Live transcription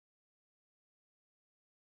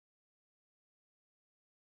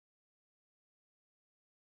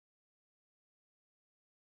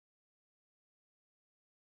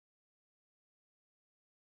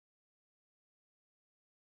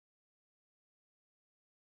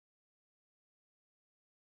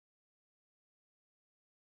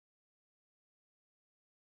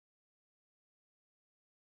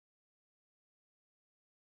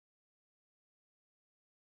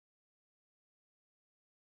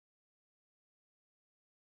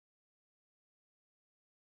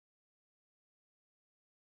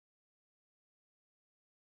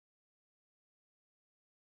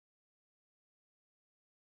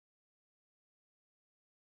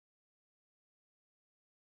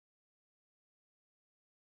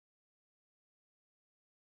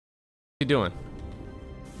doing?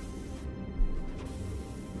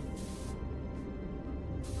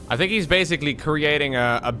 I think he's basically creating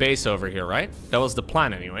a base over here, right? That was the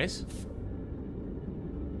plan anyways.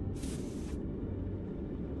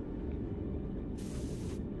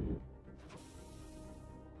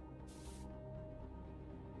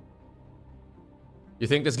 You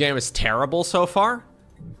think this game is terrible so far?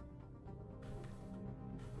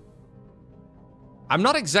 I'm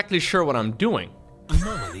not exactly sure what I'm doing.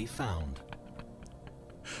 Anomaly found.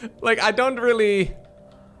 Like, I don't really...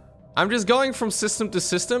 I'm just going from system to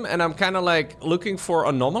system, and I'm kind of like looking for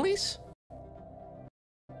anomalies.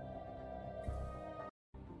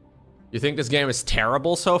 You think this game is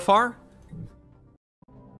terrible so far?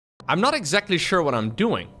 I'm not exactly sure what I'm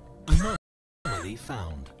doing. Anomaly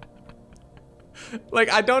found. Like,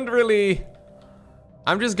 I don't really...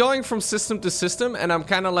 I'm just going from system to system, and I'm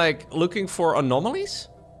kind of like looking for anomalies.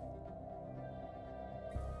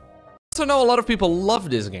 I also know a lot of people love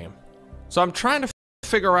this game. So I'm trying to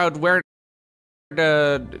figure out where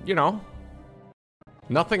the, you know,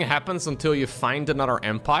 nothing happens until you find another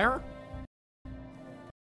empire.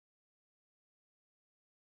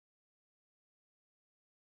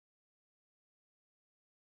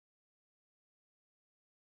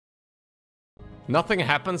 Nothing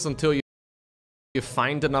happens until you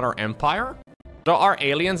find another empire. There are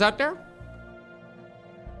aliens out there.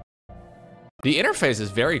 The interface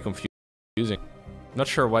is very confusing. Not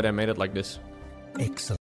sure why they made it like this.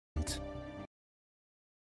 Excellent.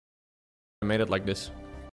 I made it like this.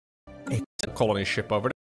 A colony ship over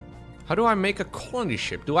there. How do I make a colony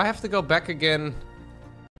ship? Do I have to go back again?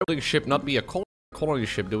 Colony ship not be a colony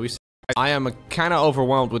ship, do we? I am kind of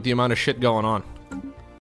overwhelmed with the amount of shit going on.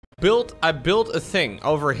 I built a thing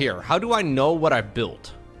over here. How do I know what I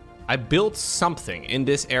built? I built something in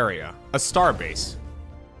this area. A starbase.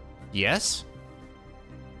 Yes?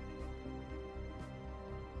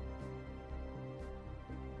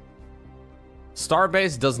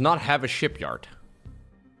 Starbase does not have a shipyard.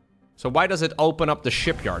 So why does it open up the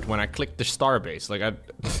shipyard when I click the starbase? Like,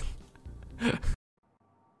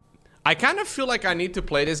 I kind of feel like I need to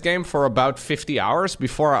play this game for about 50 hours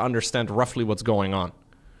before I understand roughly what's going on.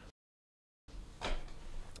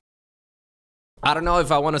 I don't know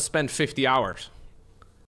if I want to spend 50 hours.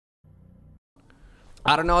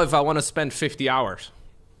 I don't know if I want to spend 50 hours.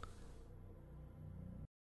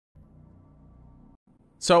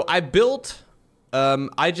 So I built...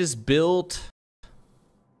 I just built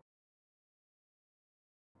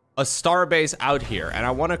a starbase out here, and I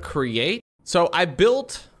want to create... So I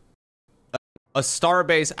built a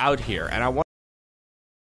starbase out here, and I want...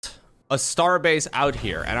 A starbase out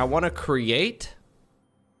here, and I want to create...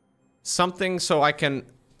 something so I can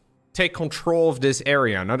take control of this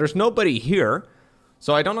area. Now, there's nobody here,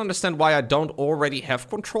 so I don't understand why I don't already have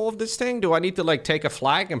control of this thing. Do I need to, like, take a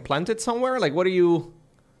flag and plant it somewhere? Like, what do you...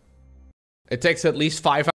 It takes at least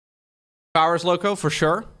 5 hours, Lowko, for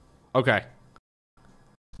sure? Okay.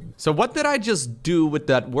 So what did I just do with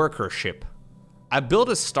that worker ship? I built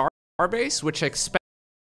a starbase, which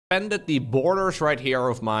expanded the borders right here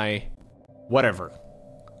of my... whatever.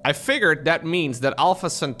 I figured that means that Alpha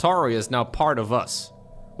Centauri is now part of us.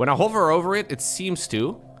 When I hover over it, it seems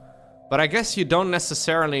to. But I guess you don't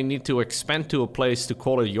necessarily need to expand to a place to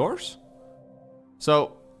call it yours.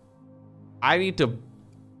 So, I need to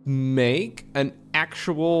make an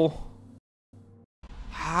actual...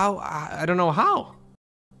 How? I don't know how.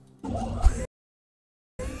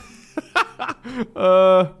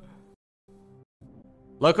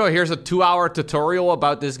 Lowko, here's a 2-hour tutorial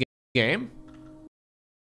about this game.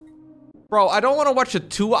 Bro, I don't want to watch a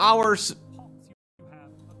 2 hours...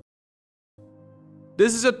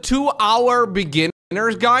 This is a 2-hour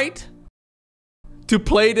beginner's guide to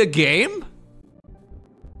play the game?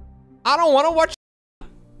 I don't want to watch...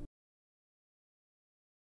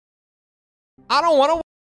 I don't want to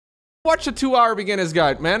watch a 2-hour beginner's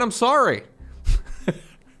guide, man. I'm sorry.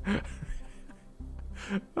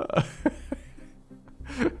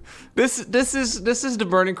 This is the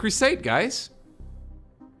Burning Crusade, guys.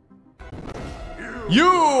 You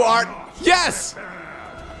are... Yes!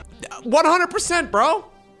 100%, bro.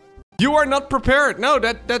 You are not prepared. No,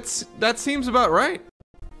 that seems about right.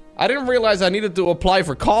 I didn't realize I needed to apply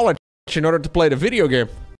for college in order to play the video game.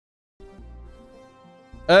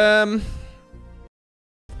 I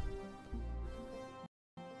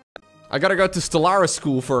gotta go to Stellaris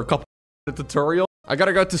school for a couple tutorial. I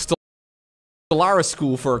gotta go to Stellaris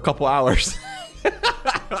school for a couple hours.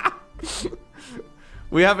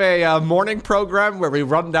 We have a morning program where we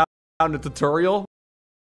run down the tutorial.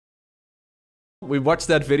 We watch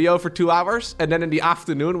that video for 2 hours, and then in the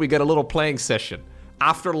afternoon we get a little playing session.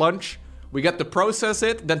 After lunch, We get to process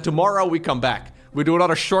it. Then tomorrow we come back. We do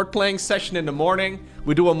another short playing session in the morning.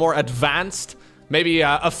 We do a more advanced, maybe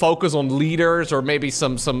a focus on leaders or maybe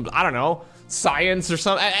some I don't know, science or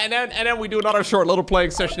something. And then we do another short little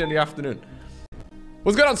playing session in the afternoon.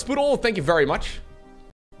 What's good on Spoodle? Thank you very much.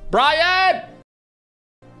 Brian!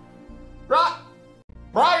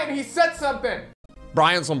 Brian, he said something.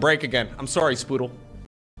 Brian's on break again. I'm sorry, Spoodle.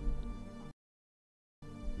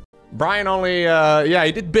 Brian only, yeah,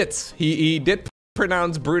 he did bits. He did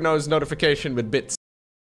pronounce Bruno's notification with bits.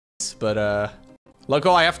 But,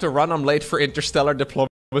 Lowko, I have to run. I'm late for interstellar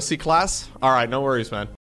diplomacy class. All right, no worries, man.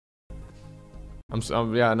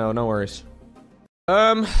 Yeah, no worries.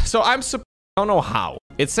 So I don't know how.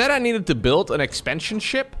 It said I needed to build an expansion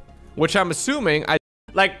ship, which I'm assuming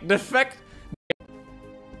like the fact.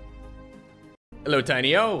 Hello,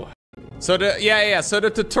 Tiny O. So so the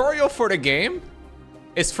tutorial for the game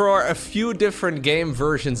is for a few different game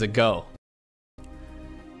versions ago.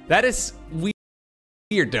 That is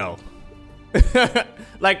weird though.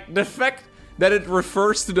 Like the fact that it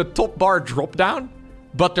refers to the top bar drop down,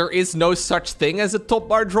 but there is no such thing as a top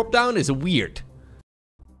bar drop down is weird.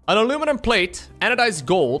 An aluminum plate, anodized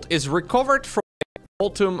gold, is recovered from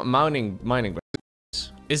Ultum mining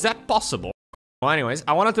base. Is that possible? Well, anyways,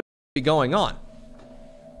 I wanted to be going on.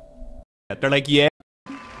 They're like, yeah.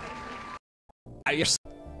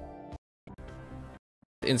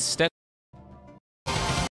 Instead,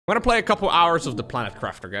 I'm gonna play a couple hours of the Planet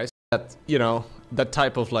Crafter, guys. That, you know, that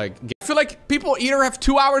type of like game. I feel like people either have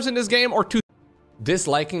 2 hours in this game or 2.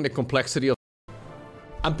 Disliking the complexity of.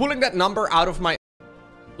 I'm pulling that number out of my.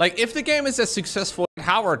 Like, if the game is as successful,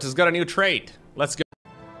 Howard has got a new trade. Let's go.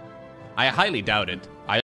 I highly doubt it.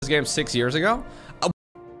 I played this game 6 years ago.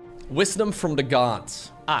 Wisdom from the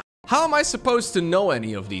gods. How am I supposed to know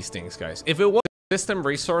any of these things, guys? If it was system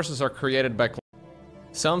resources are created by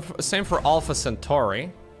same for Alpha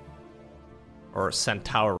Centauri or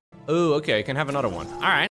Centauri. Oh, okay, I can have another one. All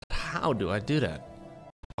right. How do I do that?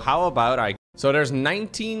 How about so there's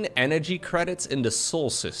 19 energy credits in the Sol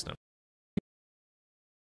system.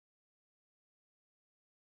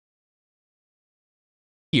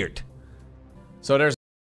 Weird. So there's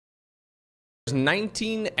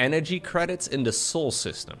 19 energy credits in the Sol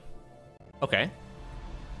system. Okay.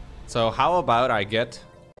 So how about I get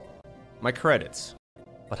my credits?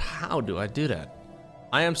 But how do I do that?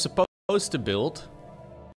 I am supposed to build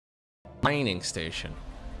a mining station.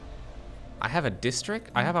 I have a district?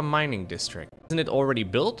 I have a mining district. Isn't it already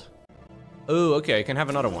built? Oh, okay, I can have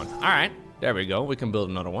another one. All right, there we go. We can build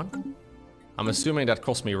another one. I'm assuming that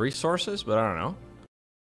cost me resources, but I don't know.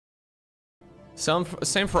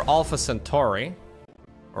 Same for Alpha Centauri.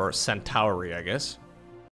 Or Centauri, I guess.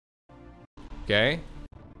 Okay.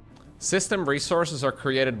 System resources are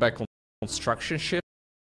created by construction ships,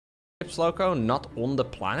 Lowko, not on the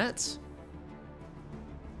planets?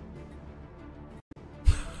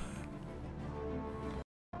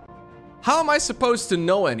 How am I supposed to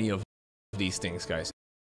know any of these things, guys?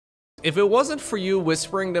 If it wasn't for you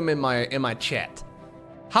whispering them in my chat,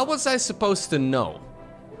 how was I supposed to know?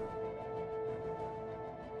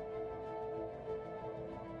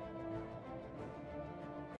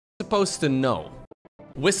 Supposed to know.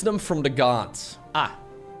 Wisdom from the gods.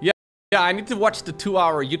 Yeah, I need to watch the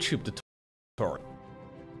 2-hour YouTube tutorial.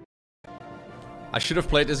 I should have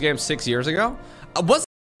played this game 6 years ago. Was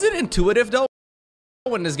it intuitive though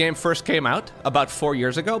when this game first came out about 4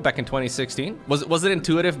 years ago, back in 2016? Was it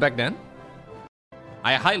intuitive back then?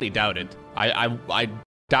 I highly doubt it. I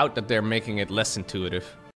doubt that they're making it less intuitive.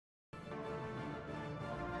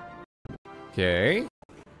 Okay.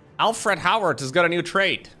 Alfred Howard has got a new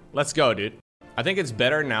trait. Let's go, dude. I think it's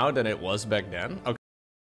better now than it was back then.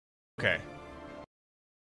 Okay.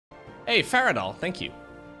 Hey, Faradol, thank you.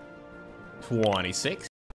 26.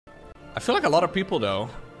 I feel like a lot of people, though.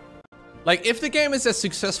 Like, if the game is as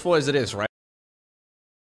successful as it is, right?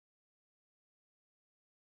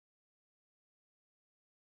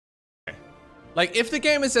 Like, if the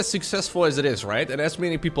game is as successful as it is, right? And as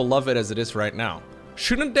many people love it as it is right now.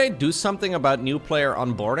 Shouldn't they do something about new player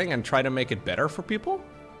onboarding and try to make it better for people?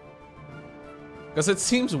 Because it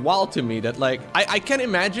seems wild to me that, like, I can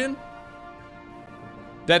imagine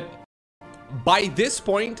that by this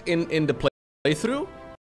point in the playthrough,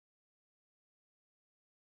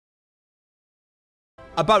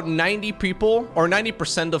 about 90 people or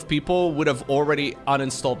 90% of people would have already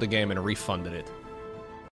uninstalled the game and refunded it.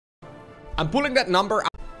 I'm pulling that number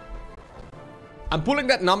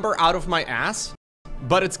out of my ass,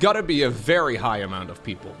 but it's gotta be a very high amount of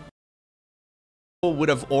people. Would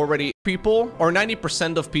have already people or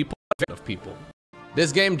 90% of people.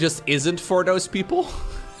 This game just isn't for those people.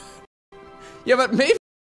 Yeah, but maybe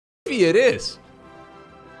it is.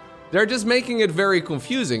 They're just making it very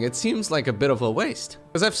confusing. It seems like a bit of a waste.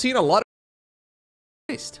 Because I've seen a lot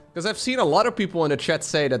of people in the chat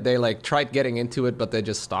say that they like tried getting into it, but they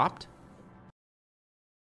just stopped.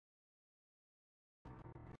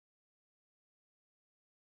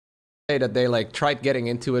 That they like tried getting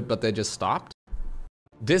into it, but they just stopped.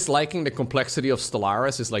 Disliking the complexity of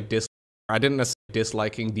Stellaris is like I didn't necessarily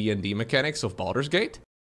disliking D&D mechanics of Baldur's Gate.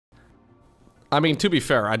 I mean, to be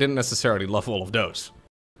fair, I didn't necessarily love all of those.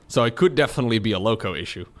 So it could definitely be a Lowko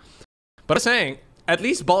issue. But I'm saying, at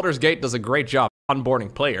least Baldur's Gate does a great job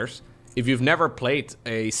onboarding players. If you've never played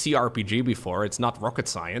a CRPG before, it's not rocket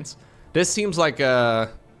science. This seems like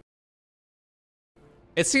a...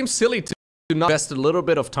 It seems silly to not invest a little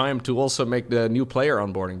bit of time to also make the new player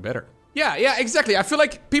onboarding better. Yeah, exactly. I feel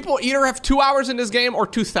like people either have 2 hours in this game or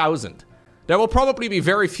 2,000. There will probably be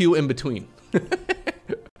very few in between.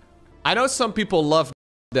 I know some people love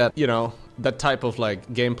that, you know, that type of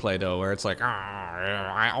like gameplay though, where it's like,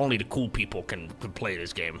 only the cool people can play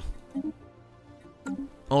this game.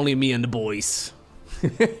 Only me and the boys.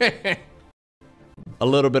 A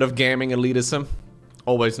little bit of gaming elitism.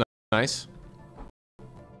 Always nice.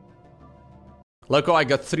 Lowko, I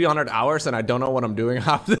got 300 hours and I don't know what I'm doing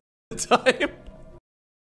half the time.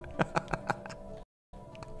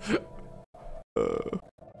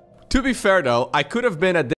 To be fair though, I could have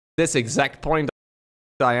been at this exact point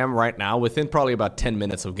I am right now within probably about 10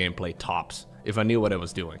 minutes of gameplay tops, if I knew what I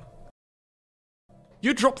was doing.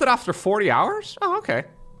 You dropped it after 40 hours? Oh, okay.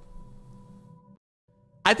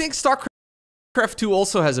 I think StarCraft 2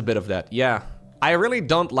 also has a bit of that, yeah. I really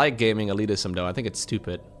don't like gaming elitism though, I think it's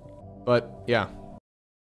stupid. But, yeah.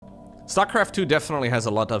 StarCraft 2 definitely has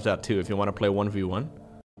a lot of that too, if you want to play 1v1.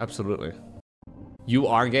 Absolutely. You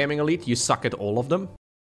are gaming elite, you suck at all of them?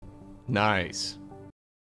 Nice.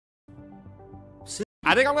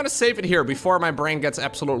 I think I'm gonna save it here before my brain gets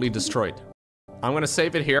absolutely destroyed. I'm gonna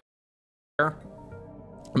save it here. I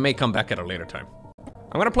may come back at a later time.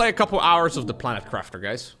 I'm gonna play a couple hours of the Planet Crafter,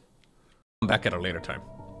 guys. Come back at a later time.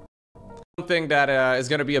 Something that is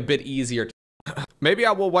gonna be a bit easier. Maybe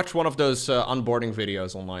I will watch one of those onboarding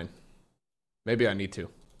videos online. Maybe I need to.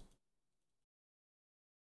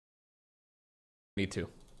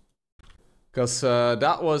 Because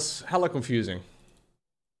that was hella confusing.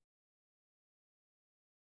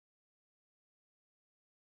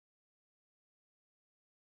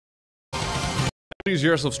 These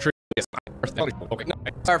years of stream. Yes. Okay, no,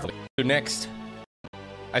 carefully. Next.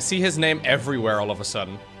 I see his name everywhere all of a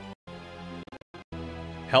sudden.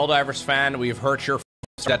 Helldivers fan, we've heard your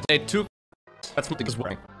that they took. That's what is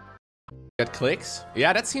working. Get clicks?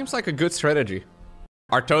 Yeah, that seems like a good strategy.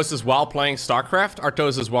 Artos is while playing StarCraft.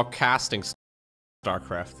 Artos is while casting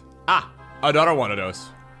StarCraft. Ah, another one of those.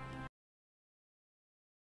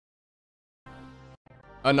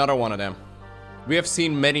 Another one of them. We have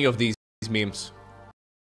seen many of these memes.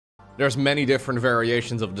 There's many different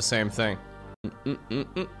variations of the same thing.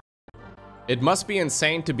 It must be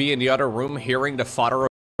insane to be in the other room hearing the fodder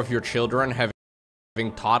of your children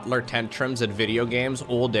having toddler tantrums at video games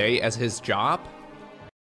all day as his job.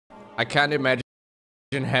 I can't imagine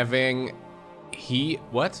having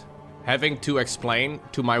to explain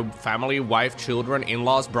to my family, wife, children,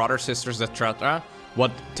 in-laws, brothers, sisters, etc.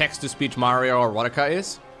 what text-to-speech Mario Erotica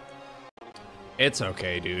is. It's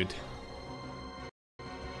okay, dude.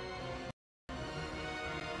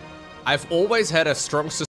 I've always had a strong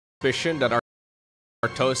suspicion that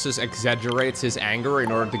Artosis exaggerates his anger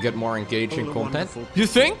in order to get more engaging content. You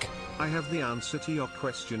think? I have the answer to your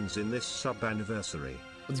questions in this sub-anniversary.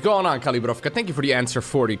 What's going on, Kalibrovka? Thank you for the answer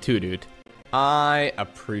 42, dude. I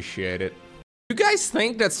appreciate it. You guys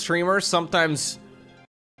think that streamers sometimes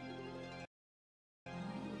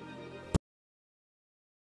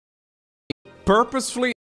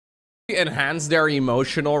purposefully enhance their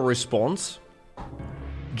emotional response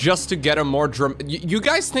just to get a more you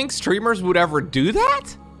guys think streamers would ever do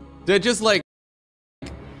that? They just like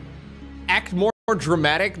act more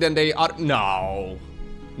dramatic than they are? No.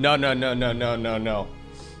 No.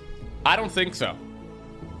 I don't think so.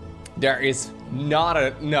 There is not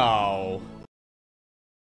a no.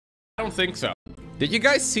 I don't think so. Did you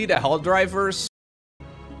guys see the Helldivers?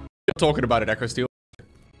 Talking about it, Echo Steel.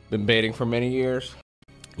 Been baiting for many years.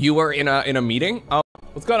 You were in a meeting? Oh,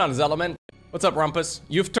 what's going on, Zeleman? What's up, Rumpus?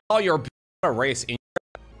 You've turned all your race in.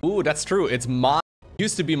 Ooh, that's true. It's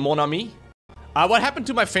used to be mon ami. What happened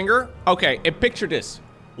to my finger? Okay, picture this.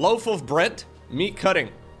 Loaf of bread, me cutting.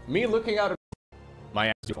 Me looking out of my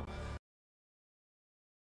ass.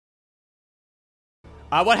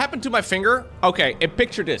 What happened to my finger? Okay,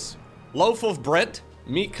 picture this. Loaf of bread,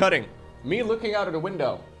 me cutting. Me looking out of the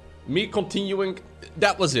window. Me continuing.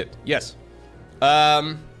 That was it. Yes.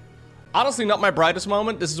 Honestly, not my brightest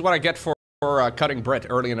moment. This is what I get for cutting bread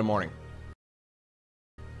early in the morning.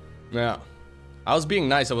 Yeah. I was being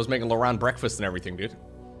nice. I was making Laurent breakfast and everything, dude.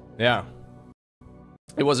 Yeah.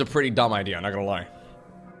 It was a pretty dumb idea, not gonna lie.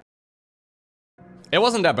 It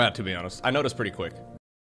wasn't that bad, to be honest. I noticed pretty quick.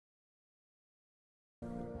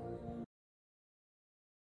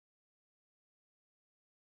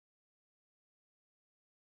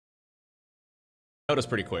 Noticed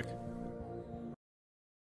pretty quick.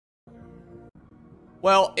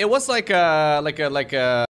 Well, it was like a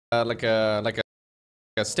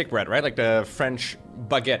stick bread, right? Like the French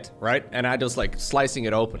baguette, right? And I just like slicing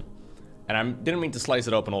it open. And I didn't mean to slice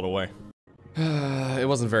it open all the way. It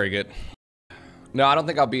wasn't very good. No, I don't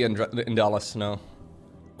think I'll be in Dallas, no.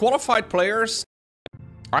 Qualified players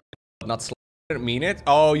are not sliced. I didn't mean it.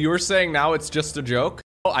 Oh, you were saying now it's just a joke?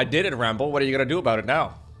 Oh, I did it, Ramble. What are you gonna do about it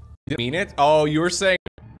now? You didn't mean it? Oh, you were saying...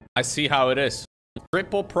 I see how it is.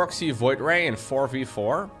 Triple proxy void ray in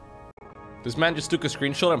 4v4. This man just took a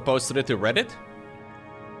screenshot and posted it to Reddit.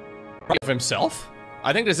 Of himself?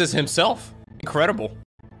 I think this is himself. Incredible.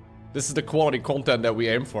 This is the quality content that we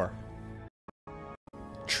aim for.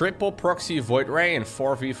 Triple proxy void ray in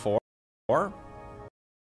 4v4.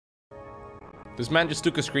 This man just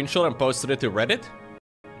took a screenshot and posted it to Reddit.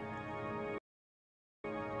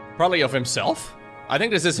 Probably of himself. I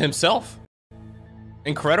think this is himself.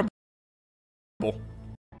 Incredible. This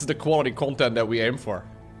is the quality content that we aim for.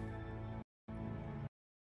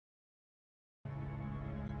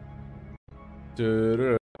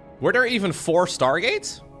 Were there even 4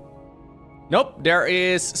 Stargates? Nope, there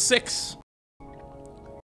is 6.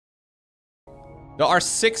 There are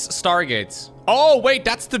 6 Stargates. Oh, wait,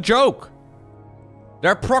 that's the joke.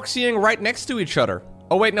 They're proxying right next to each other.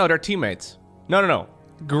 Oh, wait, no, they're teammates. No.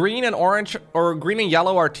 Green and orange, or green and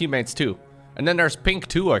yellow are teammates too. And then there's pink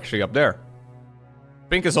too, actually, up there.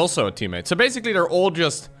 Pink is also a teammate. So basically, they're all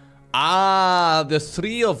just... Ah, the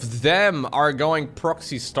 3 of them are going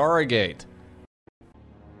proxy Stargate.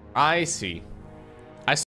 I see.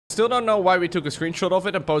 I still don't know why we took a screenshot of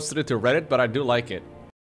it and posted it to Reddit, but I do like it.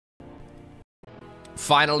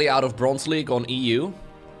 Finally out of Bronze League on EU.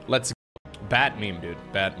 Let's... Bad meme, dude.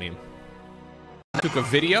 Bad meme. Took a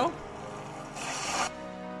video.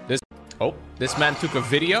 This man took a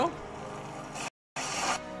video.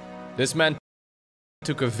 This man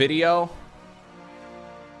took a video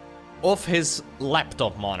of his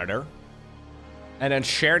laptop monitor and then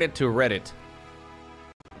shared it to Reddit.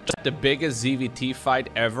 Just the biggest ZVT fight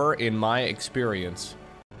ever in my experience.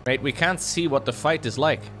 Mate, we can't see what the fight is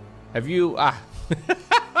like. Have you...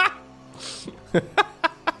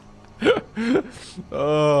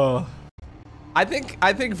 Oh... I think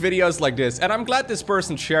videos like this, and I'm glad this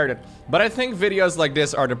person shared it, but I think videos like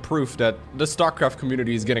this are the proof that the StarCraft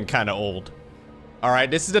community is getting kind of old. Alright,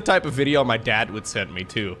 this is the type of video my dad would send me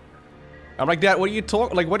too. I'm like, Dad, what are you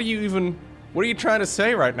what are you trying to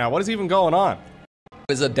say right now? What is even going on?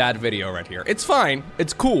 This is a dad video right here. It's fine,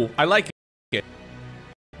 it's cool, I like it.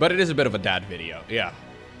 But it is a bit of a dad video, yeah.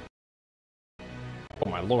 Oh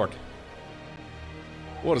my lord.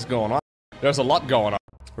 What is going on? There's a lot going on.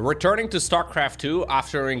 Returning to StarCraft 2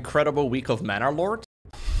 after an incredible week of Manor Lord?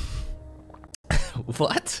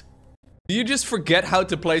 What? Do you just forget how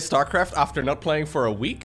to play StarCraft after not playing for a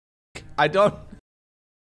week? I don't...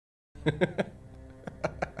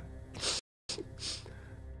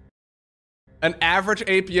 An average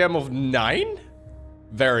APM of 9?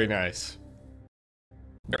 Very nice.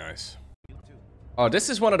 Very nice. Oh, this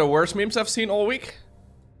is one of the worst memes I've seen all week.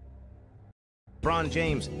 LeBron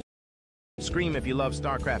James. Scream if you love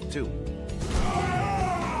StarCraft 2.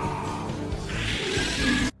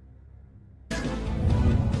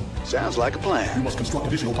 Sounds like a plan. You must construct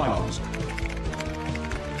additional pylons.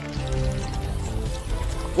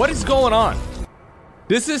 What is going on?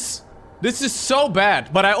 This is so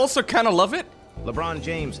bad, but I also kind of love it. LeBron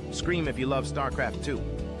James, scream if you love StarCraft 2.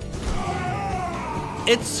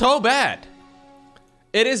 It's so bad.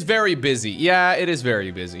 It is very busy. Yeah, it is very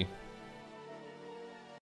busy.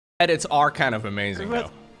 Edits are kind of amazing,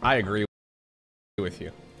 though. I agree with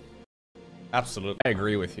you. Absolutely. I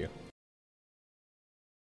agree with you.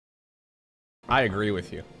 I agree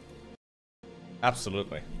with you.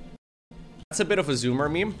 Absolutely. That's a bit of a zoomer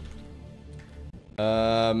meme.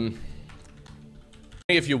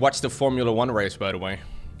 If you watched the Formula 1 race, by the way.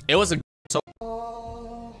 It was a...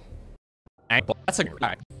 That's a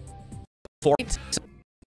guy. 4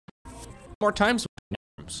 more times.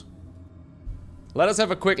 Let us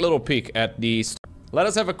have a quick little peek at the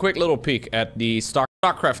StarCraft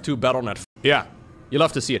 2 BattleNet. Yeah. You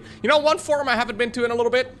love to see it. You know, one forum I haven't been to in a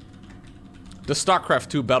little bit? The StarCraft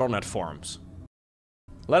 2 Battle.net forums.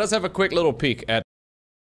 Let us have a quick little peek at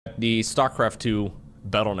the StarCraft 2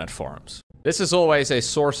 Battle.net forums. This is always a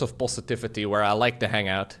source of positivity where I like to hang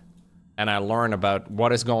out and I learn about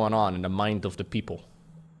what is going on in the mind of the people.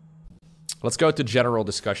 Let's go to general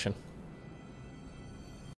discussion.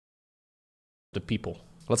 The people.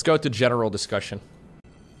 Let's go to general discussion.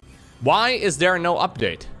 Why is there no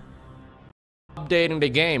update? Updating the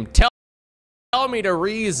game. Tell me the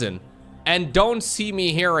reason. And don't see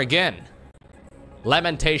me here again.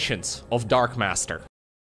 Lamentations of Dark Master.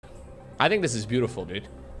 I think this is beautiful, dude.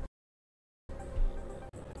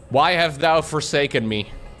 Why have thou forsaken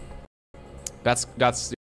me? That's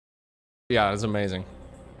amazing.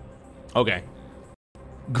 Okay.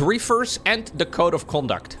 Griefers and the Code of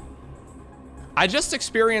Conduct. I just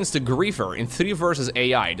experienced a griefer in 3 versus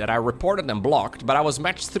AI that I reported and blocked, but I was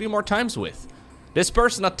matched 3 more times with. This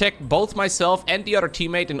person attacked both myself and the other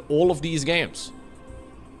teammate in all of these games.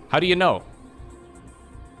 How do you know?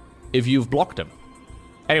 If you've blocked them.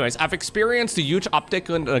 Anyways, I've experienced a huge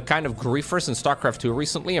uptick in the kind of griefers in StarCraft 2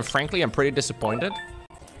 recently, and frankly, I'm pretty disappointed.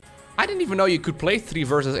 I didn't even know you could play 3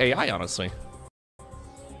 versus AI, honestly.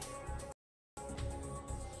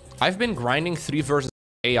 I've been grinding 3 versus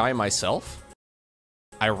AI myself.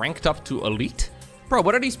 I ranked up to Elite. Bro,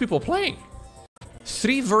 what are these people playing?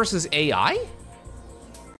 3 versus AI?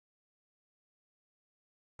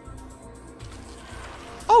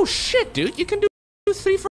 Oh shit, dude, you can do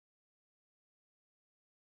 3 for...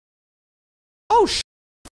 Oh shit.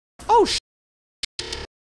 Oh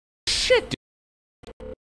shit, dude.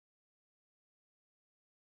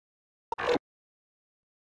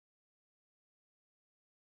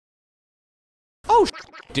 Oh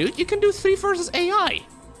dude, you can do 3 versus AI.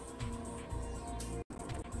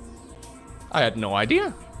 I had no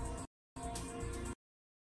idea.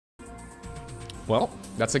 Well,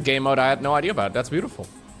 that's a game mode I had no idea about. That's beautiful.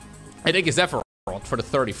 I think it's Emerald for the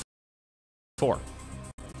 34.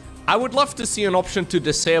 I would love to see an option to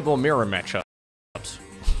disable mirror matchups.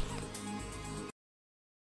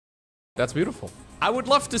 That's beautiful. I would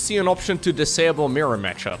love to see an option to disable mirror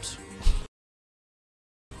matchups.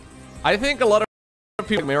 I think a lot of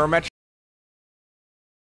people mirror match.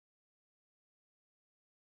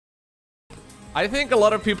 I think a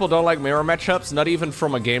lot of people don't like mirror matchups, not even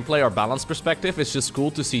from a gameplay or balance perspective. It's just cool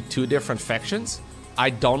to see 2 different factions. I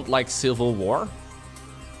don't like Civil War.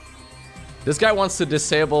 This guy wants to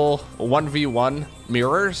disable 1v1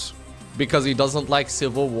 mirrors because he doesn't like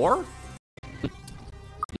Civil War?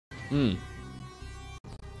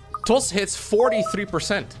 Toss hits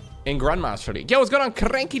 43% in Grandmaster League. Yo, what's going on,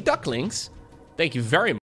 Cranky Ducklings? Thank you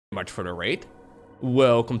very much for the raid.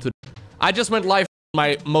 Welcome to... I just went live on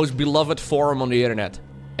my most beloved forum on the internet,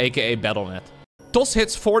 aka Battle.net. Toss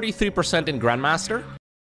hits 43% in Grandmaster.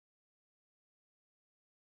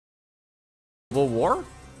 Civil War?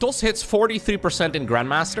 Toss hits 43% in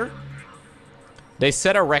Grandmaster. They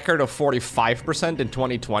set a record of 45% in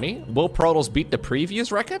 2020. Will Protoss beat the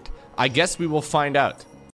previous record? I guess we will find out.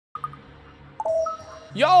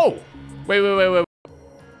 Yo! Wait.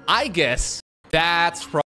 I guess that's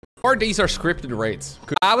from... Or these are scripted raids.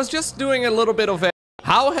 I was just doing a little bit of a...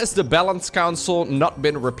 How has the Balance Council not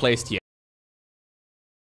been replaced yet?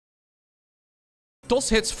 Toss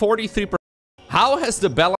hits 43%. How has the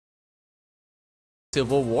Balance...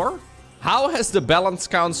 Civil War? How has the Balance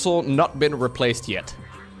Council not been replaced yet?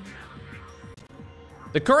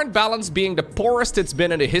 The current balance being the poorest it's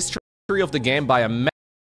been in the history of the game by a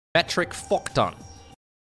metric fuck ton.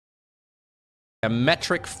 A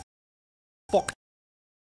metric fuck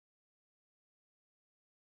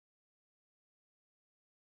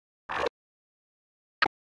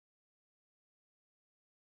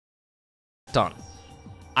ton.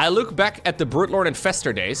 I look back at the Broodlord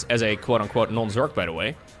Infestor days, as a quote-unquote non-Zerg, by the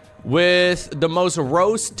way, with the most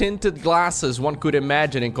rose-tinted glasses one could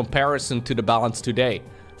imagine in comparison to the balance today.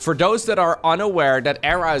 For those that are unaware, that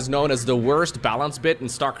era is known as the worst balance bit in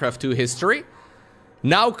StarCraft 2 history.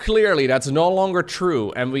 Now clearly that's no longer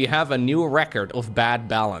true, and we have a new record of bad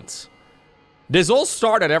balance. This all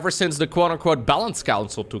started ever since the quote-unquote Balance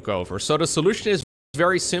Council took over, so the solution is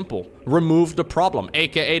very simple. Remove the problem,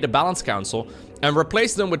 aka the Balance Council, and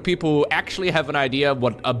replace them with people who actually have an idea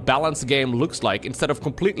what a balanced game looks like, instead of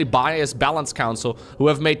completely biased Balance Council who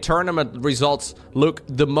have made tournament results look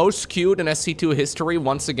the most skewed in SC2 history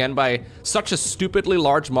once again by such a stupidly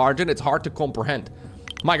large margin. It's hard to comprehend.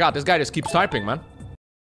 My god, this guy just keeps typing, man.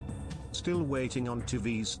 Still waiting on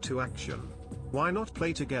TV's to action. Why not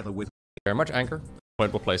play together with... Very much, Anchor. We'll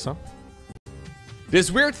play some. This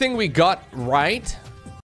weird thing we got right...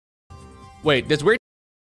 Wait, this weird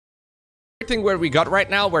thing where we got right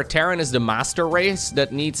now, where Terran is the master race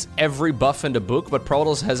that needs every buff in the book, but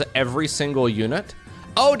Protoss has every single unit.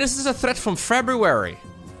 Oh, this is a threat from February.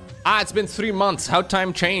 Ah, it's been 3 months. How'd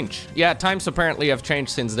time change? Yeah, times apparently have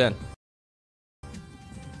changed since then.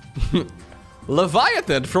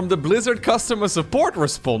 Leviathan from the Blizzard customer support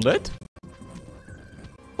responded.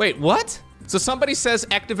 Wait, what? So somebody says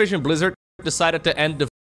Activision Blizzard decided to end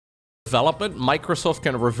development. Microsoft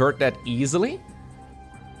can revert that easily?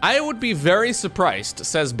 I would be very surprised,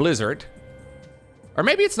 says Blizzard. Or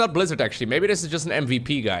maybe it's not Blizzard actually. Maybe this is just an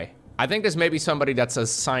MVP guy. I think this may be somebody that's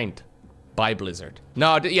assigned by Blizzard.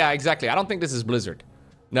 No, yeah, exactly. I don't think this is Blizzard.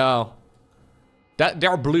 No.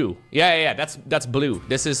 They're blue. Yeah, that's blue.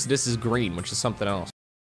 This is green, which is something else.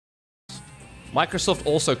 Microsoft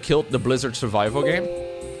also killed the Blizzard survival game.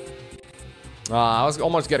 I was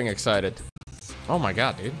almost getting excited. Oh my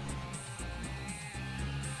god, dude.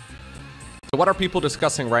 So what are people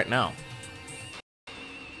discussing right now?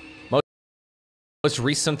 Most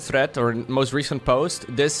recent threat or most recent post.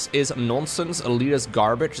 This is nonsense, elitist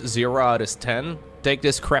garbage, 0 out of 10. Take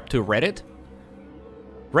this crap to Reddit.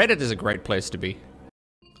 Reddit is a great place to be.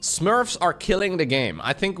 Smurfs are killing the game.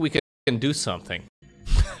 I think we can do something.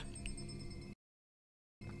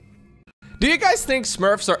 Do you guys think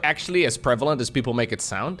Smurfs are actually as prevalent as people make it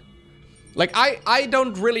sound? Like, I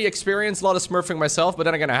don't really experience a lot of smurfing myself, but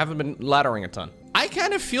then again, I haven't been laddering a ton. I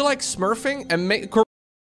kind of feel like smurfing, and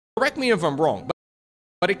correct me if I'm wrong,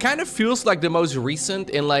 but it kind of feels like the most recent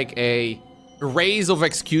in like a raise of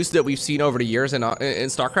excuse that we've seen over the years in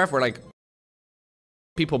StarCraft, where like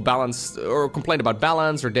people balance or complain about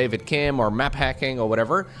balance or David Kim or map hacking or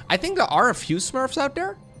whatever. I think there are a few smurfs out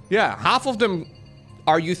there. Yeah, half of them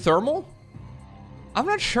are euthermal. I'm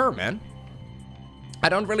not sure, man. I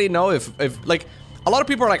don't really know if like, a lot of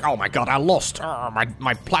people are like, oh my god, I lost.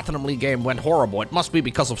 My Platinum League game went horrible. It must be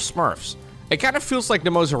because of smurfs. It kind of feels like the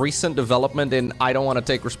most recent development in I don't want to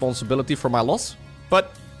take responsibility for my loss.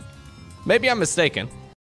 But maybe I'm mistaken.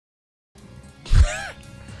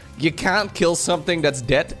 You can't kill something that's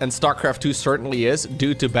dead, and StarCraft 2 certainly is,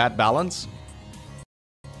 due to bad balance.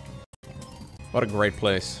 What a great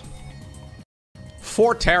place.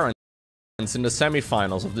 4 Terrans in the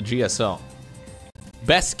semifinals of the GSL.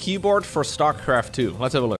 Best keyboard for StarCraft 2.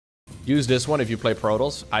 Let's have a look. Use this one if you play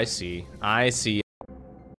Protoss. I see. I see.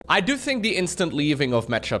 I do think the instant leaving of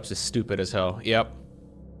matchups is stupid as hell. Yep.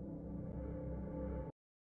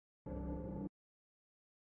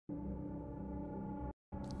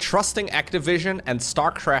 Trusting Activision and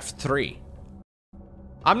StarCraft 3.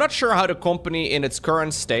 I'm not sure how the company in its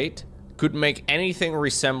current state could make anything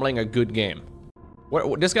resembling a good game.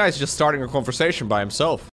 This guy's just starting a conversation by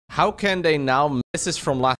himself. How can they now... This is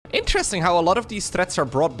from last... Interesting how a lot of these threats are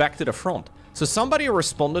brought back to the front. So somebody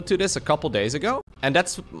responded to this a couple days ago, and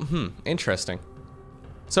that's... interesting.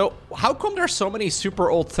 So, how come there's so many super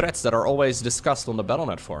old threats that are always discussed on the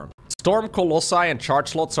Battle.net forum? Storm Colossi and charge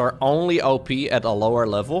slots are only OP at a lower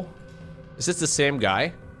level? Is this the same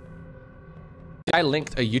guy? I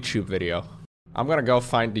linked a YouTube video. I'm gonna go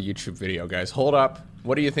find the YouTube video, guys. Hold up.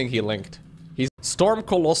 What do you think he linked? Storm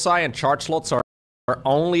Colossi and charge slots are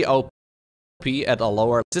only OP at a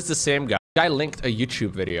lower... Is this the same guy? I linked a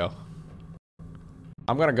YouTube video.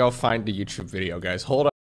 I'm gonna go find the YouTube video, guys. Hold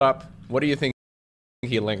up. What do you think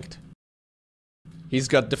he linked? He's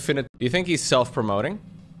got definite... Do you think he's self-promoting?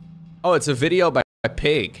 Oh, it's a video by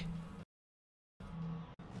Pig.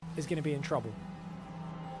 Is gonna be in trouble.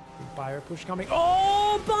 Fire push coming.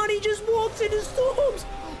 Oh, Bonnie just walks into storms!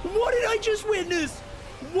 What did I just witness?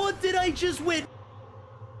 What did I just witness?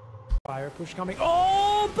 Fire push coming.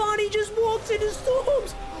 Oh, Bonnie just walks into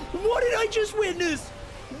storms! What did I just witness?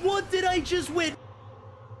 What did I just witness?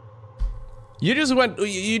 You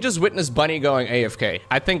just witnessed Bunny going AFK.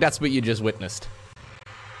 I think that's what you just witnessed.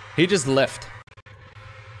 He just left.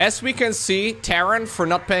 As we can see, Terran, for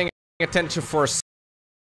not paying attention for a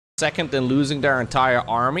second and losing their entire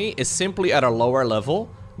army, is simply at a lower level.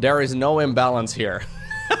 There is no imbalance here.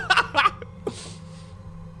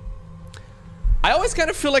 I always kind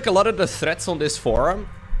of feel like a lot of the threats on this forum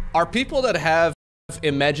are people that have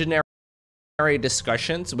imaginary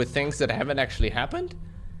discussions with things that haven't actually happened.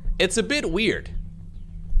 It's a bit weird.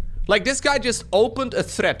 Like, this guy just opened a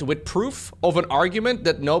thread with proof of an argument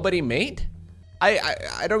that nobody made.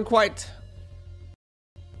 I don't quite...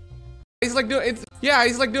 He's like doing it. Yeah,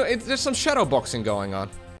 he's like doing it. There's some shadow boxing going on.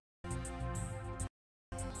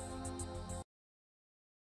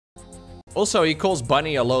 Also, he calls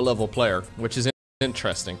Bunny a low-level player, which is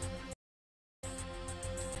interesting.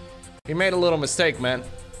 He made a little mistake, man.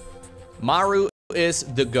 Maru is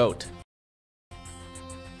the GOAT.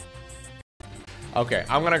 Okay,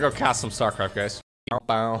 I'm gonna go cast some StarCraft, guys.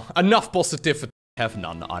 Enough positivity. Have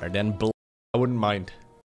none other than I wouldn't mind.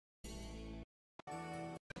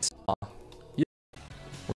 Yeah.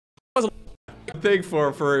 Thing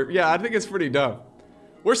for yeah, I think it's pretty dumb.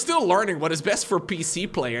 We're still learning what is best for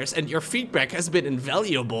PC players, and your feedback has been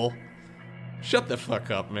invaluable. Shut the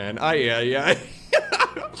fuck up, man. Yeah.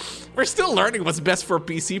 We're still learning what's best for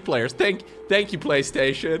PC players. Thank you,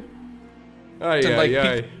 PlayStation.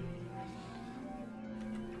 Yeah.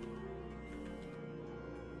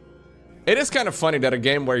 It is kind of funny that a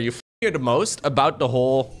game where you hear the most about the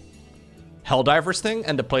whole Helldivers thing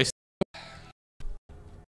and the PlayStation.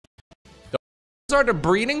 Those are the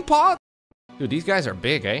breeding pods? Dude, these guys are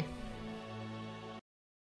big, eh?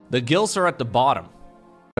 The gills are at the bottom.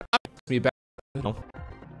 Me back. No.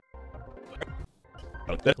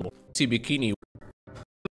 See, bikini.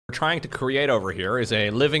 We're trying to create over here is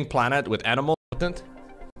a living planet with animal content.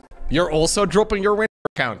 You're also dropping your winter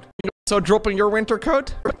count. You're also dropping your winter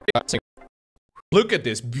coat? Look at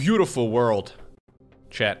this beautiful world.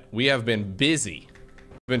 Chat, we have been busy.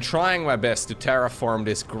 I've been trying my best to terraform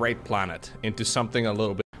this great planet into something a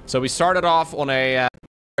little bit. So we started off on a,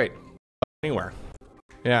 wait, anywhere.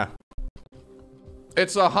 Yeah.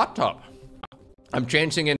 It's a hot tub. I'm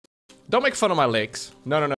changing in. Don't make fun of my legs.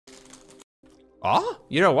 No. Ah,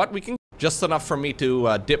 you know what? We can just enough for me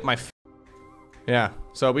to dip my feet. Yeah.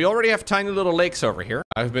 So we already have tiny little lakes over here.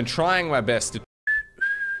 I've been trying my best to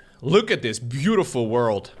look at this beautiful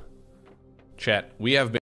world. Chat, we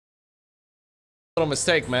have been little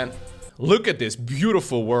mistake, man. Look at this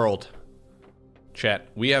beautiful world. Chat,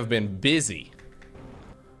 we have been busy.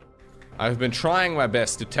 I've been trying my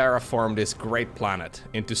best to terraform this great planet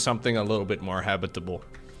into something a little bit more habitable.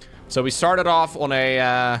 So we started off on a,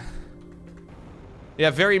 yeah,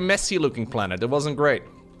 very messy looking planet. It wasn't great.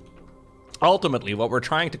 Ultimately, what we're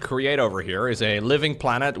trying to create over here is a living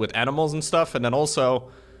planet with animals and stuff, and then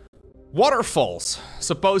also waterfalls,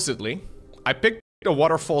 supposedly. I picked a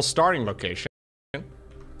waterfall starting location,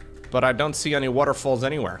 but I don't see any waterfalls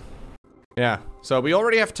anywhere. Yeah, so we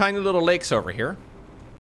already have tiny little lakes over here.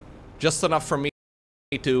 Just enough for me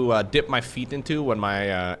to dip my feet into when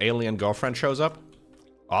my alien girlfriend shows up.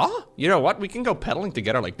 Ah, you know what? We can go pedaling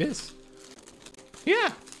together like this.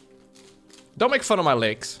 Yeah. Don't make fun of my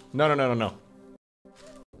lakes. No.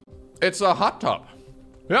 It's a hot tub.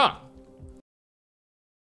 Yeah.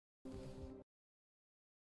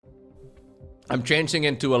 I'm changing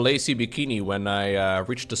into a lacy bikini when I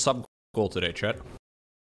reach the sub goal today, chat.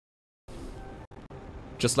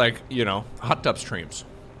 Just like, you know, hot tub streams.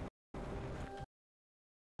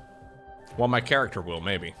 Well, my character will,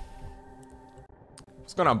 maybe.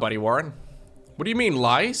 What's going on, buddy Warren? What do you mean,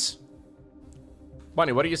 lies?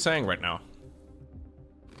 Bunny, what are you saying right now?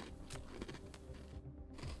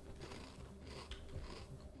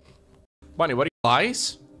 Bunny, what are you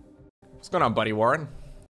lies? What's going on, buddy Warren?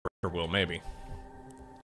 Character will, maybe.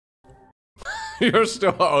 You're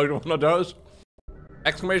still one of those?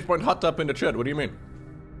 Exclamation point hot tub in the chat, what do you mean?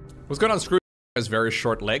 What's going on, Screw? Has very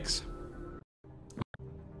short legs.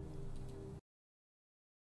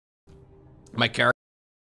 My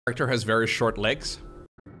character has very short legs.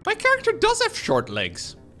 My character does have short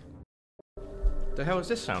legs. The hell is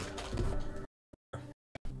this sound?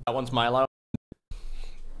 That one's Milo.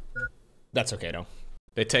 That's okay though.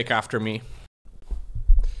 They take after me.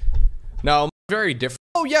 No, very different.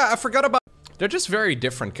 Oh yeah, I forgot about. They're just very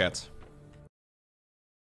different cats.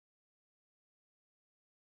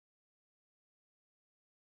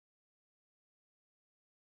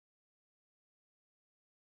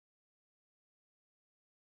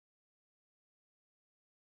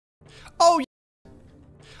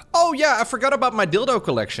 Oh yeah, I forgot about my dildo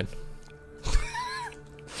collection.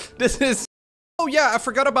 Oh yeah, I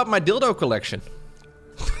forgot about my dildo collection.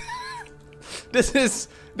 This is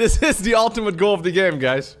the ultimate goal of the game,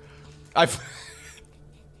 guys.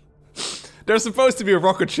 They're supposed to be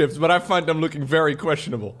rocket ships, but I find them looking very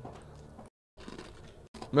questionable.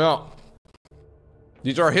 No.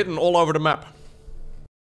 These are hidden all over the map.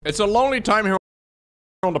 It's a lonely time here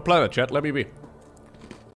on the planet, chat. Let me be.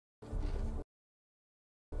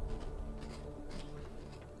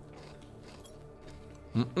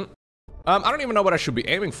 I don't even know what I should be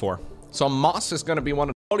aiming for. So moss is gonna be one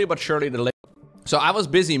of slowly but surely the lake. So I was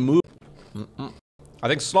busy moving. I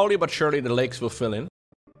think slowly but surely the lakes will fill in.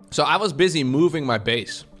 So I was busy moving my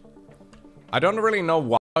base. I don't really know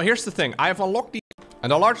why. Oh, here's the thing. I have unlocked these,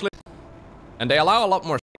 and they're largely, and they allow a lot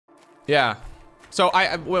more. Yeah. So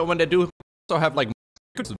when they do also have like,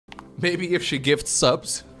 maybe if she gifts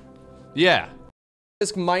subs. Yeah.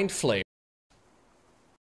 This mind flame.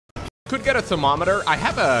 Could get a thermometer. I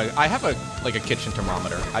have a like a kitchen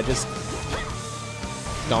thermometer. I just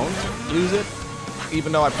don't use it,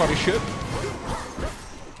 even though I probably should.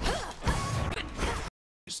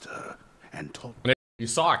 And told You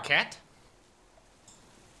saw a cat?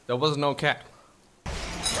 There was no cat.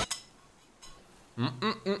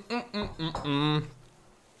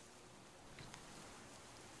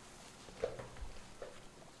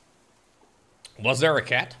 Was there a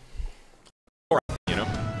cat? You know?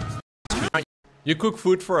 You cook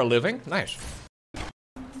food for a living? Nice.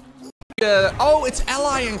 Oh, it's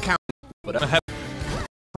ally encounter. But I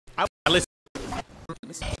listen.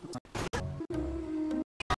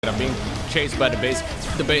 I'm being chased by the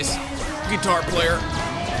bass guitar player.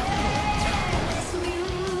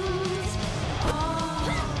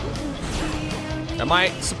 Am I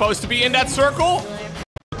supposed to be in that circle?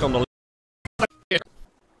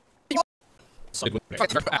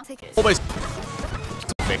 Always.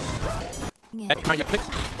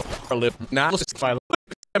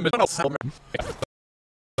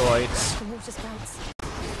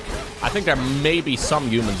 I think there may be some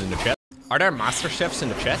humans in the chat. Are there master chefs in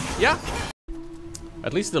the chat? Yeah.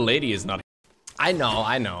 At least the lady is not. I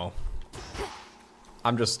know.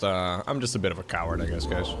 I'm just a bit of a coward, I guess,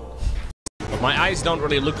 guys. But my eyes don't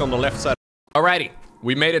really look on the left side. Alrighty,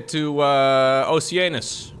 we made it to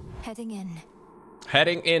Oceanus. Heading in.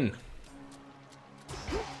 Heading in.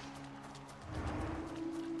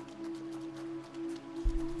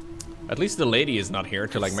 At least the lady is not here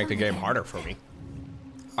to like make the game harder for me.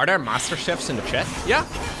 Are there master chefs in the chat? Yeah.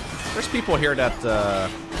 There's people here that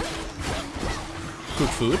cook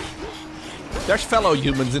food. There's fellow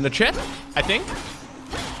humans in the chat, I think.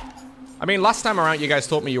 I mean, last time around you guys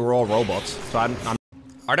told me you were all robots, so I'm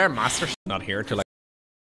are there master chefs not here to like?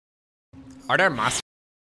 Are there master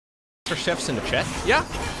chefs in the chat? Yeah.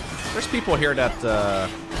 There's people here that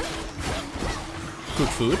cook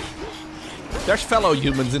food. There's fellow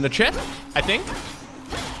humans in the chat, I think.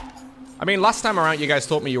 I mean, last time around you guys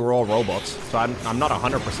told me you were all robots, so I'm not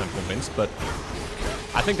 100% convinced, but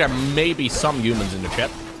I think there may be some humans in the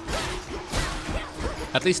chat.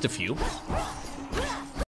 At least a few.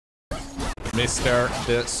 Mr.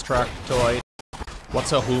 Destructoid.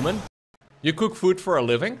 What's a human? You cook food for a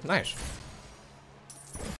living? Nice.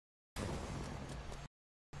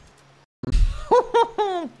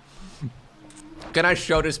 Can I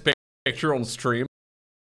show this picture on stream?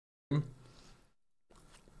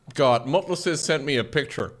 God, Motlasis sent me a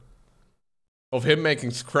picture of him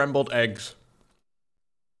making scrambled eggs.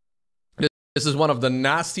 This is one of the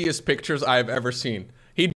nastiest pictures I've ever seen.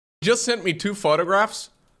 He just sent me 2 photographs.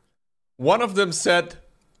 One of them said,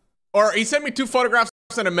 or he sent me 2 photographs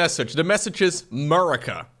and a message. The message is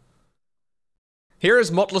America. Here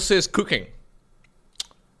is Motlasis cooking.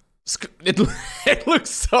 It looks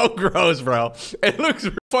so gross, bro. It looks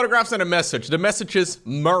photographs and a message. The message is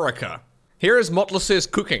America. Here is Motlasis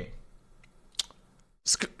cooking.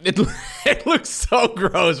 It looks so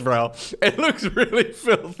gross, bro. It looks really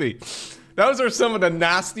filthy. Those are some of the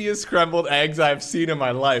nastiest scrambled eggs I've seen in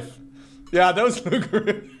my life. Yeah, those look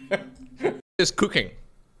really... Is cooking.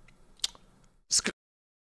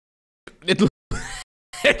 It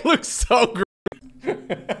looks so gross.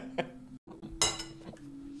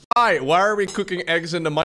 Why are we cooking eggs in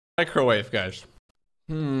the microwave, guys?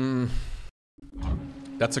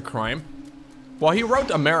 That's a crime. Well, he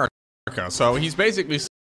wrote America, so he's basically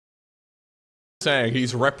saying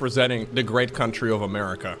he's representing the great country of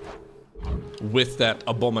America with that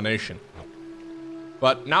abomination.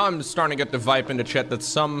 But now I'm starting to get the vibe in the chat that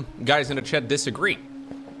some guys in the chat disagree.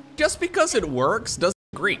 Just because it works doesn't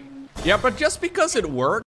agree. Yeah, but just because it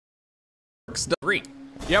works doesn't agree.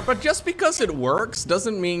 Yeah, but just because it works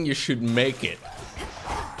doesn't mean you should make it.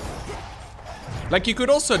 Like, you could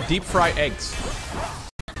also deep fry eggs.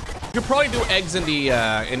 You could probably do eggs in the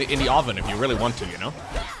oven if you really want to, you know?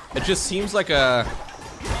 It just seems like a...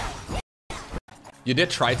 You did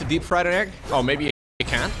try to deep fry an egg? Oh, maybe you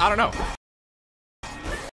can? I don't know.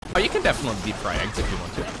 Oh, you can definitely deep fry eggs if you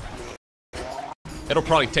want to. It'll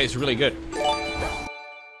probably taste really good.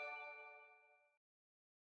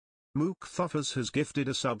 Mook Thuffers has gifted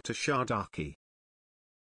a sub to Shardaki.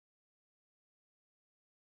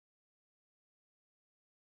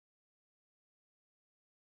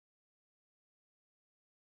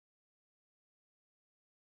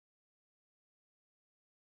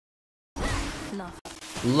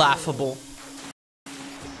 Laughable.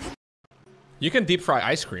 You can deep fry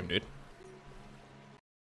ice cream, dude.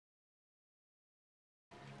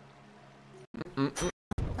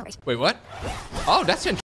 Wait, what? Oh, that's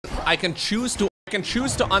interesting. I can choose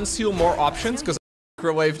to unseal more options because I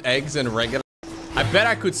microwaved eggs and regular. I bet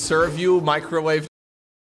I could serve you microwave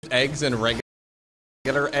eggs and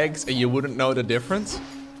regular eggs and you wouldn't know the difference?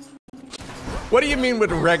 What do you mean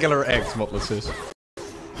with regular eggs, Motlises?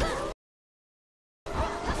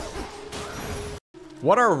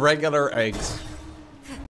 What are regular eggs?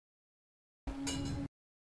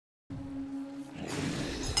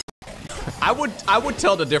 I would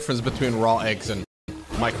tell the difference between raw eggs and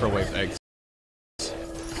microwave eggs.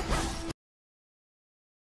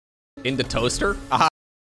 In the toaster? Ah,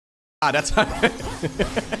 that's how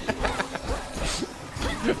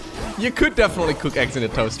you could definitely cook eggs in a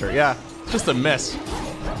toaster, yeah. It's just a mess.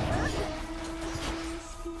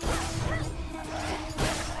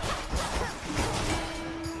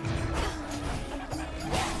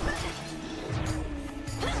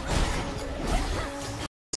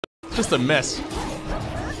 Just a mess.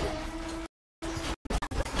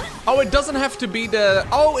 Oh, it doesn't have to be the...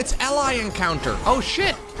 Oh, it's ally encounter. Oh,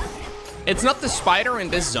 shit. It's not the spider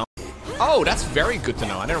in this zone. Oh, that's very good to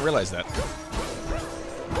know. I didn't realize that.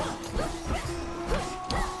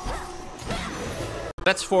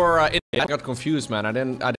 That's for... I got confused, man. I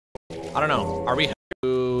don't know. Are we...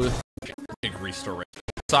 Big restore rate.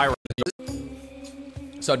 Siren.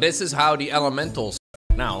 So this is how the elementals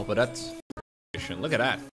now, but that's... Look at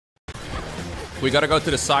that. We gotta go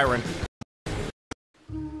to the siren.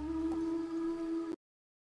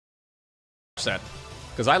 Set.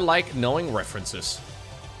 Because I like knowing references.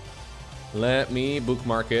 Let me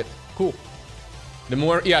bookmark it. Cool. The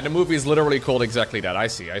movie is literally called exactly that. I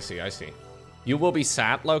see. You will be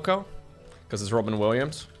sad, Lowko? Because it's Robin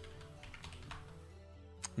Williams?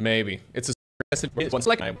 Maybe. It's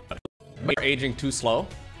like you're aging too slow.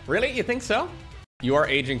 Really? You think so? You are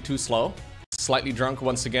aging too slow. Slightly drunk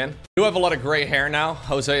once again. You have a lot of gray hair now.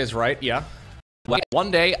 Jose is right, yeah.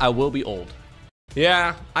 One day I will be old.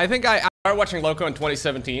 Yeah, I think I started watching Lowko in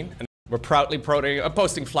 2017 and we're proudly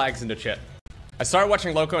posting flags in the chat. I started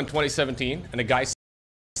watching Lowko in 2017 and the guy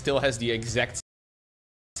still has the exact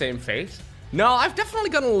same face. No, I've definitely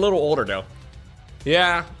gotten a little older though.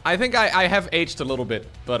 Yeah, I think I have aged a little bit,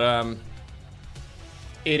 but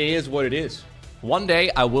it is what it is. One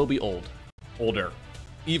day I will be old. Older.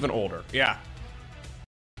 Even older, yeah.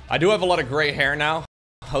 I do have a lot of gray hair now.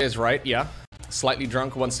 Jose is right, yeah. Slightly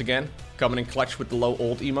drunk once again. Coming in clutch with the low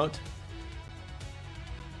old emote.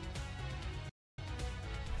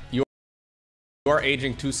 You are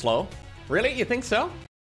aging too slow. Really? You think so?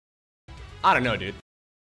 I don't know, dude.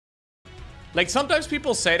 Like, sometimes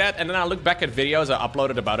people say that, and then I look back at videos I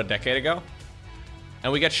uploaded about a decade ago.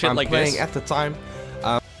 And we get shit like this. At the time.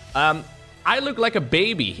 I look like a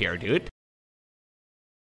baby here, dude.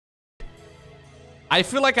 I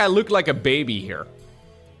feel like I look like a baby here.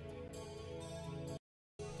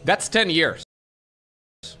 That's 10 years.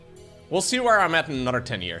 We'll see where I'm at in another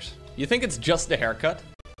 10 years. You think it's just the haircut?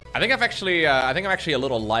 I think I'm actually a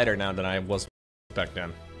little lighter now than I was back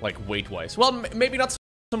then, like weight-wise. Well, maybe not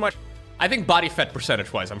so much. I think body fat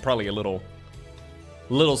percentage-wise, I'm probably a little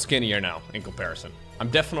skinnier now in comparison. I'm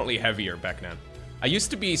definitely heavier back then. I used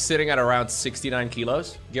to be sitting at around 69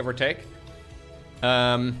 kilos, give or take.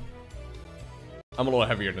 I'm a little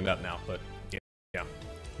heavier than that now, but yeah.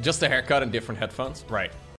 Just a haircut and different headphones,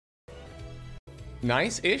 right.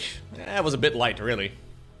 Nice-ish? It was a bit light, really.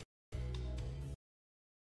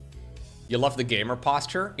 You love the gamer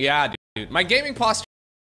posture? Yeah, dude. My gaming posture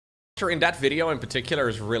in that video in particular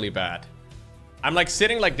is really bad. I'm like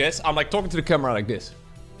sitting like this. I'm like talking to the camera like this.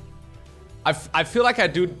 I feel like I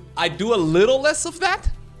do a little less of that,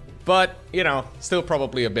 but, you know, still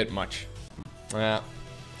probably a bit much. Yeah,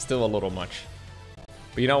 still a little much.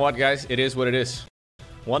 But you know what, guys? It is what it is.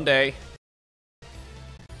 One day,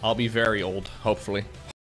 I'll be very old, hopefully.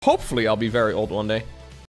 Hopefully, I'll be very old one day.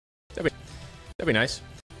 That'd be nice.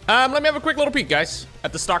 Let me have a quick little peek, guys,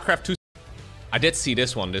 at the StarCraft 2. I did see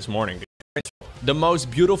this one this morning, dude. The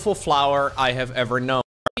most beautiful flower I have ever known.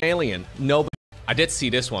 Alien. Nobody. I did see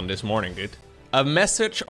this one this morning, dude. A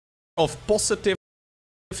message of positive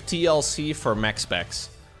TLC for MaxSpecs.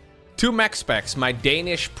 To MaxSpecs, my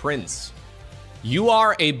Danish prince. You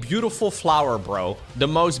are a beautiful flower, bro. The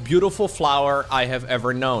most beautiful flower I have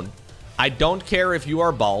ever known. I don't care if you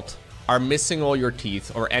are bald, are missing all your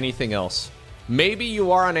teeth, or anything else. Maybe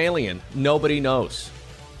you are an alien. Nobody knows.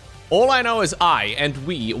 All I know is I and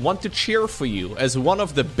we want to cheer for you as one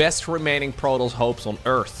of the best remaining Protoss hopes on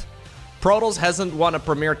Earth. Protoss hasn't won a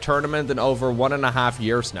premier tournament in over 1.5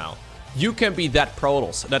 years now. You can be that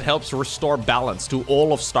Protoss that helps restore balance to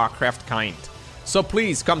all of StarCraft kind. So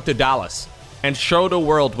please come to Dallas and show the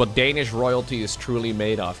world what Danish royalty is truly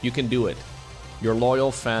made of. You can do it. Your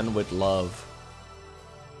loyal fan with love.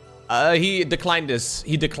 He declined his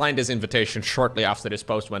invitation shortly after this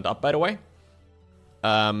post went up, by the way.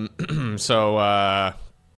 So I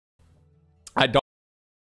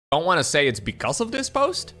don't want to say it's because of this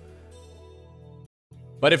post.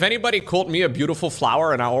 But if anybody called me a beautiful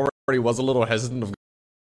flower and I already was a little hesitant of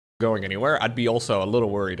going anywhere, I'd be also a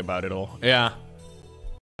little worried about it all. Yeah.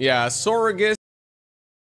 Yeah, Sorgus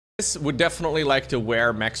would definitely like to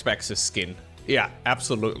wear MaxPax's skin. Yeah,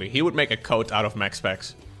 absolutely. He would make a coat out of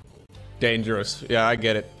MaxPax. Dangerous. Yeah, I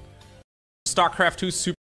get it. StarCraft 2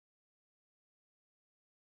 super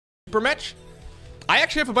match? I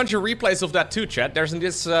actually have a bunch of replays of that too, chat. There's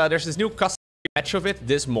this new custom match of it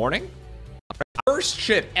this morning. Worst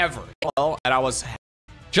shit ever. Well, and I was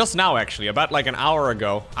just now actually, about like an hour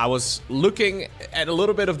ago, I was looking at a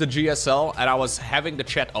little bit of the GSL and I was having the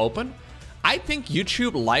chat open. I think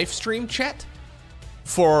YouTube live stream chat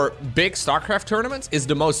for big StarCraft tournaments is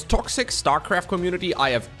the most toxic StarCraft community I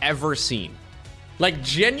have ever seen. Like,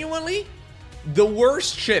 genuinely, the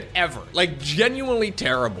worst shit ever. Like, genuinely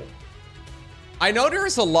terrible. I know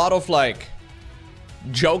there's a lot of, like,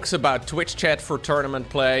 jokes about Twitch chat for tournament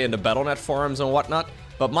play and the Battle.net forums and whatnot,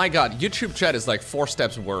 but my god, YouTube chat is like 4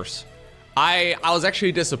 steps worse. I was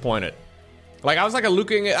actually disappointed. Like, I was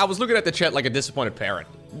looking at the chat like a disappointed parent.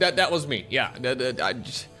 That was me, yeah.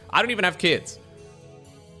 I don't even have kids.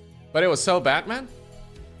 But it was so bad, man.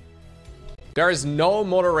 There is no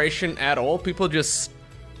moderation at all. People just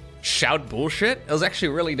shout bullshit. It was actually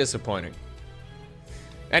really disappointing.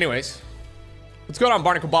 Anyways, what's going on,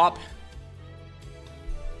 Barnacle Bob?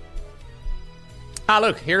 Ah,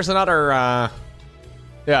 look, here's another,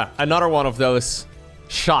 yeah, another one of those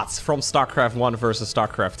shots from StarCraft 1 versus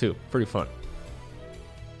StarCraft 2. Pretty fun.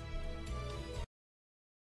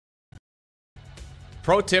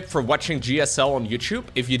 Pro tip for watching GSL on YouTube.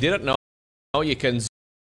 If you didn't know, you can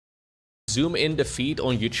zoom in the feed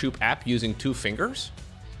on YouTube app using 2 fingers.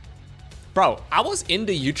 Bro, I was in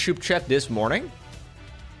the YouTube chat this morning.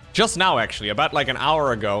 Just now, actually, about like an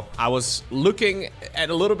hour ago. I was looking at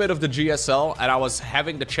a little bit of the GSL and I was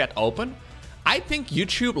having the chat open. I think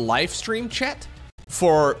YouTube live stream chat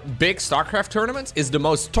for big StarCraft tournaments is the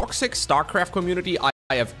most toxic StarCraft community I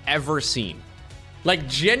have ever seen. Like,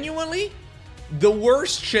 genuinely, the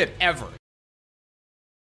worst shit ever.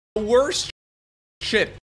 The worst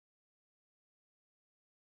shit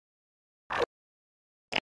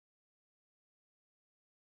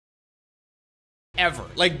ever.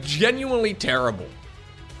 Like, genuinely terrible.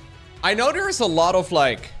 I know there's a lot of,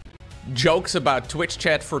 like, jokes about Twitch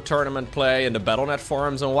chat for tournament play and the Battle.net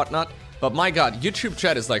forums and whatnot, but my god, YouTube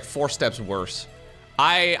chat is like 4 steps worse.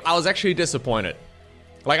 I was actually disappointed.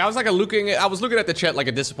 Like, I was looking at the chat like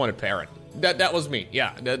a disappointed parent. That was me,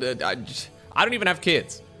 yeah. I don't even have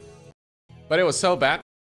kids. But it was so bad,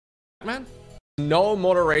 man. No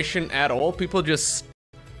moderation at all. People just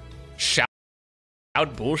shout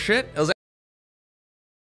bullshit. It was like,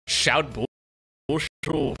 shout bullshit.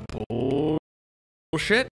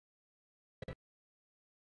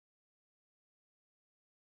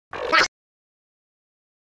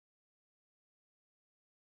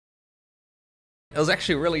 It was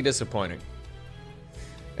actually really disappointing.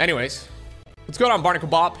 Anyways, what's going on, Barnacle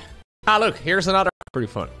Bob? Ah, look, here's another. Pretty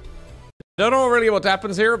fun. Don't know really what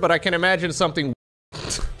happens here, but I can imagine something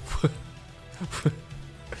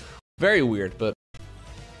very weird, but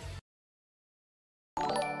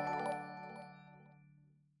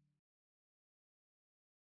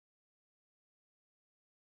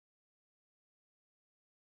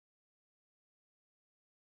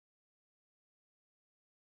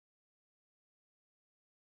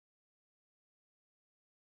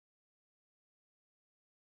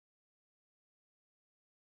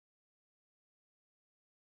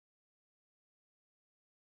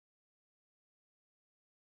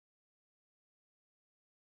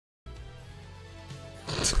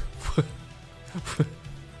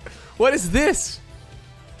what is this?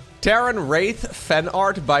 Terran Wraith fan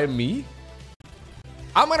art by me?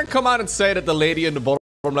 I'm gonna come out and say that the lady in the bottom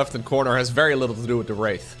left-hand corner has very little to do with the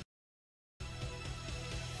Wraith.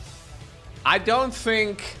 I don't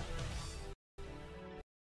think...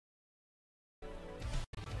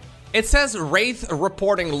 It says Wraith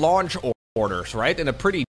reporting launch orders, right? In a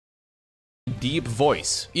pretty deep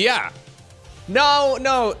voice. Yeah.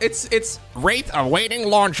 No, it's Wraith awaiting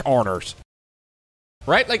launch orders.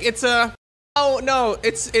 Right? Like, it's a... Oh, no,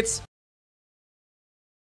 it's...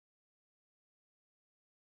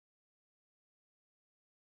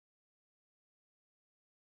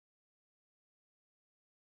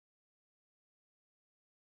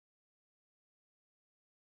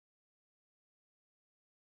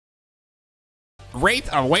 Wraith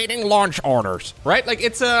awaiting launch orders. Right? Like,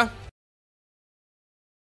 it's a...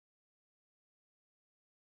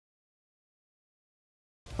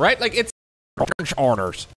 Right? Like, it's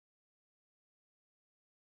orders.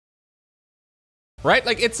 Right?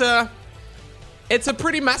 Like, it's a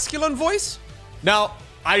pretty masculine voice. Now,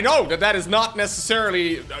 I know that that is not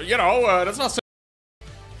necessarily, you know, that's not...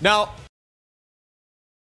 Now,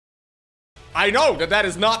 I know that that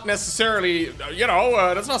is not necessarily, you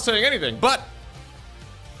know, that's not saying anything, but...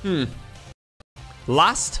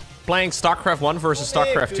 Last, playing StarCraft 1 versus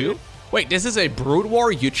StarCraft 2? Wait, this is a Brood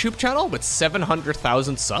War YouTube channel with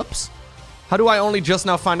 700,000 subs? How do I only just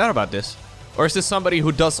now find out about this? Or is this somebody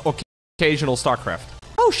who does occasional StarCraft?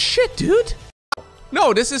 Oh shit, dude!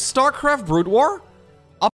 No, this is StarCraft Brood War?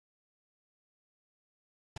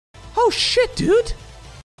 Oh shit, dude!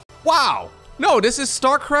 Wow! No, this is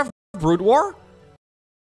StarCraft Brood War?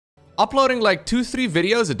 Uploading like 2-3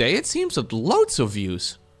 videos a day, it seems, with loads of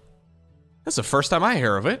views. That's the first time I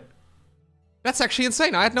hear of it. That's actually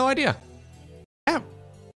insane, I had no idea. Damn.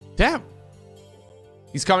 Damn.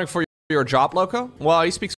 He's coming for your job, Lowko? Well,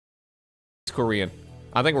 he speaks Korean.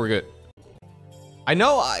 I think we're good. I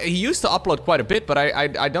know he used to upload quite a bit, but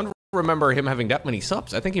I don't remember him having that many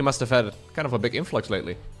subs. I think he must have had kind of a big influx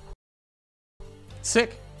lately.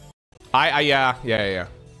 Sick. Yeah.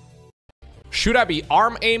 Should I be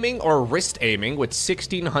arm aiming or wrist aiming with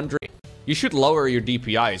 1600? You should lower your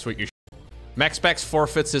DPI is what you should. Max Specs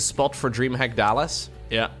forfeits his spot for DreamHack Dallas.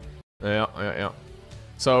 Yeah.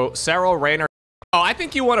 So, Sarah Rayner. Oh, I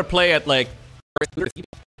think you want to play at like...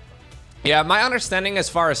 Yeah, my understanding as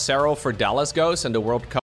far as Sarah for Dallas goes and the World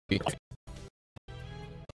Cup...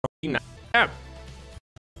 Yeah.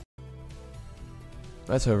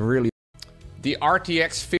 That's a really... The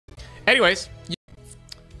RTX 50... Anyways,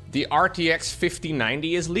 the RTX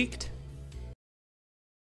 5090 is leaked.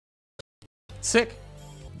 Sick.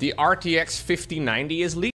 The RTX 5090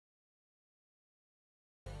 is leaked.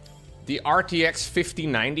 The RTX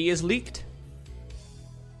 5090 is leaked.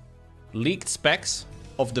 Leaked specs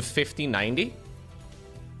of the 5090.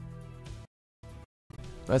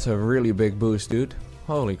 That's a really big boost, dude.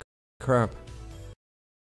 Holy crap.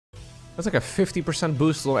 That's like a 50%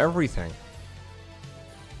 boost on everything.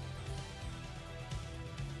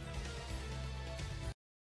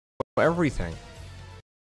 Everything.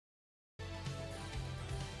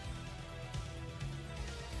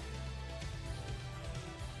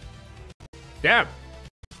 Damn.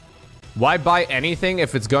 Why buy anything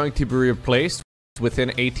if it's going to be replaced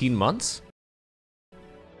within 18 months?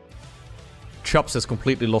 Chops has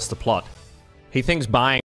completely lost the plot. He thinks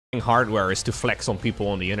buying hardware is to flex on people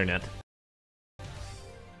on the internet.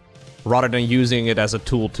 Rather than using it as a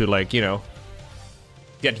tool to, like, you know,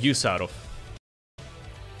 get use out of.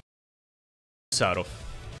 I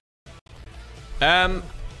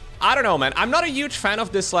don't know, man. I'm not a huge fan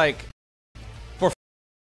of this, like...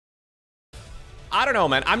 I don't know,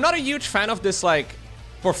 man. I'm not a huge fan of this, like,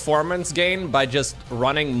 performance gain by just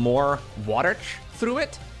running more wattage through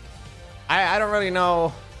it. I don't really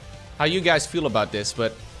know how you guys feel about this,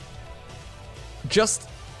 but just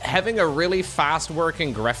having a really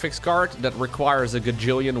fast-working graphics card that requires a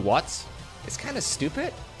gajillion watts is kind of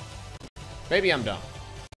stupid. Maybe I'm dumb.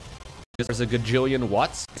 There's a gajillion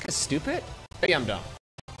watts. It's kind of stupid. Maybe I'm dumb.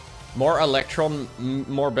 More electron,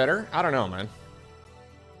 more better? I don't know, man.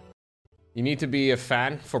 You need to be a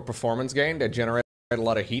fan for performance gain. They generate a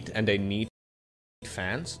lot of heat and they need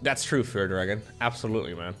fans. That's true, Fear Dragon.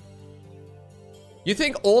 Absolutely, man. You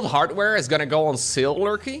think old hardware is gonna go on sale,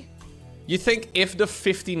 Lurky? You think if the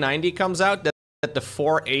 5090 comes out, that the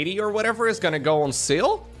 480 or whatever is gonna go on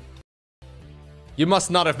sale? You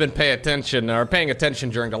must not have been paying attention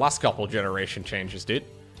during the last couple generation changes, dude.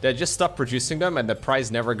 They just stopped producing them and the price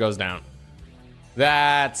never goes down.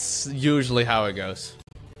 That's usually how it goes.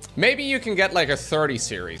 Maybe you can get like a 30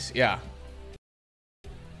 series, yeah.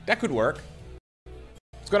 That could work.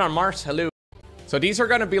 What's going on, Mars? Hello. So these are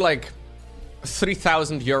gonna be like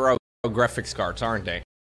 3,000 euro graphics cards, aren't they?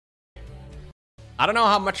 I don't know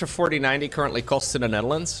how much a 4090 currently costs in the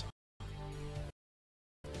Netherlands.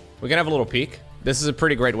 We can have a little peek. This is a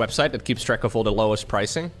pretty great website that keeps track of all the lowest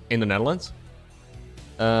pricing in the Netherlands.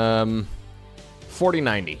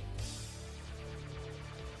 4090.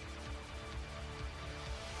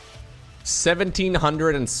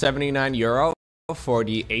 1,779 euro for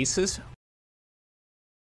the Asus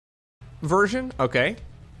version. Okay.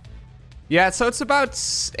 Yeah, so it's about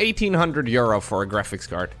 1,800 euro for a graphics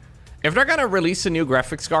card. If they're gonna release a new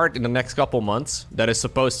graphics card in the next couple months that is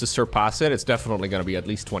supposed to surpass it, it's definitely gonna be at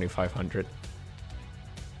least 2,500.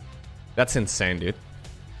 That's insane, dude.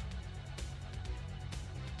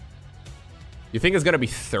 You think it's gonna be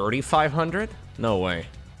 3,500? No way.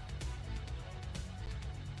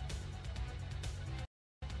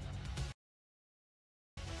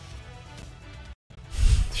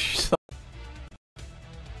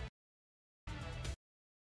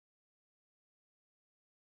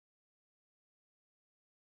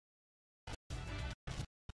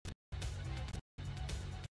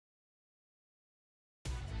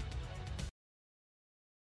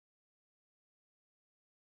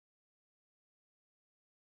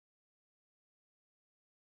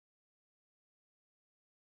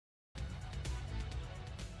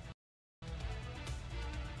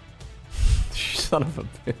 Son of a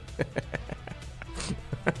bitch.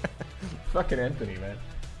 Fucking Anthony, man.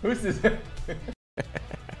 Who's this?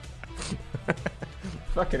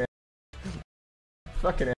 Fucking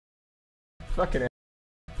Fucking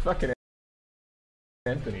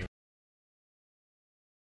Anthony.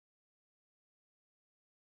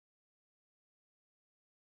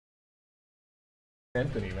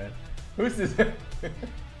 Anthony, man. Who's this?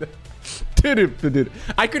 Dude.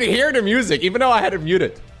 I could hear the music even though I had it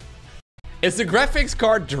muted. Is the graphics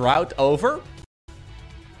card drought over?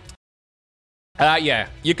 Yeah.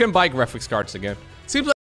 You can buy graphics cards again. Seems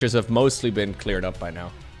like pictures have mostly been cleared up by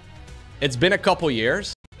now. It's been a couple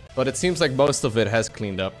years, but it seems like most of it has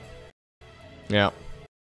cleaned up. Yeah.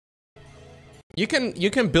 You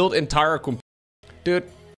can build entire dude.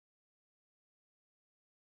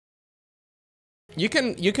 You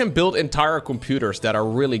can build entire computers that are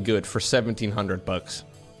really good for 1,700 bucks.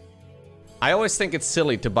 I always think it's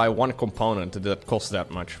silly to buy one component that costs that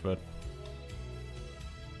much, but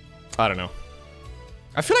I don't know.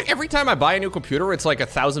 I feel like every time I buy a new computer, it's like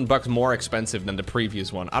 1,000 bucks more expensive than the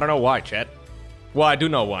previous one. I don't know why, chat. Well, I do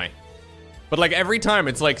know why. But like every time,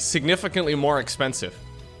 it's like significantly more expensive.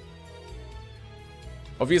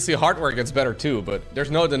 Obviously, hardware gets better too, but there's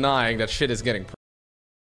no denying that shit is getting...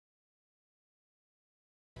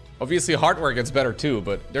 Obviously, hardware gets better too,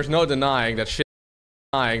 but there's no denying that shit...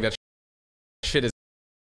 Shit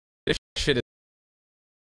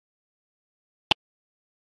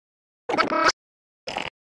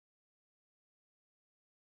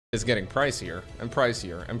is getting pricier and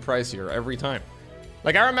pricier and pricier every time.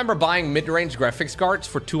 Like, I remember buying mid-range graphics cards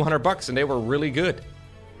for 200 bucks and they were really good.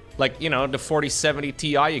 Like, you know, the 4070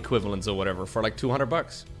 Ti equivalents or whatever for like 200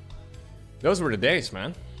 bucks. Those were the days,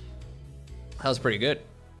 man. That was pretty good.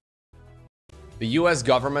 The US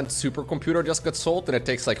government supercomputer just got sold and it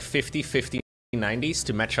takes like 50 90s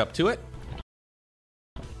to match up to it.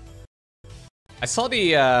 I saw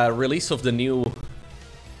the release of the new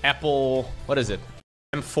Apple, what is it?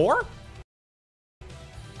 M4?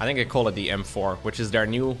 I think they call it the M4, which is their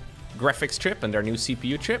new graphics chip and their new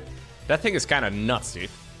CPU chip. That thing is kind of nuts, dude.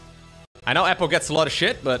 I know Apple gets a lot of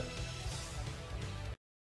shit, but...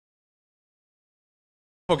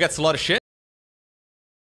 Apple gets a lot of shit,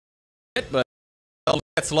 but... Apple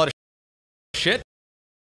gets a lot of shit.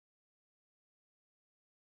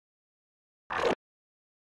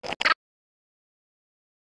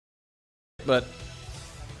 But...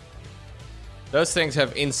 Those things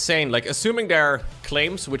have insane, like, assuming their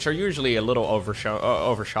claims, which are usually a little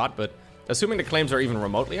overshot, but assuming the claims are even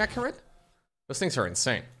remotely accurate, those things are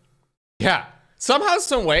insane. Yeah, somehow,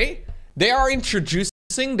 some way, they are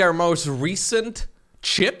introducing their most recent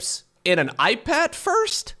chips in an iPad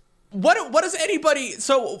first? What does anybody,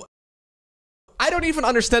 so, I don't even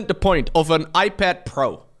understand the point of an iPad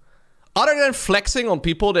Pro. Other than flexing on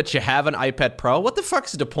people that you have an iPad Pro, what the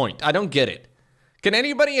fuck's the point? I don't get it. Can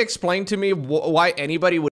anybody explain to me why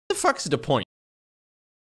anybody would... What the fuck's the point?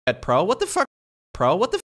 Pro? What the fuck? Pro?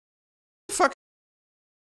 What the fuck?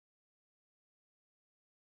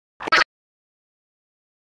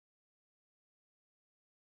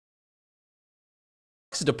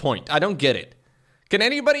 What's the point? I don't get it. Can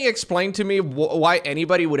anybody explain to me why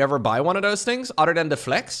anybody would ever buy one of those things other than the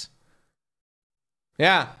flex?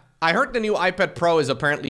 Yeah, I heard the new iPad Pro is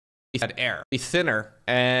apparently Air, thinner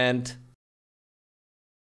and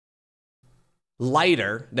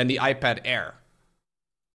lighter than the iPad Air.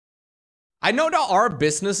 I know there are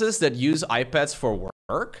businesses that use iPads for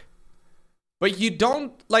work, but you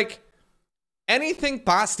don't, like, anything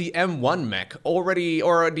past the M1 Mac already,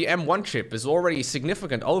 or the M1 chip is already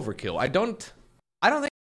significant overkill. I don't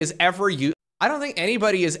think is ever used. I don't think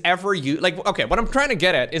anybody is ever used. Like, okay, what I'm trying to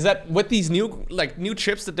get at is that with these new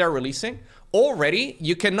chips that they're releasing, already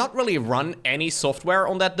you cannot really run any software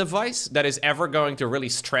on that device that is ever going to really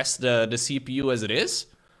stress the CPU as it is.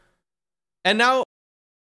 And now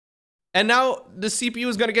the CPU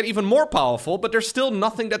is going to get even more powerful, but there's still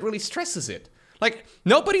nothing that really stresses it. Like,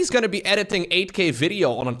 nobody's going to be editing 8K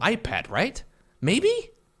video on an iPad, right?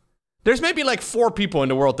 Maybe? There's maybe like 4 people in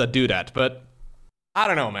the world that do that, but I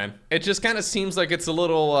don't know, man. It just kind of seems like it's a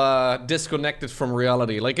little disconnected from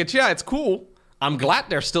reality. Like, it's cool. I'm glad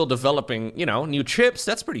they're still developing, you know, new chips.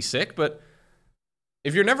 That's pretty sick, but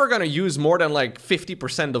if you're never going to use more than like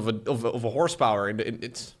 50% of a horsepower,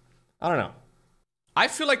 it's, I don't know. I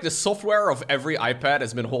feel like the software of every iPad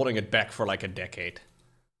has been holding it back for like a decade.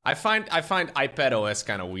 I find iPad OS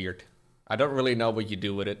kind of weird. I don't really know what you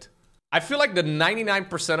do with it. I feel like the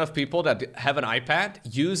 99% of people that have an iPad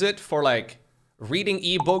use it for like reading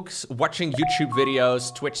ebooks, watching YouTube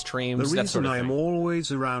videos, Twitch streams, the that sort reason of I thing. am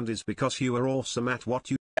always around is because you are awesome at what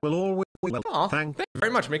you will always Aw, thank you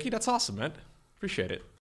very much, Mickey. That's awesome, man. Appreciate it.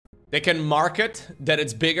 They can market that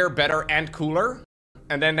it's bigger, better, and cooler,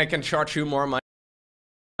 and then they can charge you more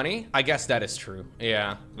money. I guess that is true.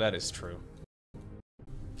 Yeah, that is true.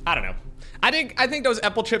 I don't know. I think those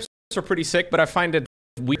Apple chips are pretty sick, but I find it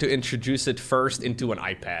weird to introduce it first into an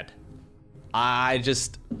iPad. I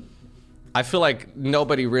feel like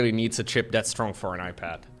nobody really needs a chip that strong for an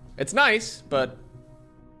iPad. It's nice, but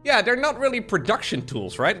yeah, they're not really production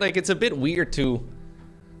tools, right? Like, it's a bit weird to...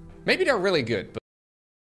 Maybe they're really good, but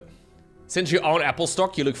since you own Apple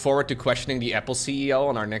stock, you look forward to questioning the Apple CEO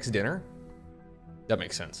on our next dinner? That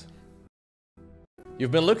makes sense.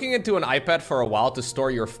 You've been looking into an iPad for a while to store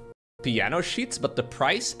your piano sheets, but the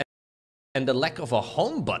price and the lack of a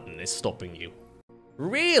home button is stopping you.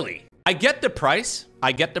 Really? I get the price.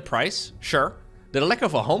 I get the price. Sure. The lack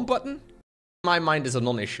of a home button, in my mind, is a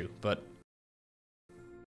non-issue, but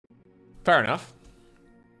fair enough.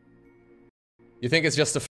 You think it's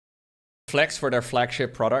just a flex for their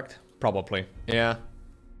flagship product? Probably. Yeah.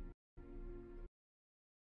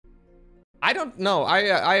 I don't know.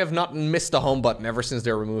 I have not missed the home button ever since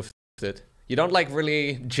they removed it. You don't like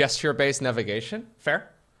really gesture-based navigation? Fair.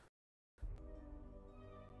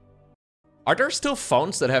 Are there still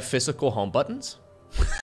phones that have physical home buttons?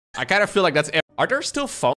 I kind of feel like that's... Are there still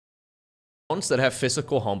phones that have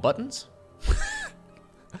physical home buttons?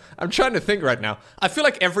 I'm trying to think right now. I feel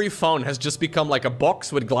like every phone has just become like a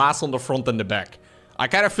box with glass on the front and the back. I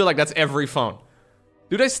kind of feel like that's every phone.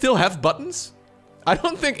 Do they still have buttons? I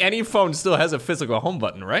don't think any phone still has a physical home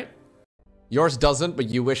button, right? Yours doesn't, but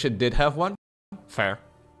you wish it did have one? Fair.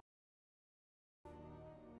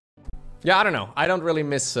 Yeah, I don't know. I don't really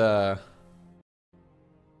miss...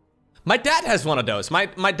 My dad has one of those. My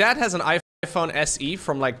dad has an iPhone SE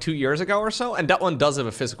from like 2 years ago or so, and that one does have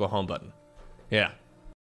a physical home button. Yeah.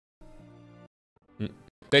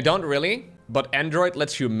 They don't really, but Android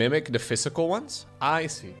lets you mimic the physical ones. I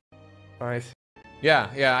see. I see.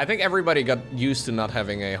 Yeah, I think everybody got used to not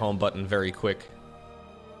having a home button very quick.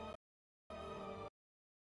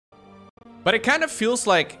 But it kind of feels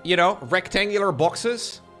like, you know, rectangular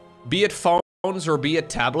boxes, be it phones or be it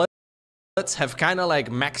tablets, have kind of like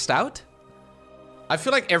maxed out. I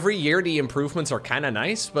feel like every year the improvements are kind of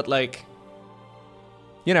nice, but like,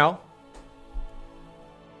 you know,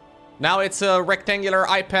 now it's a rectangular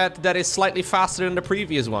iPad that is slightly faster than the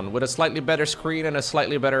previous one, with a slightly better screen and a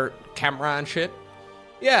slightly better camera and shit.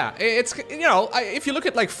 Yeah, it's, you know, if you look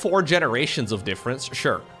at like 4 generations of difference,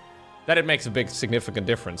 sure, that it makes a big significant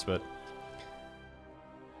difference, but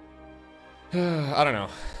I don't know.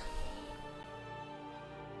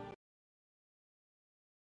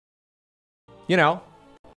 You know,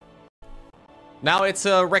 now it's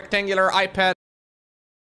a rectangular iPad.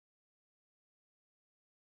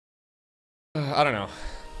 I don't know.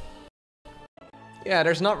 Yeah,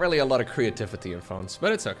 there's not really a lot of creativity in phones,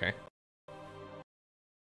 but it's okay.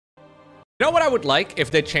 You know what I would like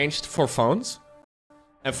if they changed for phones?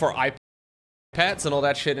 And for iPads and all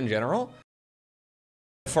that shit in general?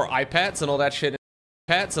 For iPads and all that shit,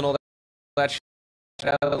 pads and all that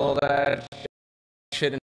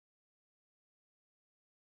shit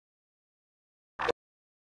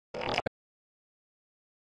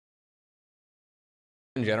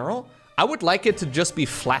in general, I would like it to just be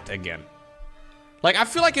flat again. Like, I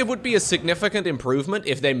feel like it would be a significant improvement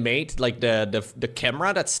if they made like the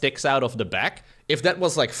camera that sticks out of the back, if that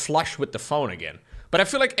was like flush with the phone again. But I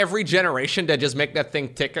feel like every generation they just make that thing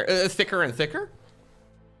thicker and thicker.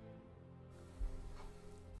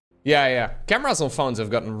 Yeah. Cameras on phones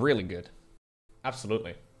have gotten really good.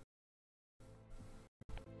 Absolutely.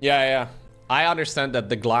 Yeah. I understand that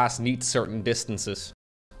the glass needs certain distances.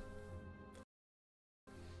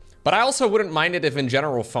 But I also wouldn't mind it if in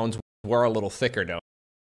general phones were a little thicker though.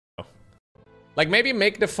 Like maybe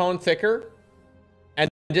make the phone thicker and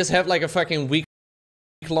just have like a fucking week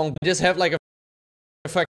long, just have like a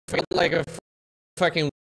fucking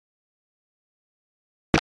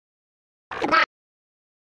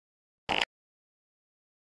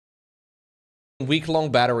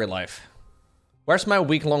week-long battery life. Where's my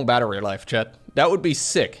week-long battery life, chat? That would be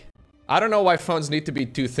sick. I don't know why phones need to be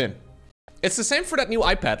too thin. It's the same for that new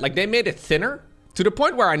iPad. Like, they made it thinner to the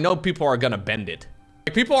point where I know people are gonna bend it.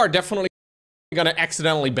 Like, people are definitely gonna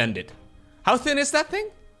accidentally bend it. How thin is that thing?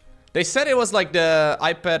 They said it was like the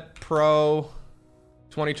iPad Pro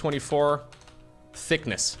 2024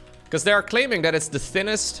 thickness. Because they are claiming that it's the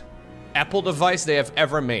thinnest Apple device they have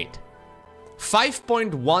ever made.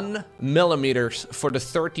 5.1 millimeters for the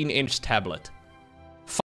 13-inch tablet.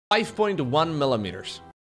 5.1 millimeters.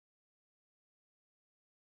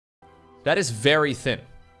 That is very thin.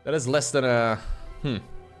 That is less than a...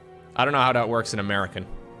 I don't know how that works in American.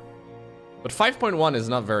 But 5.1 is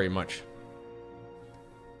not very much.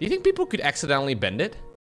 Do you think people could accidentally bend it?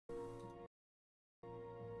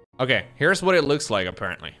 Okay, here's what it looks like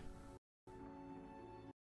apparently.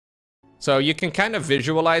 So you can kind of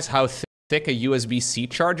visualize how thick a USB-C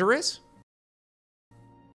charger is.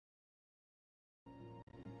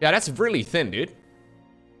 Yeah, that's really thin, dude.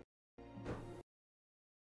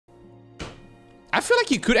 I feel like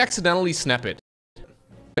you could accidentally snap it.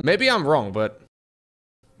 Maybe I'm wrong, but...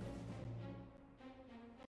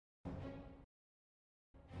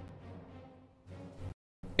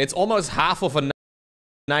 It's almost half of a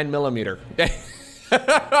 9mm.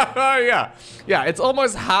 Yeah, it's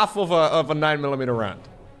almost half of a 9mm round.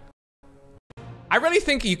 I really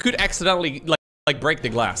think you could accidentally like break the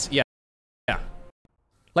glass. Yeah.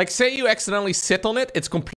 Like say you accidentally sit on it, it's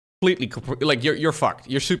completely like you're fucked.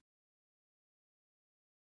 You're super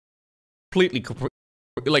completely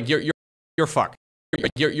like you're fucked.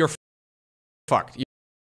 You're fucked.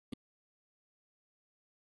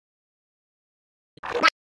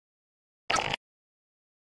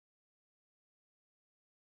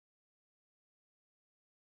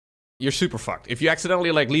 You're super fucked. If you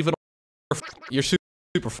accidentally like leave it on, you're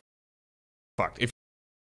super fucked. If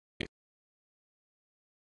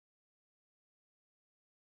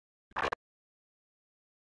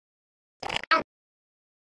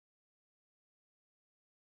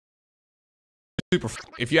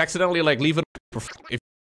if you accidentally like leave it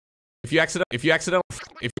if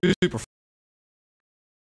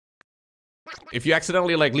you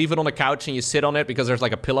accidentally like leave it on the couch and you sit on it because there's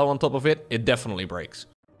like a pillow on top of it, it definitely breaks.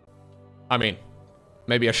 I mean,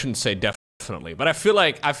 maybe I shouldn't say definitely, but I feel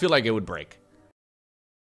like it would break.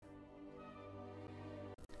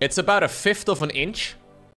 It's about 1/5 of an inch.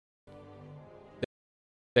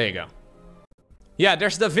 There you go. Yeah,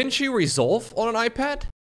 there's DaVinci Resolve on an iPad.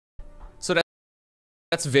 So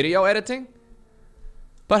that's video editing.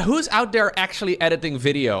 But who's out there actually editing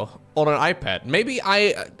video on an iPad? Maybe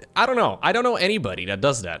I don't know. I don't know anybody that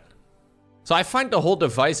does that. So I find the whole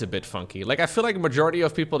device a bit funky. Like I feel like a majority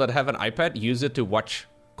of people that have an iPad use it to watch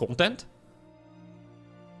content.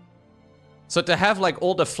 So to have like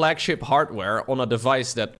all the flagship hardware on a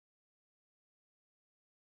device that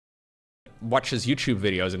watches YouTube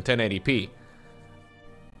videos in 1080p,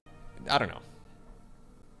 I don't know.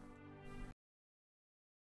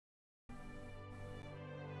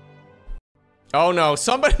 Oh no,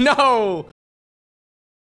 somebody, no!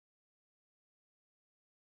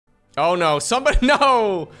 Oh no, somebody,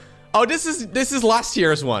 no! Oh, this is last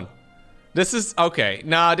year's one. This is, okay.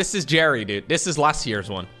 Nah, this is Jerry, dude. This is last year's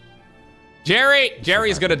one.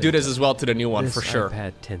 Jerry's gonna do this as well to the new one, for sure. This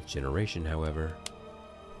iPad 10th generation, however.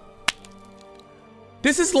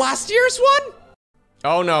 This is last year's one?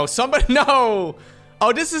 Oh no, somebody, no!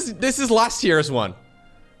 Oh, this is last year's one.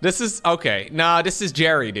 This is, okay. Nah, this is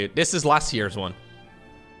Jerry, dude. This is last year's one.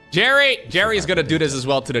 Jerry's gonna do this as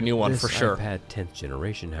well to the new one, for sure. This iPad 10th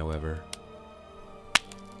generation, however.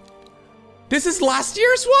 This is last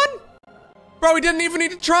year's one? Bro, we didn't even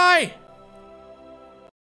need to try.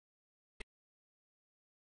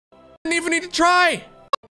 Didn't even need to try.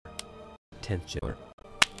 10th gen.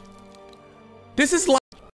 This is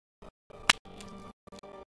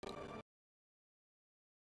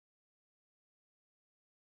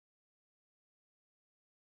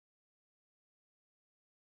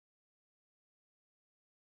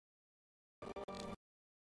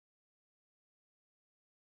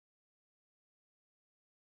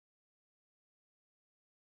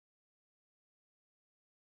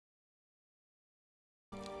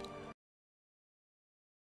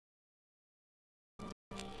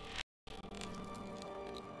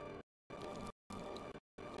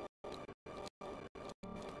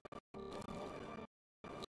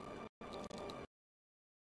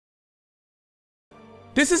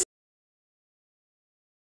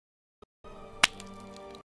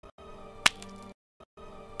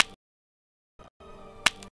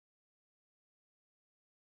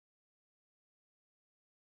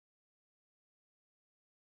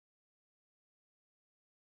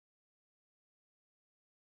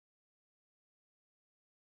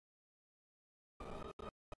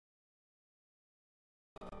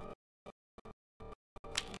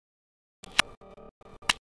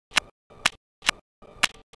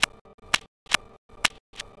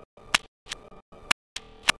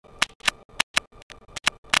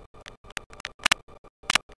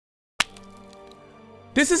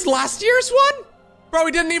This is last year's one? Bro,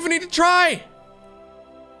 we didn't even need to try.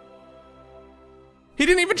 He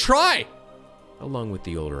didn't even try. Along with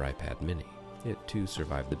the older iPad mini, it too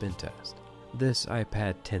survived the bin test. This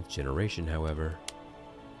iPad 10th generation, however.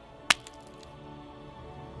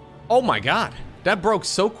 Oh my god, that broke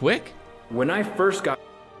so quick. When I first got...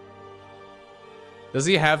 Does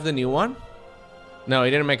he have the new one? No, he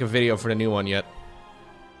didn't make a video for the new one yet.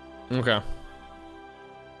 Okay.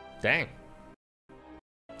 Dang.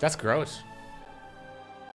 That's gross.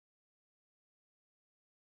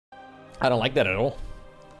 I don't like that at all.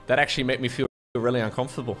 That actually made me feel really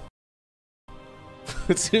uncomfortable.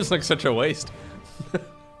 It seems like such a waste.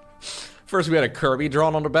 First we had a Kirby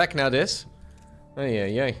drawn on the back, now this. Oh yeah,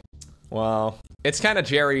 yeah. Well, it's kind of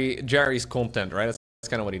Jerry's content, right? That's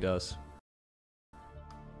kind of what he does.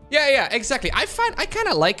 Yeah, exactly. I kind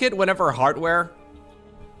of like it whenever hardware.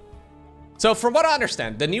 So from what I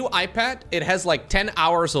understand, the new iPad, it has like 10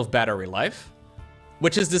 hours of battery life,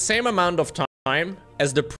 which is the same amount of time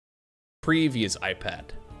as the previous iPad,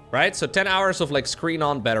 right? So 10 hours of like screen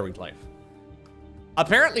on battery life.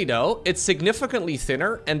 Apparently though, it's significantly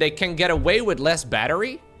thinner and they can get away with less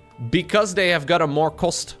battery because they have got a more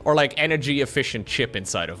cost or like energy efficient chip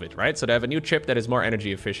inside of it, right? So they have a new chip that is more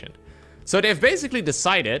energy efficient. So they've basically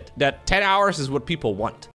decided that 10 hours is what people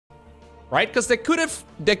want, right? Because they could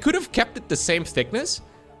have kept it the same thickness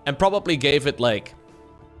and probably gave it like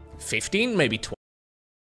 15, maybe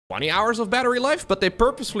 20 hours of battery life, but they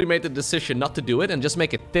purposefully made the decision not to do it and just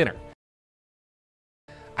make it thinner.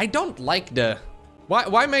 I don't like the...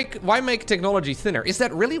 Why make technology thinner? Is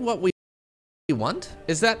that really what we want?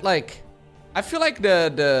 Is that like... I feel like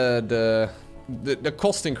the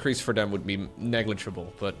cost increase for them would be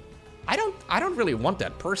negligible, but I don't really want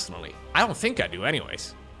that personally. I don't think I do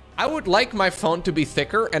anyways. I would like my phone to be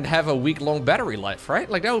thicker and have a week-long battery life, right?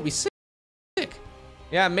 Like that would be sick.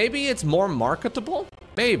 Yeah, maybe it's more marketable.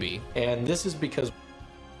 Maybe. And this is because...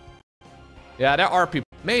 Yeah, there are people...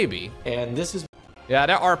 Maybe. And this is... Yeah,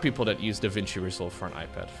 there are people that use DaVinci Resolve for an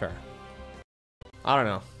iPad. Fair. I don't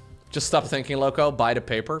know. Just stop thinking, Lowko. Buy the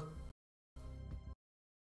paper.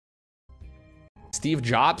 Steve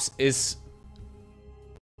Jobs is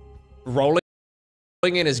rolling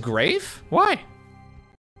in his grave? Why?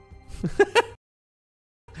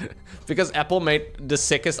 Because Apple made the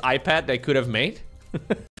sickest iPad they could have made?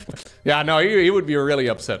 Yeah, no, he would be really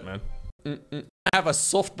upset, man. Have a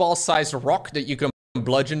softball-sized rock that you can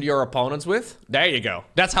bludgeon your opponents with? There you go.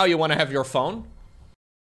 That's how you want to have your phone?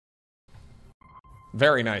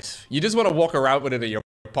 Very nice. You just want to walk around with it in your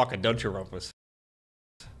pocket, don't you, Rumpus?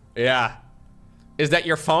 Yeah. Is that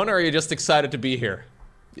your phone, or are you just excited to be here?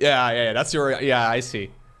 Yeah, that's your... Yeah, I see.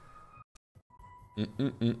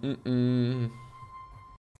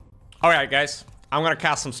 Alright, guys. I'm gonna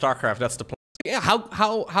cast some StarCraft. That's the plan. Yeah,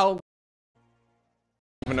 how... I don't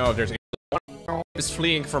even know if there's... One is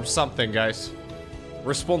fleeing from something, guys.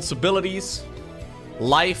 Responsibilities.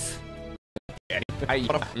 Life.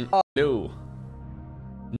 No.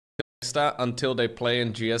 Until they play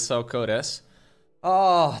in GSL Code S.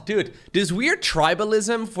 Oh, dude. This weird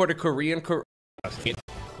tribalism for the Korean...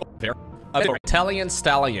 Italian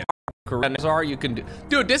stallion. Korean you can do...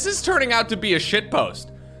 Dude, this is turning out to be a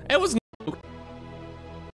shitpost. It was...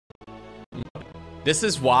 This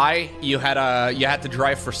is why you had to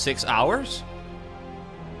drive for 6 hours?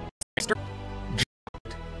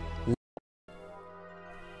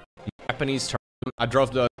 Japanese term. I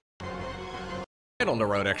drove the... on the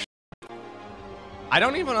road, actually. I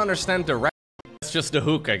don't even understand the rest. It's just the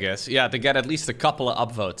hook, I guess. Yeah, to get at least a couple of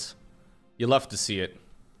upvotes. You love to see it.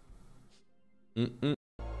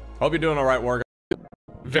 Hope you're doing alright, Warg.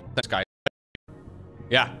 Thanks, guys.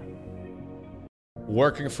 Yeah.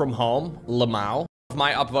 Working from home, Lamau.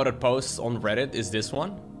 My upvoted posts on Reddit is this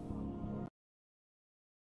one.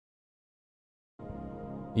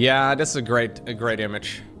 Yeah, that's a great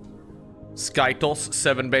image. Skytos,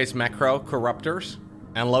 7-base macro, Corruptors,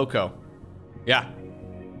 and Lowko. Yeah.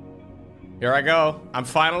 Here I go. I'm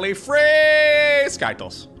finally free!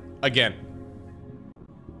 Skytos. Again.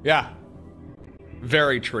 Yeah.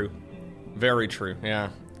 Very true. Very true, yeah.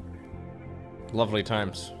 Lovely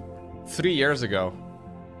times. 3 years ago.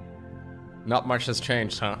 Not much has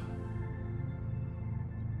changed, huh?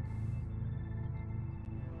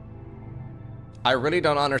 I really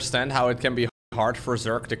don't understand how it can be hard for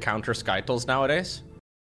Zerg to counter Skytos nowadays.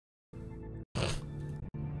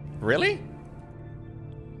 Really?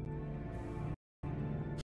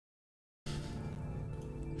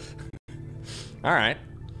 Alright.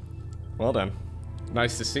 Well done.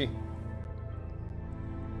 Nice to see.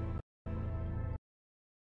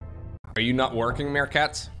 Are you not working,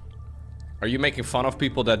 Meerkats? Are you making fun of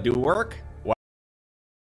people that do work?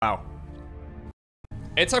 Wow.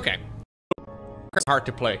 It's okay. It's hard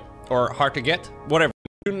to play. Or hard to get. Whatever.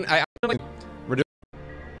 I feel like...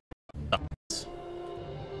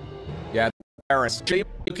 Yeah,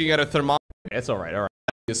 looking at a thermometer. It's alright, alright.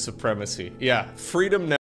 Is supremacy. Yeah, freedom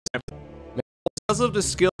never. Because of the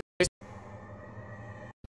skill.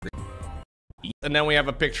 And then we have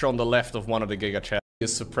a picture on the left of one of the Giga Chats.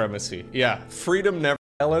 Is supremacy. Yeah, freedom never.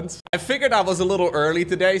 Violence. I figured I was a little early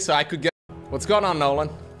today, so I could get. What's going on,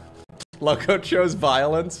 Nolan? Lowko chose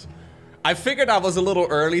violence. I figured I was a little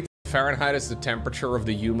early. Fahrenheit is the temperature of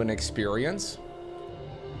the human experience.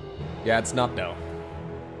 Yeah, it's not though.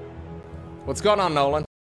 What's going on, Nolan?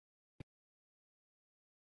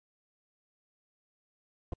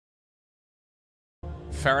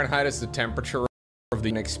 Fahrenheit is the temperature of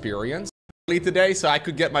the experience. Today, so I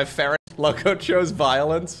could get my Fahrenheit. Lowko chose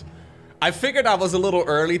violence. I figured I was a little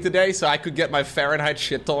early today, so I could get my Fahrenheit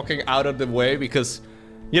shit talking out of the way because,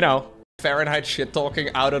 you know, Fahrenheit shit talking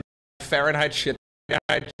out of Fahrenheit shit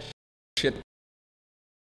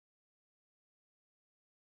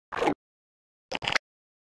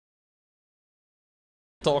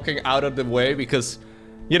talking out of the way because,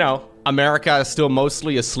 you know, America is still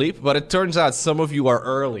mostly asleep, but it turns out some of you are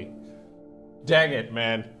early. Dang it,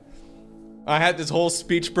 man. I had this whole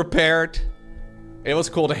speech prepared. It was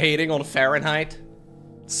called Hating on Fahrenheit.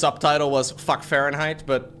 Subtitle was Fuck Fahrenheit,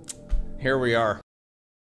 but here we are.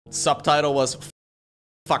 Subtitle was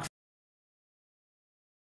Fuck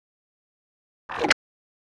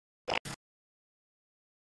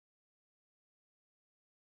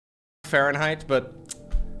Fahrenheit, but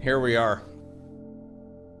here we are.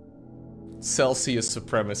 Celsius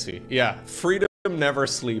supremacy. Yeah, freedom never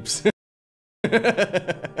sleeps.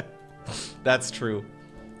 That's true.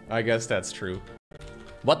 I guess that's true.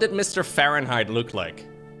 What did Mr. Fahrenheit look like?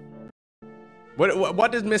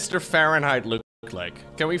 What did Mr. Fahrenheit look like?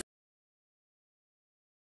 Can we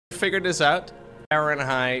figure this out?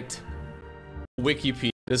 Fahrenheit Wikipedia.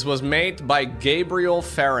 This was made by Gabriel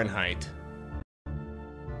Fahrenheit.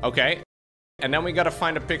 Okay. And then we gotta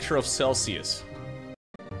find a picture of Celsius.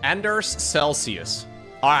 Anders Celsius.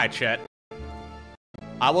 Alright, chat.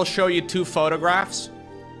 I will show you two photographs.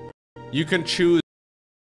 You can choose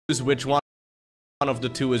which one of the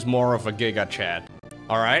two is more of a Giga Chad.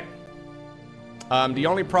 Alright? The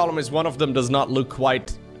only problem is one of them does not look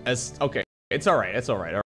quite as... Okay, it's alright, it's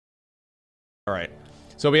alright. Alright.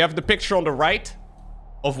 So we have the picture on the right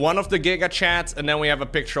of one of the Giga Chads, and then we have a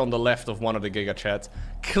picture on the left of one of the Giga Chads.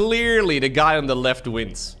 Clearly, the guy on the left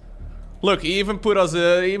wins. Look, he even put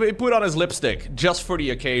he put on his lipstick just for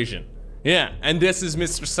the occasion. Yeah, and this is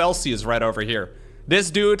Mr. Celsius right over here.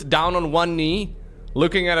 This dude down on one knee,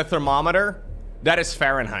 looking at a thermometer, that is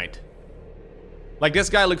Fahrenheit. Like,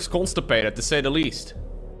 this guy looks constipated, to say the least.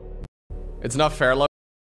 It's not fair,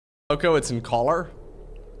 Lowko, it's in color.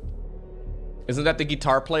 Isn't that the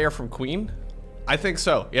guitar player from Queen? I think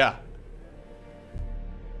so, yeah.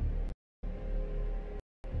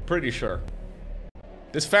 Pretty sure.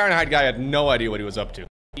 This Fahrenheit guy had no idea what he was up to.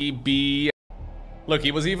 B. Look,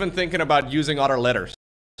 he was even thinking about using other letters.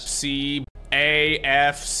 C, A,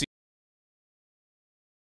 F, C,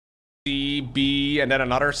 B, and then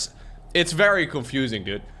another. It's very confusing,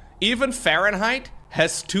 dude. Even Fahrenheit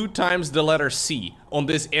has 2 times the letter C on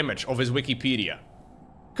this image of his Wikipedia.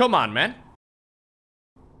 Come on, man.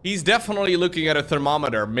 He's definitely looking at a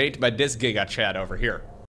thermometer made by this Giga Chad over here.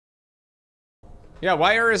 Yeah,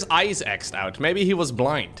 why are his eyes X'd out? Maybe he was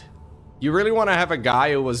blind. You really want to have a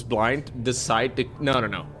guy who was blind decide to...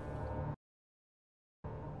 No.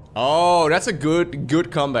 Oh, that's a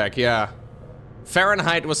good comeback, yeah.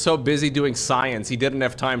 Fahrenheit was so busy doing science, he didn't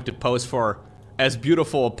have time to pose for as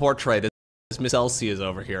beautiful a portrait as Miss Celsius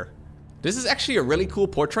over here. This is actually a really cool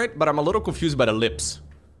portrait, but I'm a little confused by the lips.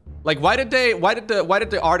 Like, why did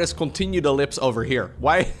the artist continue the lips over here?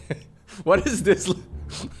 Why? What is this?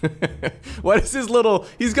 What is this little?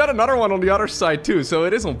 He's got another one on the other side too, so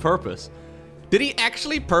it is on purpose. Did he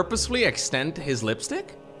actually purposely extend his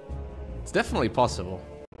lipstick? It's definitely possible.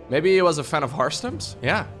 Maybe he was a fan of Hearthstones?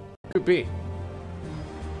 Yeah, could be.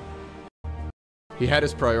 He had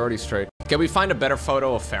his priorities straight. Can we find a better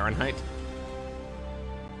photo of Fahrenheit?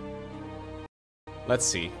 Let's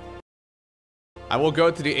see. I will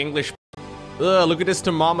go to the English... Ugh, look at this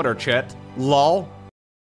thermometer, chat. Lol.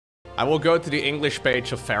 I will go to the English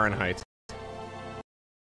page of Fahrenheit.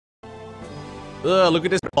 Ugh, look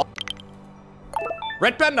at this...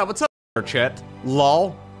 Red Panda, what's up, chat?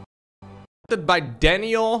 Lol. Invented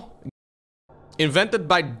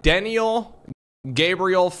by Daniel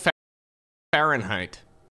Gabriel Fahrenheit.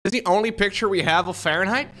 This is the only picture we have of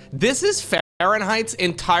Fahrenheit? This is Fahrenheit's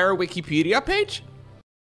entire Wikipedia page?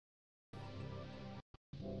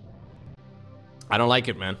 I don't like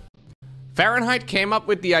it, man. Fahrenheit came up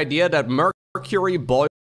with the idea that mercury boils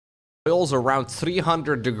boils around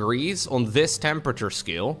 300 degrees on this temperature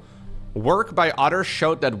scale. Work by others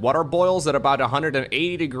showed that water boils at about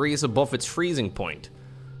 180 degrees above its freezing point.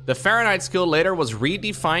 The Fahrenheit scale later was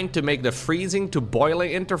redefined to make the freezing to boiling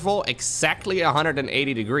interval exactly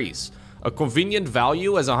 180 degrees. A convenient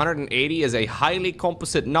value, as 180 is a highly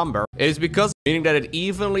composite number. It is because, meaning that it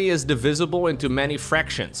evenly is divisible into many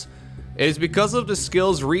fractions. It is because of the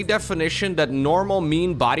scale's redefinition that normal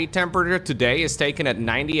mean body temperature today is taken at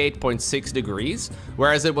 98.6 degrees,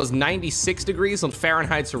 whereas it was 96 degrees on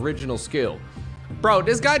Fahrenheit's original scale. Bro,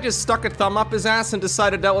 this guy just stuck a thumb up his ass and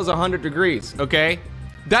decided that was 100 degrees, okay?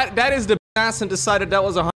 That is the ass and decided that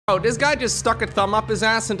was 100. Bro, this guy just stuck a thumb up his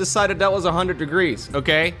ass and decided that was 100 degrees,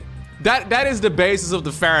 okay? That is the basis of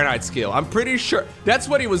the Fahrenheit scale. I'm pretty sure that's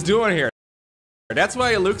what he was doing here. That's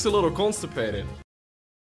why he looks a little constipated.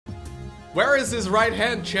 Where is his right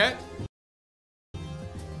hand, chat?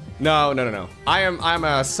 No. I'm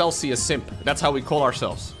a Celsius simp. That's how we call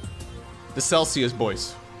ourselves. The Celsius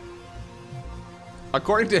boys.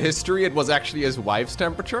 According to history, it was actually his wife's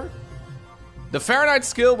temperature. The Fahrenheit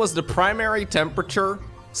scale was the primary temperature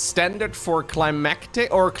standard for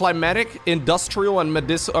climatic, industrial, and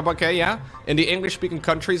medicinal, okay, yeah, in the English-speaking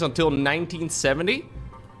countries until 1970.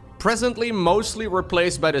 Presently mostly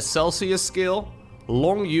replaced by the Celsius scale,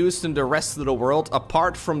 long used in the rest of the world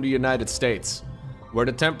apart from the United States, where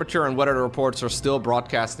the temperature and weather reports are still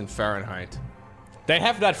broadcast in Fahrenheit. They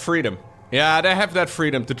have that freedom. Yeah, they have that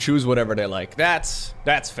freedom to choose whatever they like. That's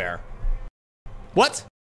fair. What?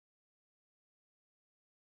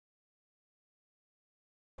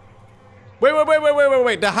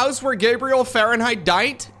 Wait. The house where Gabriel Fahrenheit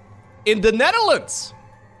died? In the Netherlands?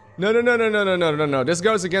 No. This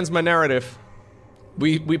goes against my narrative.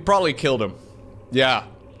 We probably killed him. Yeah.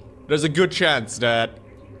 There's a good chance that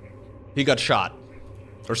he got shot.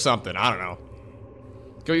 Or something. I don't know.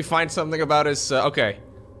 Can we find something about his... okay.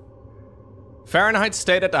 Fahrenheit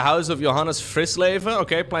stayed at the house of Johannes Frisleben,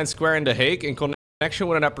 okay, Plein Square in The Hague, in connection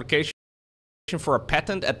with an application for a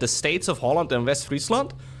patent at the States of Holland and West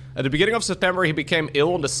Friesland. At the beginning of September, he became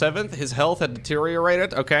ill on the 7th. His health had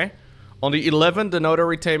deteriorated, okay. On the 11th, the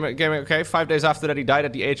notary came, okay. 5 days after that, he died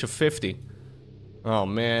at the age of 50. Oh,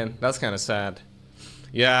 man. That's kind of sad.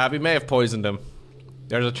 Yeah, we may have poisoned him.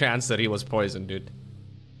 There's a chance that he was poisoned, dude.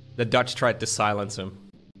 The Dutch tried to silence him.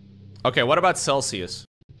 Okay, what about Celsius?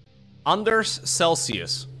 Anders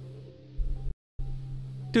Celsius.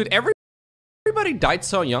 Dude, everybody died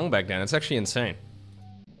so young back then. It's actually insane.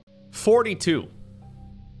 42.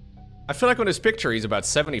 I feel like on this picture he's about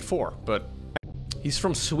 74, but he's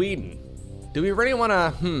from Sweden. Do we really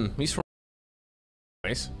wanna, he's from...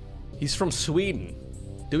 He's from Sweden.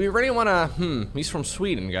 Do we really wanna, he's from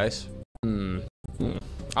Sweden, guys. I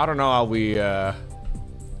don't know how we, how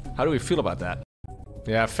do we feel about that?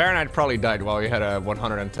 Yeah, Fahrenheit probably died while he had a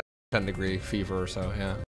 110 degree fever or so,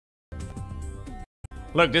 yeah.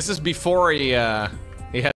 Look, this is before he had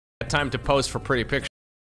time to pose for pretty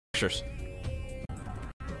pictures.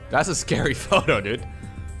 That's a scary photo, dude.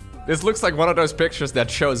 This looks like one of those pictures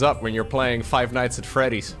that shows up when you're playing Five Nights at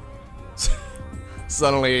Freddy's.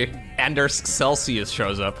 Suddenly, Anders Celsius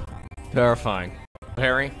shows up. Terrifying.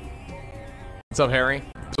 Harry? What's up, Harry?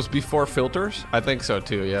 This was before filters? I think so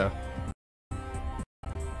too, yeah.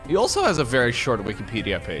 He also has a very short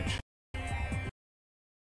Wikipedia page.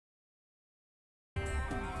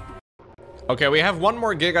 Okay, we have one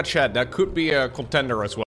more Giga Chat that could be a contender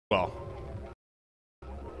as well.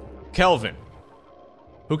 Kelvin.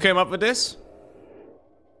 Who came up with this?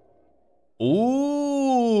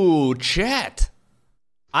 Ooh, chat.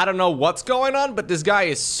 I don't know what's going on, but this guy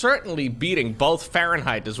is certainly beating both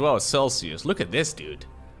Fahrenheit as well as Celsius. Look at this dude.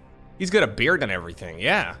 He's got a beard and everything,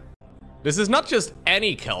 yeah. This is not just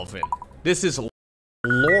any Kelvin. This is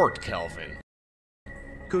Lord Kelvin.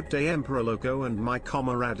 Good day, Emperor Lowko and my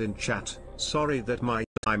comrade in chat. Sorry that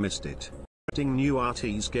I missed it. New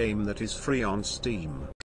RT's game that is free on Steam.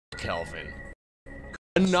 Kelvin.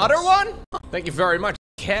 Another one? Thank you very much.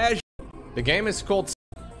 Cash. The game is called...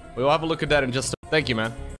 We'll have a look at that in just a... Thank you,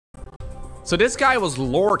 man. So this guy was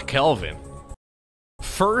Lord Kelvin.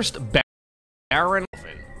 First Baron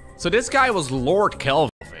Kelvin. So this guy was Lord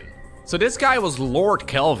Kelvin. So this guy was Lord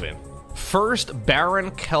Kelvin. First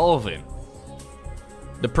Baron Kelvin.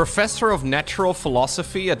 The professor of natural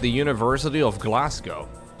philosophy at the University of Glasgow.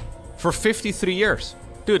 For 53 years.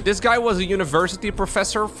 Dude, this guy was a university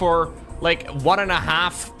professor for like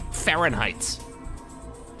 1.5 Fahrenheits.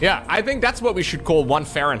 Yeah, I think that's what we should call 1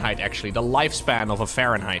 Fahrenheit, actually. The lifespan of a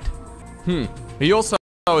Fahrenheit. He also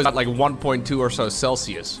is at like 1.2 or so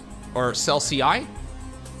Celsius. Or Celsius?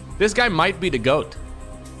 This guy might be the GOAT.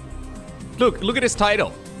 Look at his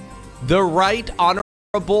title. The Right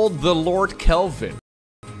Honorable the Lord Kelvin.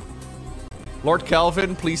 Lord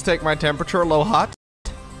Kelvin, please take my temperature low hot.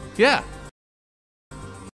 Yeah.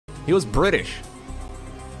 He was British.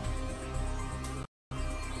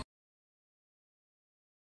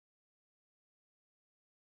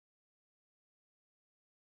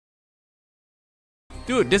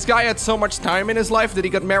 Dude, this guy had so much time in his life that he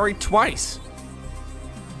got married twice.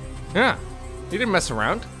 Yeah, he didn't mess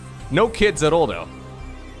around. No kids at all, though.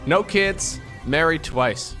 No kids, married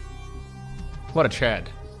twice. What a Chad.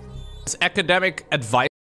 His academic advisor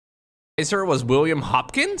was William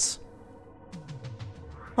Hopkins?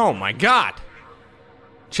 Oh my god.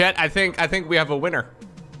 Chat, I think we have a winner.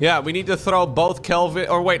 Yeah, we need to throw both Kelvin,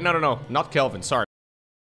 or wait, no, not Kelvin, sorry.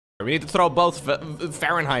 We need to throw both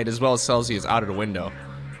Fahrenheit as well as Celsius out of the window.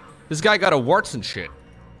 This guy got awards and shit.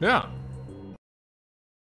 Yeah.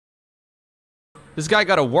 This guy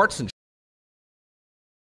got awards and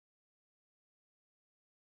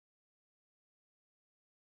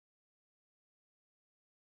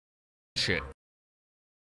shit.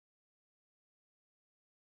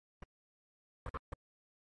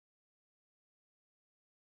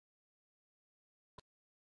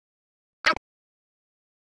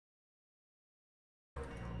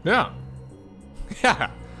 Yeah. Yeah.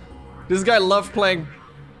 This guy loved playing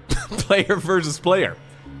player versus player.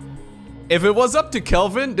 If it was up to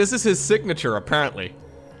Kelvin, this is his signature, apparently.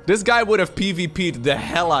 This guy would have PvP'd the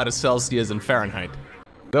hell out of Celsius and Fahrenheit.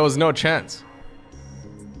 There was no chance.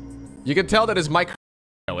 You can tell that his mic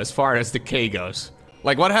as far as the K goes.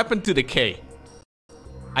 Like, what happened to the K?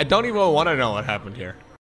 I don't even want to know what happened here.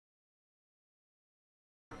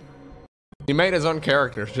 He made his own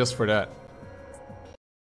characters just for that.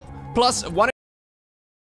 Plus, one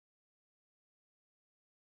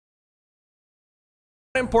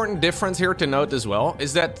important difference here to note as well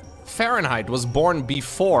is that Fahrenheit was born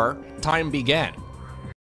before time began.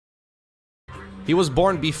 He was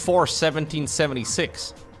born before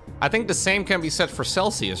 1776. I think the same can be said for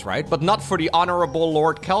Celsius, right? But not for the Honorable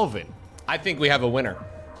Lord Kelvin. I think we have a winner.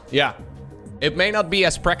 Yeah. It may not be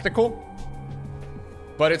as practical,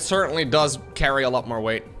 but it certainly does carry a lot more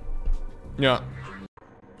weight. Yeah.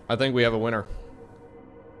 I think we have a winner.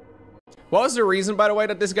 What was the reason, by the way,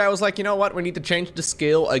 that this guy was like, you know what, we need to change the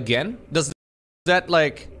scale again? Does that,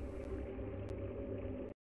 like...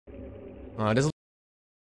 this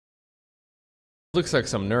looks like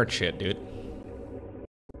some nerd shit, dude.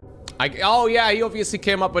 Oh, yeah, he obviously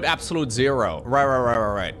came up with absolute zero.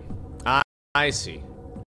 Right. I see.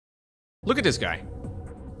 Look at this guy.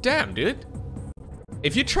 Damn, dude.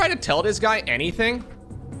 If you try to tell this guy anything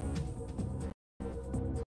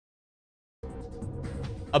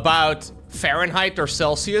about Fahrenheit or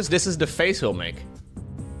Celsius, this is the face he'll make.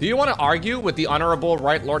 Do you want to argue with the Honorable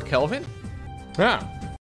Right Lord Kelvin? Yeah.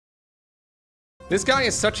 This guy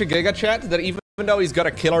is such a giga chat that even though he's got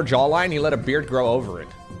a killer jawline, he let a beard grow over it.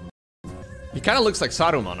 He kind of looks like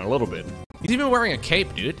Saruman a little bit. He's even wearing a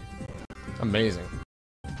cape, dude. Amazing.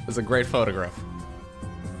 It's a great photograph.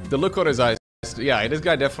 The look on his eyes, yeah, this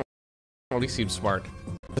guy definitely seems smart.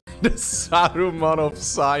 The Saruman of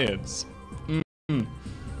science.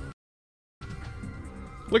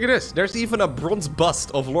 Look at this. There's even a bronze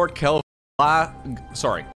bust of Lord Kelvin.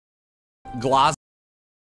 Glasgow.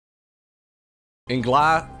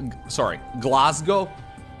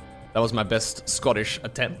 That was my best Scottish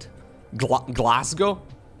attempt. Glasgow.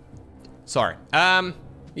 Sorry.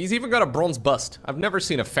 He's even got a bronze bust. I've never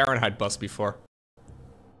seen a Fahrenheit bust before.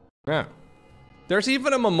 Yeah. There's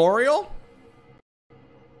even a memorial.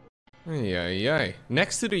 Yeah.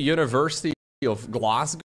 Next to the University of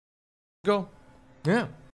Glasgow. Yeah.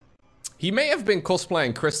 He may have been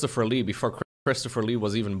cosplaying Christopher Lee before Christopher Lee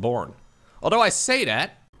was even born. Although I say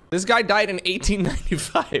that, this guy died in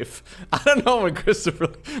 1895. I don't know when Christopher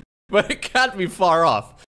Lee, but it can't be far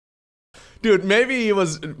off. Dude, maybe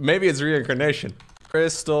it's reincarnation.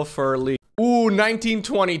 Christopher Lee. Ooh,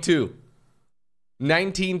 1922.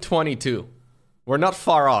 1922. We're not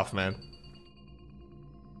far off, man.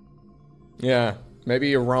 Yeah, maybe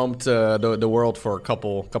he roamed the world for a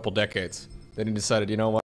couple diccades. Then he decided, you know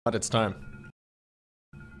what, it's time.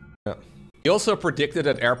 Yeah. He also predicted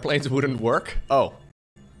that airplanes wouldn't work. Oh,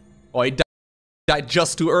 he died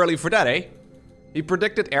just too early for that, eh? He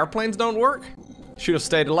predicted airplanes don't work? Should have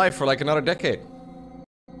stayed alive for like another decade.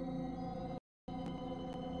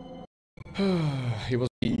 He was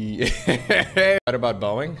right about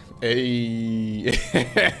Boeing.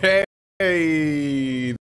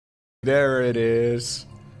 Hey, there it is.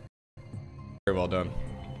 Very well done.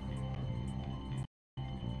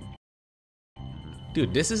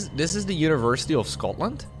 Dude, this is the University of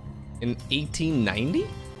Scotland in 1890?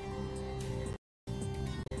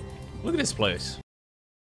 Look at this place.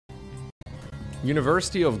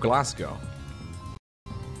 University of Glasgow.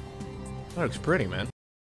 That looks pretty, man.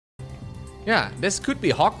 Yeah, this could be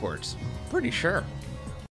Hogwarts. Pretty sure.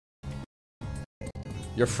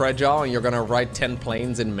 You're fragile and you're gonna ride 10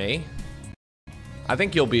 planes in May? I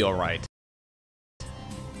think you'll be alright.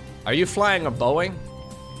 Are you flying a Boeing?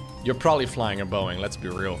 You're probably flying a Boeing, let's be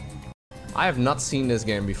real. I have not seen this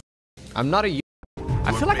game before. I'm not a...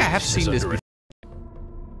 I feel like I have seen this before.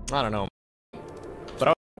 I don't know. But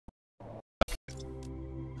I...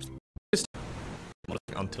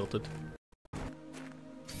 Untilted.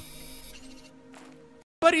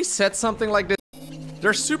 Somebody said something like this.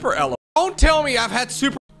 They're super elo. Don't tell me I've had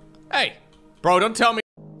super... Hey, bro, don't tell me.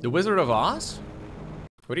 The Wizard of Oz?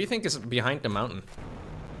 What do you think is behind the mountain?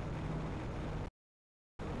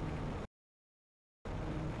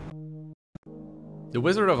 The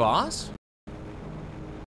Wizard of Oz?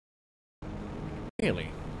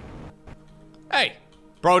 Really? Hey,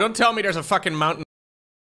 bro, don't tell me there's a fucking mountain.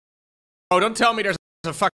 Bro, don't tell me there's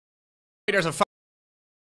a fucking... There's a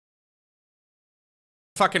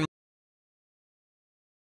fucking...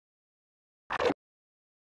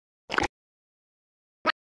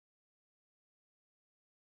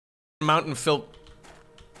 Mountain filled...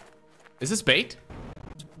 Is this bait?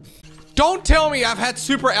 Don't tell me I've had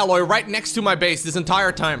super alloy right next to my base this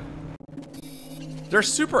entire time.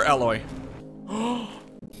 There's super alloy.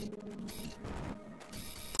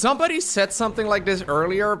 Somebody said something like this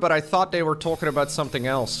earlier, but I thought they were talking about something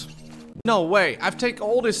else. No way, I've taken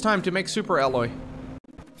all this time to make super alloy.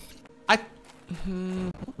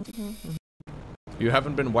 You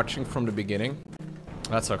haven't been watching from the beginning?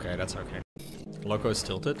 That's okay, that's okay. Lowko is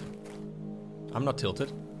tilted. I'm not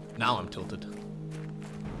tilted. Now I'm tilted.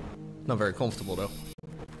 Not very comfortable though.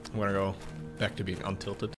 I'm gonna go back to being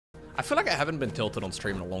untilted. I feel like I haven't been tilted on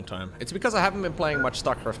stream in a long time. It's because I haven't been playing much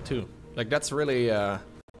StarCraft 2. Like that's really,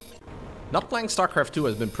 not playing StarCraft 2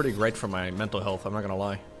 has been pretty great for my mental health, I'm not gonna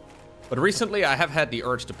lie. But recently I have had the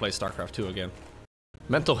urge to play StarCraft 2 again.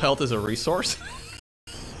 Mental health is a resource?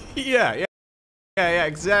 Yeah,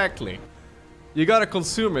 exactly. You gotta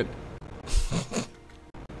consume it.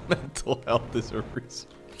 Mental health is a resource.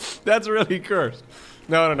 That's really cursed.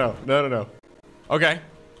 No. Okay.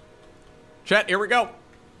 Chat, here we go.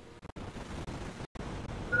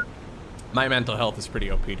 My mental health is pretty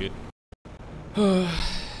OP, dude.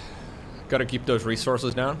 Gotta keep those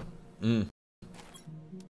resources down.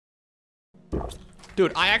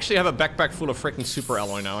 Dude, I actually have a backpack full of freaking super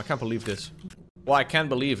alloy now. I can't believe this. Well, I can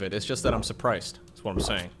believe it. It's just that I'm surprised. That's what I'm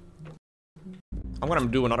saying. I'm gonna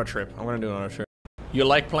do another trip. You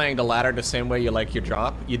like playing the ladder the same way you like your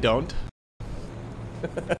job? You don't?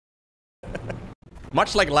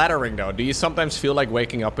 Much like laddering though, do you sometimes feel like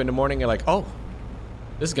waking up in the morning and you're like, oh,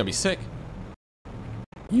 this is gonna be sick?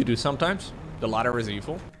 You do sometimes? The ladder is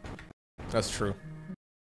evil? That's true.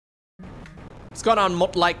 What's going on,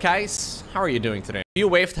 Mott like guys? How are you doing today? You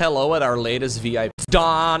waved hello at our latest VIP.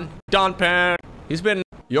 Don Pan. He's been...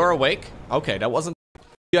 You're awake? Okay, that wasn't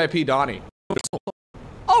VIP Donnie.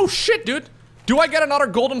 Oh shit, dude. Do I get another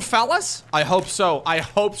golden phallus? I hope so. I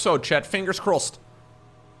hope so, chat. Fingers crossed.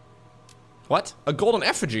 What? A golden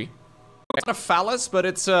effigy? It's not a phallus, but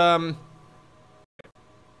it's,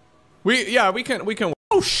 we can...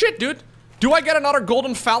 Oh shit, dude. Do I get another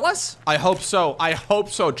golden phallus? I hope so. I hope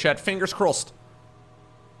so, chat. Fingers crossed.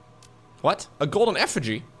 What? A golden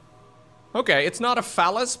effigy? Okay, it's not a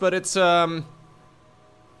phallus, but it's,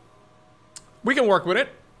 we can work with it.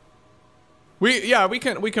 We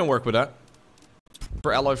can work with that.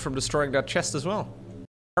 For alloy from destroying that chest as well.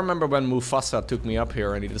 I remember when Mufasa took me up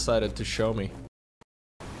here and he decided to show me.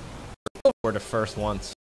 We're the first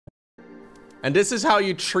ones. And this is how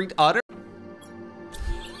you treat others?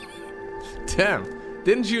 Damn,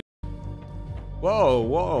 didn't you?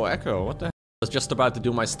 Whoa, Echo, what the hell? I was just about to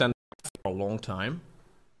do my stand-up for a long time.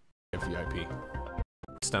 VIP.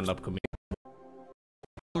 Stand-up comedian.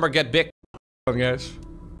 Number get big, guys.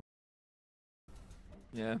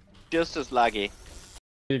 Yeah. Just as laggy.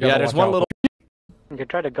 Yeah, there's one little... You can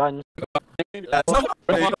try to gun.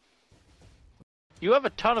 You have a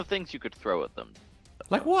ton of things you could throw at them.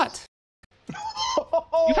 Like what?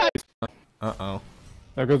 You've had... Uh-oh.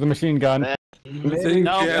 There goes the machine gun.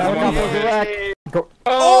 Go.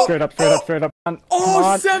 Oh! Straight up.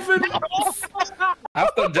 Oh, 7!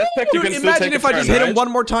 After jetpack, you Dude, can imagine still take if a I just turn, hit him right? one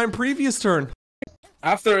more time previous turn.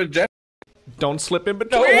 After a jet. Don't slip in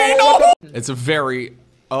between. No! It's a very...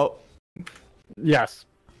 Oh. Yes.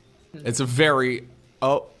 It's a very...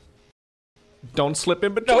 Oh. Don't slip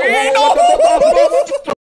in between.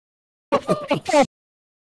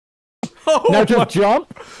 Now just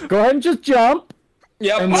jump. Go ahead and just jump.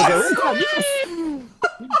 Yeah. And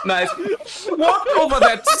Nice. Walked over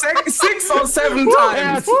that 6 or 7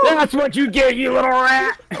 times. That's what you get, you little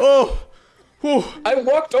rat. Oh. Whew. I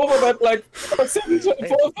walked over that like 4 or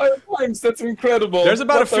 5 times. That's incredible. There's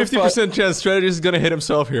about What a the fuck? 50% chance Strategist is gonna hit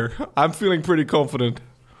himself here. I'm feeling pretty confident.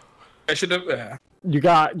 I should have. You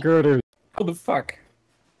got girders. How the fuck?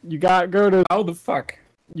 You got girders. How the fuck?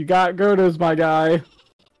 You got girders, my guy.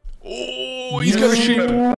 Oh, he's gonna sheep.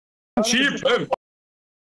 Cheap him.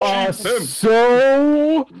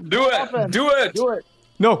 So Do it. Do it. do it.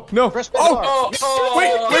 No, no. Oh.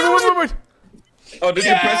 Wait. Oh, did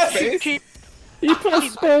you press space? He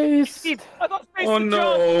pressed space. Oh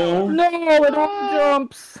no. No, it all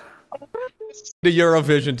jumps. The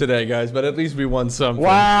Eurovision today, guys, but at least we won something.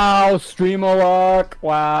 Wow, streamer luck.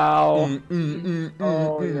 Wow.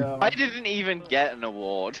 Oh yeah. I didn't even get an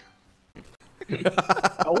award.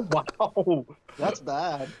 Oh wow, that's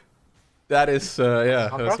bad. That is, yeah,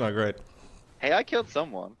 that's not great. Hey, I killed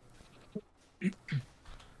someone.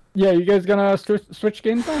 Yeah, you guys gonna switch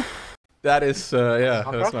games now? That is, yeah,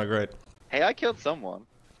 that's not great. Hey, I killed someone.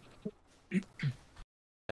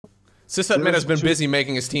 Sysadmin has been busy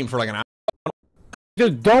making his team for like an hour.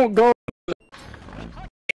 Just don't go.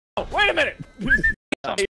 Oh, wait a minute!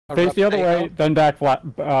 Face the other way, then backflip.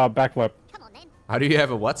 Backflip. How do you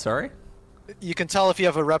have a what, sorry? You can tell if you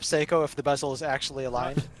have a rep Seiko if the bezel is actually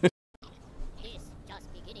aligned.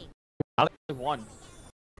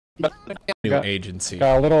 New agency.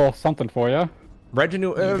 Got a little something for you.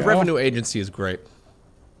 Revenue agency is great.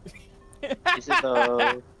 Is it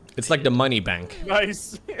the... It's like the money bank.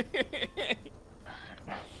 Nice.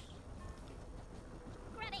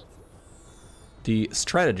 The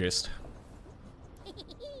strategist.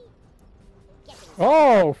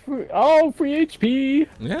 Oh, free HP.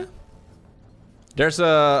 Yeah. There's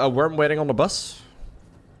a worm waiting on the bus.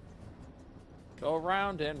 Go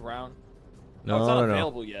round and round. No, Oh, it's not no.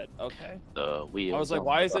 available yet. Okay. The wheel. I was like,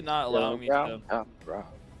 why is it not allowing me to?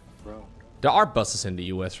 There are buses in the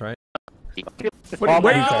US, right? Where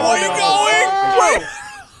are you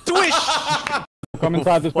going? Come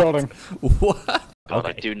inside this building. What? God,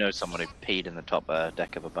 I do know someone who peed in the top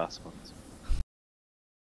deck of a bus once.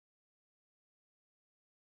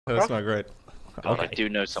 That's not great. God, I do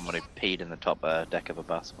know someone who peed in the top deck of a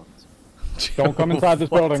bus once. Don't come inside this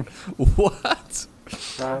building. What?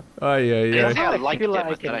 Oh, yeah, I yeah. don't think I liked him,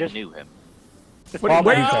 but then I knew him. Where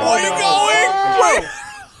are you going?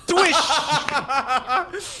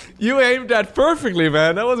 You aimed that perfectly,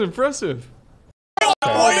 man. That was impressive. Where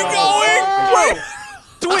are you going?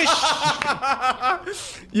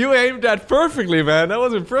 You aimed that perfectly, man. That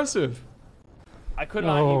was impressive. I could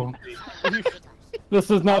not even. This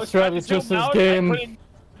is not Strategist's game.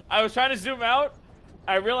 I was trying to zoom out.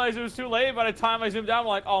 I realized it was too late. By the time I zoomed down, I'm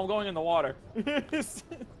like, oh, I'm going in the water.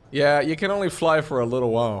 Yeah, you can only fly for a little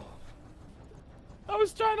while. I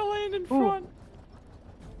was trying to land in front.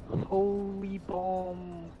 Holy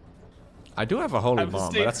bomb. I do have a holy I'm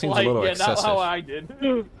bomb, staying but that seems a flight. little Yeah, excessive. not how I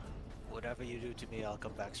did. Whatever you do to me, I'll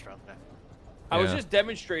come back stronger. I was Yeah. just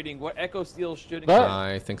demonstrating what Echo Steel should.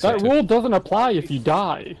 I think so That too. rule doesn't apply if you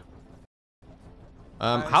die.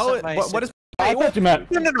 How? What is? I thought you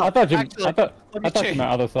meant. No. I thought you. Actually, I thought let me you change.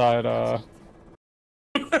 meant other side.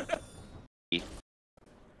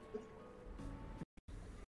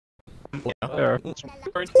 There.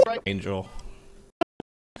 Angel.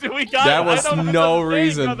 We got That it. was I don't know no what to say,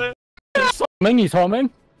 reason. brother. He's homing.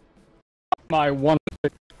 My one.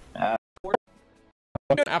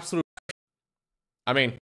 Absolute. I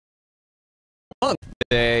mean,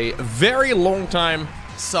 a very long time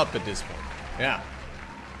sub at this point. Yeah.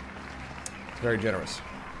 It's very generous.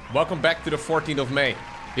 Welcome back to the 14th of May.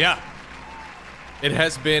 Yeah. It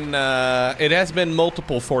has been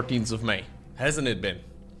multiple 14ths of May, hasn't it been?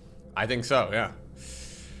 I think so, yeah.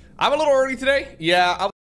 I'm a little early today. Yeah,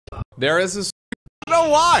 there is this. I don't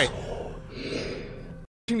know why.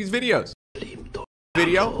 These videos.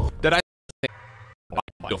 Video that I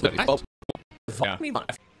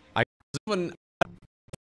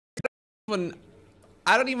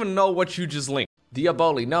don't even know what you just linked.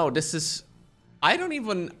 Diaboli. No, this is. I don't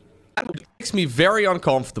even. It makes me very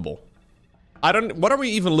uncomfortable. What are we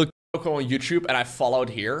even looking at on YouTube? And I followed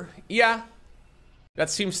here. Yeah, that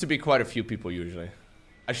seems to be quite a few people usually.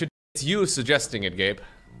 It's you suggesting it, Gabe.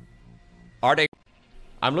 Are they?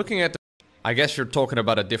 I'm looking at. I guess you're talking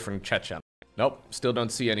about a different chat channel. Nope, still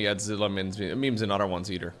don't see any Edzilla memes in other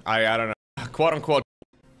ones either. I don't know. Quote unquote.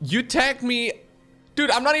 You tagged me. Dude,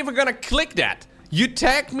 I'm not even gonna click that. You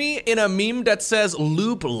tagged me in a meme that says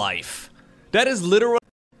loop life. That is literal.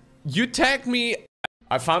 You tagged me.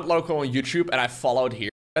 I found Lowko on YouTube and I followed here.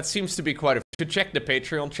 That seems to be quite a... To check the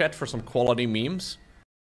Patreon chat for some quality memes.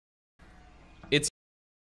 It's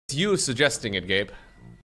you suggesting it, Gabe.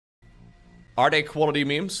 Are they quality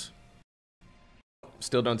memes?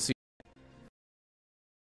 Still don't see.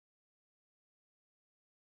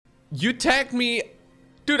 You tagged me...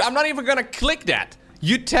 Dude, I'm not even gonna click that.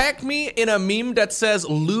 You tagged me in a meme that says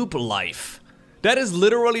Loop Life. That is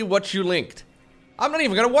literally what you linked. I'm not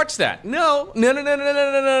even gonna watch that. No.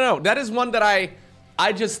 That is one that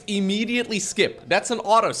I just immediately skip. That's an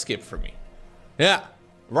auto skip for me. Yeah,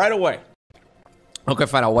 right away. Okay,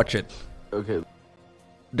 fine, I'll watch it. Okay.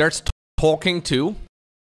 There's talking too.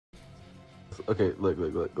 Okay, look.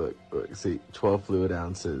 See, 12 fluid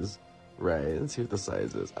ounces. Right, let's see what the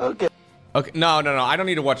size is. Okay. Okay, no. I don't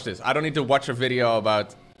need to watch this. I don't need to watch a video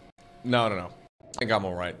about... No. I think I'm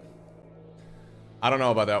alright. I don't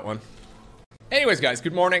know about that one. Anyways, guys,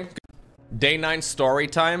 good morning. Day 9 story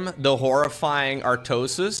time. The horrifying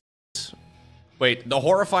Artosis. Wait, the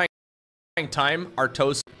horrifying time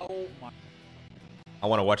Artosis. Oh my... I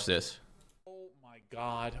want to watch this. Oh my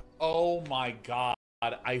god. Oh my god.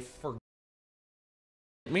 I forgot.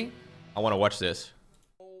 Me? I want to watch this.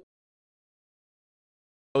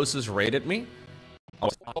 Artosis rated me? Oh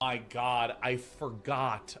my god, I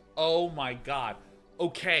forgot. Oh my god.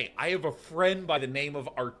 Okay, I have a friend by the name of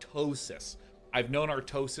Artosis. I've known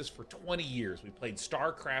Artosis for 20 years. We played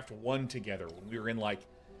StarCraft 1 together when we were in, like,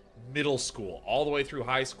 middle school, all the way through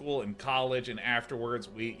high school and college, and afterwards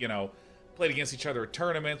we, you know, played against each other at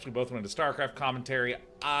tournaments. We both went into StarCraft commentary.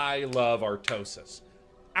 I love Artosis.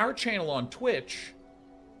 Our channel on Twitch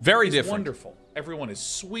very is different. Wonderful. Everyone is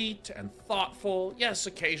sweet and thoughtful. Yes,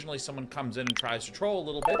 occasionally someone comes in and tries to troll a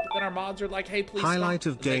little bit, but then our mods are like, hey, please Highlight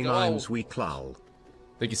stop. of day 9's week lull.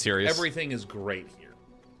 Think you serious? Everything is great here.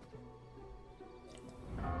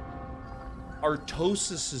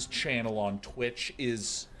 Artosis's channel on Twitch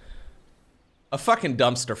is a fucking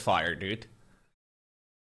dumpster fire, dude.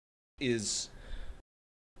 Is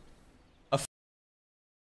a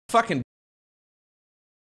fucking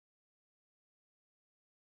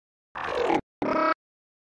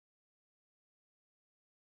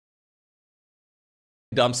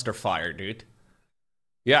dumpster fire, dude.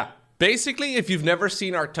 Yeah, basically, if you've never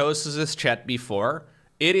seen Artosis's chat before,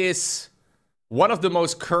 it is one of the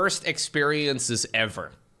most cursed experiences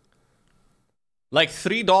ever. Like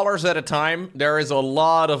 $3 at a time, there is a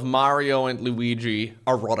lot of Mario and Luigi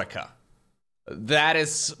erotica. That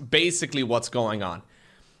is basically what's going on.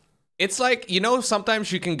 It's like, you know,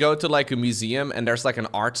 sometimes you can go to like a museum and there's like an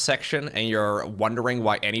art section and you're wondering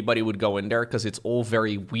why anybody would go in there because it's all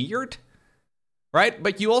very weird, right?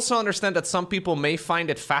 But you also understand that some people may find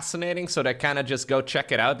it fascinating, so they kind of just go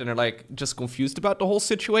check it out and they're like just confused about the whole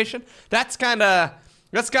situation. That's kind of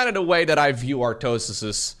the way that I view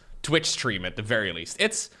Artosis's Twitch stream at the very least.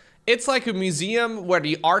 It's like a museum where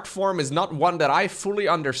the art form is not one that I fully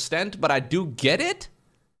understand, but I do get it.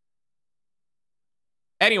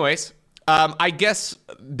 Anyways, I guess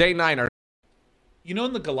day 9 are... You know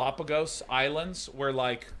in the Galapagos Islands where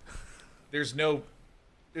like there's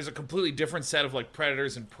a completely different set of like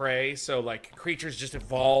predators and prey, so like creatures just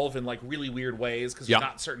evolve in like really weird ways because there's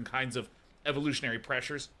not certain kinds of evolutionary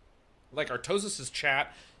pressures. Like Artosis's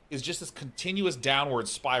chat is just this continuous downward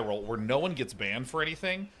spiral where no one gets banned for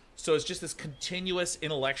anything. So it's just this continuous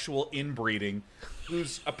intellectual inbreeding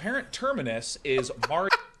whose apparent terminus is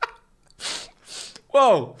Mario.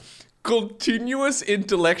 Whoa. Continuous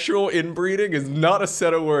intellectual inbreeding is not a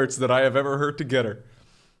set of words that I have ever heard together.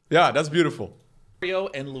 Yeah, that's beautiful. Mario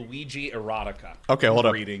and Luigi erotica. Okay, hold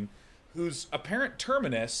up. Inbreeding, whose apparent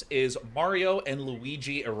terminus is Mario and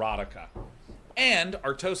Luigi erotica. And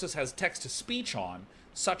Artosis has text-to-speech on,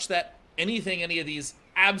 such that any of these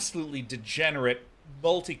absolutely degenerate,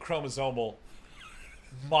 multi-chromosomal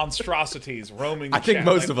monstrosities roaming the I think chat,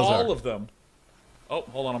 most like of us all are. of them. Oh,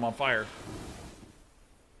 hold on, I'm on fire.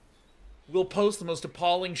 We'll post the most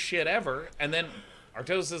appalling shit ever, and then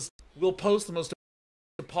Artosis will post the most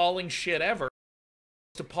appalling shit ever.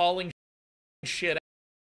 Appalling shit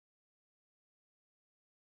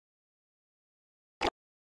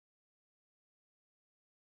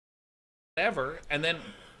ever, and then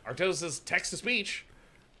Artosis's text-to-speech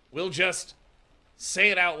will just say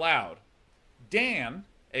it out loud. Dan,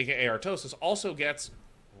 aka Artosis, also gets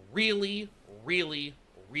really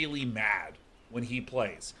mad when he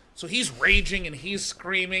plays. So he's raging and he's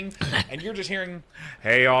screaming, and you're just hearing,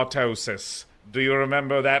 "Hey Artosis, do you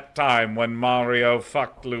remember that time when Mario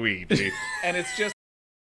fucked Luigi?" And it's just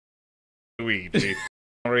Luigi.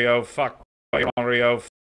 Mario fucked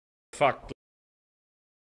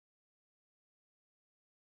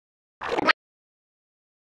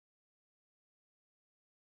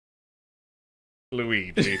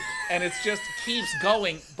Luigi. And it's just keeps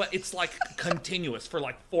going, but it's like continuous for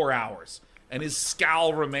like 4 hours. And his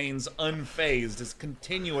scowl remains unfazed as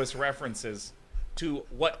continuous references to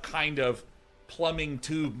what kind of plumbing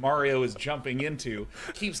tube Mario is jumping into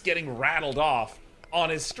keeps getting rattled off on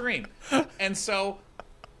his stream. And so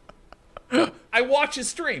I watch his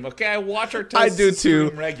stream, okay? I watch Artosis I do too.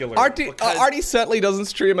 stream regularly. Artie certainly doesn't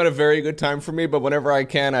stream at a very good time for me, but whenever I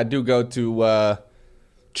can, I do go to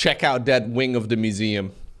check out that wing of the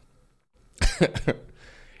museum.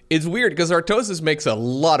 It's weird because Artosis makes a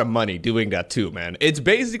lot of money doing that too, man. It's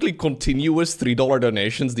basically continuous $3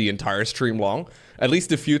 donations the entire stream long. At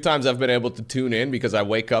least a few times I've been able to tune in because I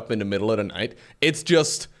wake up in the middle of the night. It's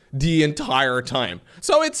just the entire time.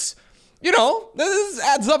 So it's, you know, this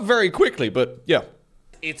adds up very quickly, but yeah.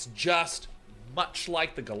 It's just much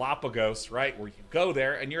like the Galapagos, right? Where you go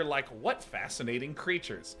there and you're like, what fascinating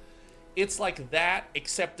creatures. It's like that,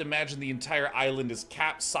 except imagine the entire island is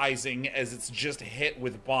capsizing as it's just hit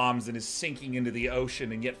with bombs and is sinking into the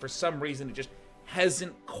ocean, and yet for some reason it just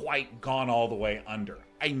hasn't quite gone all the way under.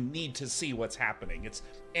 I need to see what's happening. It's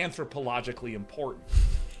anthropologically important.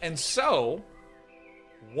 And so,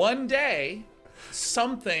 one day,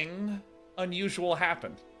 something unusual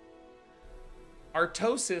happened.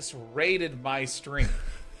 Artosis raided my stream.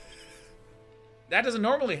 That doesn't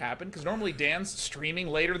normally happen, because normally Dan's streaming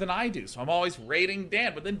later than I do, so I'm always raiding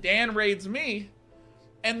Dan, but then Dan raids me,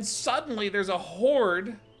 and suddenly there's a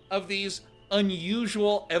horde of these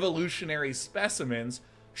unusual evolutionary specimens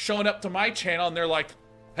showing up to my channel, and they're like,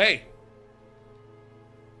 hey,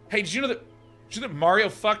 did you know that Mario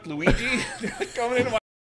fucked Luigi? Coming into my...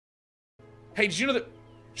 Hey, did you know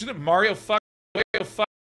that Mario fucked Luigi?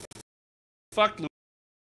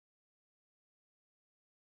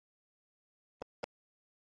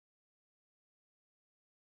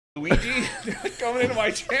 Coming into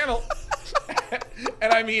my channel.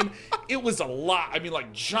 And I mean, it was a lot. I mean,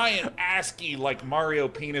 like giant ASCII like Mario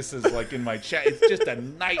penises like in my chat. It's just a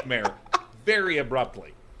nightmare very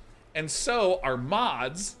abruptly. And so our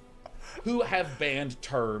mods who have banned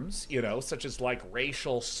terms, you know, such as like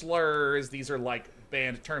racial slurs, these are like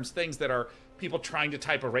banned terms, things that are people trying to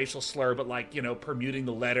type a racial slur but like, you know, permuting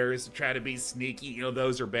the letters to try to be sneaky, you know,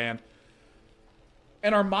 those are banned.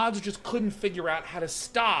 And our mods just couldn't figure out how to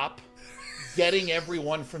stop getting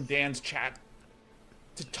everyone from Dan's chat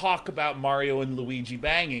to talk about Mario and Luigi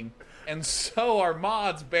banging. And so our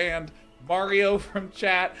mods banned Mario from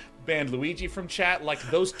chat, banned Luigi from chat, like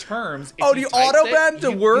those terms. Oh, do you auto-ban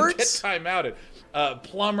the words? You get timeouted.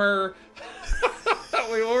 Plumber.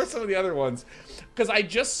 Wait, what were some of the other ones? Because I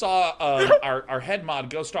just saw our head mod,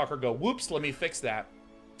 Ghoststalker, go, whoops, let me fix that.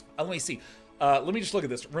 Let me see. Let me just look at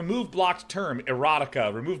this. Remove blocked term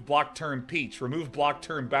erotica. Remove blocked term Peach. Remove blocked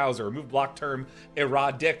term Bowser. Remove blocked term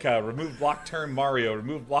erotica. Remove blocked term Mario.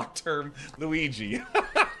 Remove blocked term Luigi.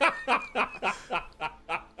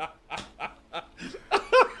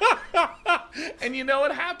 And you know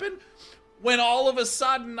what happened? When all of a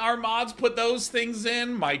sudden our mods put those things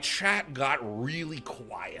in, my chat got really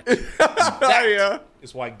quiet. That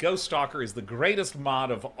is why Ghoststalker is the greatest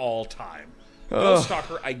mod of all time.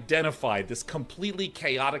 Ghoststalker identified this completely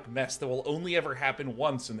chaotic mess that will only ever happen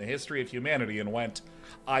once in the history of humanity and went,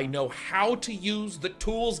 I know how to use the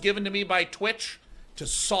tools given to me by Twitch to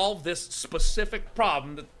solve this specific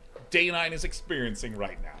problem that Day9 is experiencing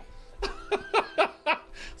right now.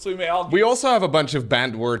 So we may all... We also have a bunch of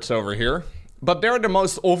banned words over here, but they're the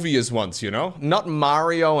most obvious ones, you know? Not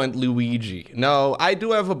Mario and Luigi. No, I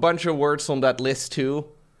do have a bunch of words on that list too.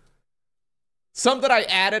 Some that I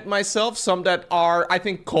added myself, some that are, I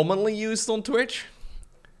think, commonly used on Twitch.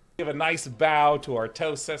 Give a nice bow to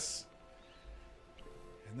Artosis,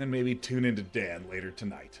 and then maybe tune into Dan later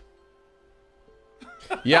tonight.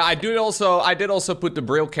 Yeah, I did also put the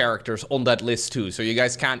Braille characters on that list too, so you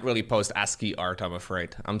guys can't really post ASCII art, I'm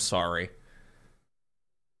afraid. I'm sorry.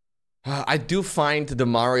 I do find the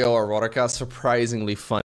Mario erotica surprisingly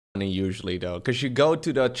funny usually though, because you go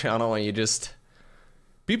to the channel and you just...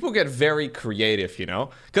 People get very creative, you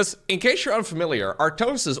know? Because, in case you're unfamiliar,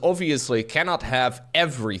 Artosis obviously cannot have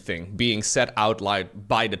everything being said out loud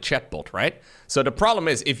by the chatbot, right? So the problem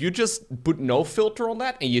is, if you just put no filter on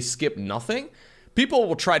that and you skip nothing, people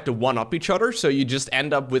will try to one-up each other, so you just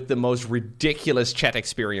end up with the most ridiculous chat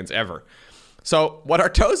experience ever. So, what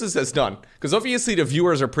Artosis has done, because obviously the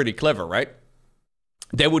viewers are pretty clever, right?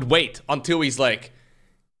 They would wait until he's, like,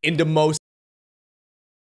 in the most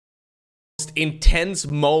intense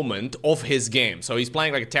moment of his game. So he's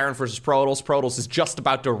playing like a Terran versus Protoss. Protoss is just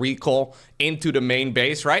about to recall into the main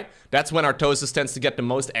base, right? That's when Artosis tends to get the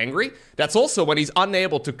most angry. That's also when he's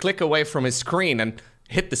unable to click away from his screen and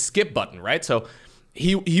hit the skip button, right? So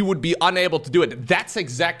he would be unable to do it. That's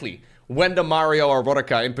exactly when the Mario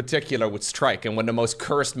Erotica in particular would strike and when the most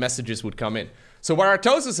cursed messages would come in. So what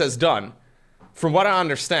Artosis has done, from what I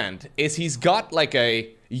understand, is he's got like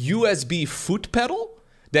a USB foot pedal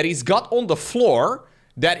that he's got on the floor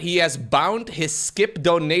that he has bound his skip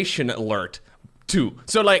donation alert to.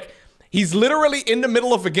 So like, he's literally in the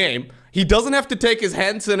middle of a game. He doesn't have to take his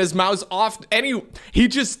hands and his mouse off he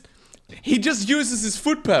just uses his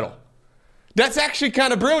foot pedal. That's actually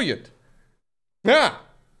kind of brilliant. Yeah.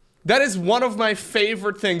 That is one of my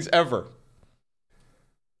favorite things ever.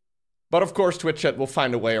 But of course, Twitch chat will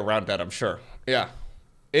find a way around that, I'm sure. Yeah.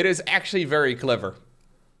 It is actually very clever.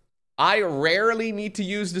 I rarely need to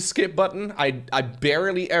use the skip button. I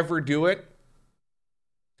barely ever do it.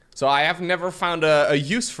 So I have never found a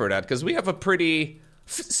use for that, because we have a pretty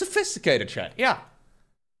sophisticated chat. Yeah.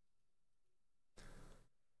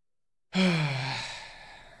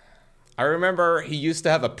 I remember he used to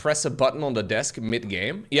have a press a button on the desk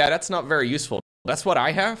mid-game. Yeah, that's not very useful. That's what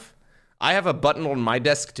I have. I have a button on my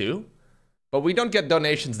desk too. But we don't get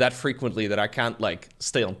donations that frequently that I can't, like,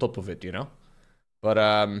 stay on top of it, you know? But,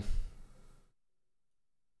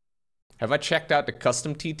 have I checked out the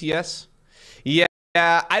custom TTS? Yeah,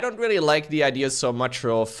 I don't really like the idea so much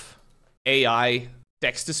of AI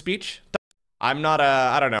text-to-speech. I'm not,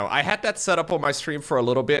 I don't know. I had that set up on my stream for a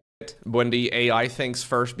little bit when the AI things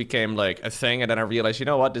first became, like, a thing, and then I realized, you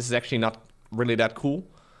know what? This is actually not really that cool.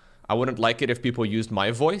 I wouldn't like it if people used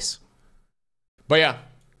my voice. But yeah.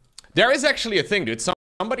 There is actually a thing, dude.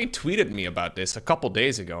 Somebody tweeted me about this a couple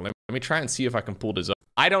days ago. Let me try and see if I can pull this up.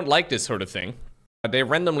 I don't like this sort of thing. They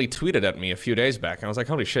randomly tweeted at me a few days back. And I was like,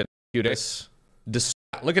 holy shit. A few days.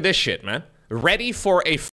 Look at this shit, man. Ready for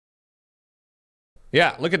a...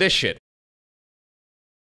 Yeah, look at this shit.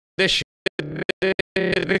 This shit. Look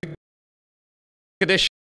at this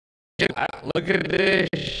shit. Look at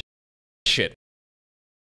this shit,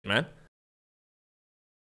 man.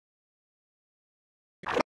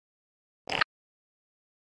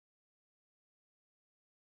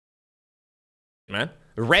 Man.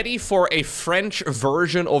 Ready for a French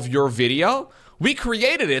version of your video? We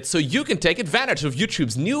created it so you can take advantage of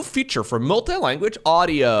YouTube's new feature for multi-language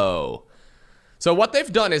audio. So what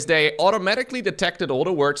they've done is they automatically detected all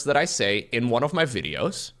the words that I say in one of my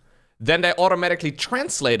videos. Then they automatically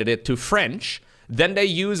translated it to French. Then they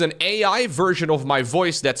use an AI version of my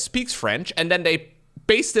voice that speaks French, and then they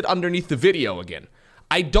paste it underneath the video again.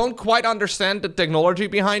 I don't quite understand the technology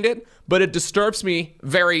behind it, but it disturbs me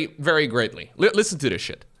very, very greatly. Listen to this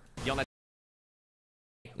shit.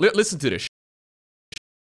 Listen to this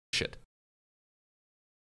shit.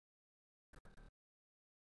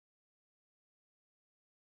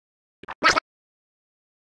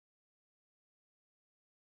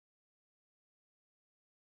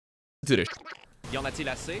 Y en a-t-il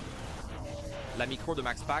assez? La micro de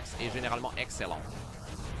Max Pax est généralement excellente.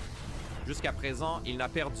 Jusqu'à présent, il n'a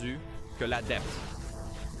perdu que l'adepte,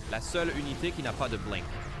 la seule unité qui n'a pas de blink.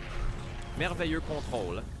 Merveilleux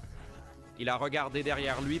contrôle. Il a regardé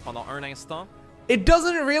derrière lui pendant un instant. It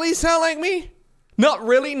doesn't really sound like me. Not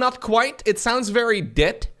really, not quite. It sounds very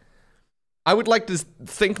dead. I would like to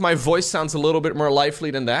think my voice sounds a little bit more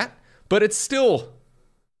lively than that, but it's still...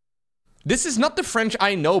 This is not the French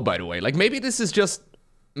I know, by the way. Like, maybe this is just...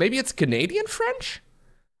 Maybe it's Canadian French?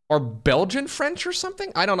 Or Belgian French or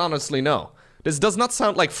something? I don't honestly know. This does not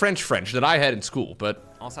sound like French that I had in school,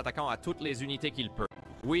 but... En s'attaquant à toutes les unités qu'il peut.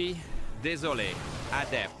 Oui, désolé,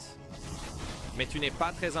 adepte. Mais tu n'es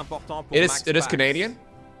pas très important pour Max Pax. It is Canadian.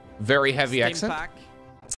 Very heavy accent.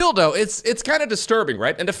 Still though, it's kind of disturbing,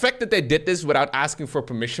 right? And the fact that they did this without asking for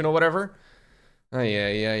permission or whatever.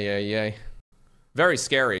 Yeah. Very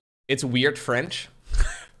scary. It's weird French.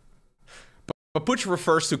 But Puch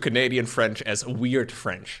refers to Canadian French as weird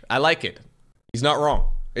French. I like it. He's not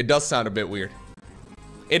wrong. It does sound a bit weird.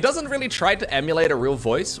 It doesn't really try to emulate a real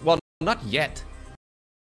voice. Well, not yet.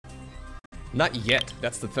 Not yet.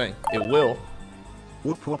 That's the thing. It will.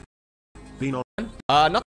 Whoop whoop. Been on.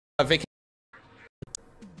 Not a vacation.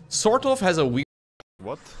 Sort of has a weird...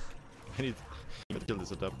 What? I need to kill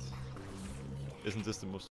this adept. Isn't this the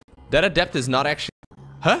most... That adept is not actually...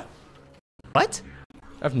 Huh? What?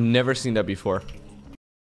 I've never seen that before.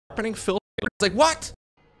 Happening filter. It's like, what?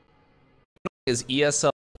 Is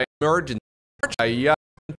ESL merge and yeah.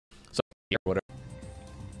 So whatever.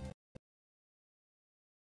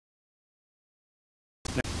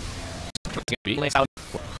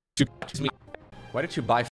 Why did you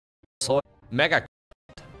buy Mega?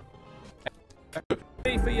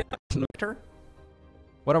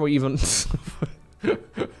 What are we even?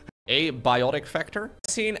 A biotic factor?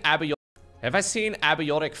 Seen Abiel. Have I seen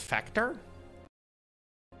abiotic factor?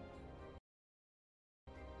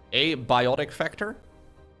 A biotic factor?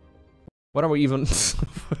 What are we even...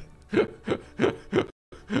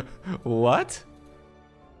 What?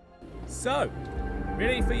 So,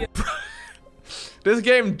 ready for your This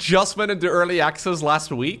game just went into early access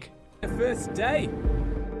last week? first day.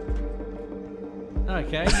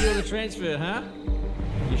 Okay, you're the transfer, huh?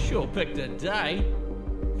 You sure picked a day.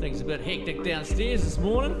 Things a bit hectic downstairs this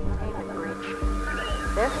morning.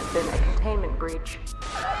 There has been a containment breach.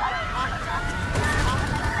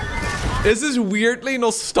 Is this weirdly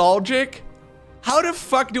nostalgic? How the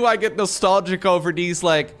fuck do I get nostalgic over these,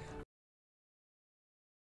 like...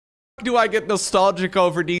 How the fuck do I get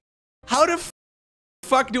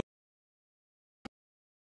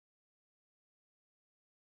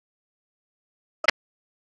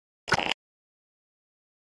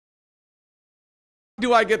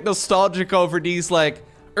nostalgic over these, like,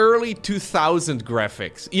 early 2000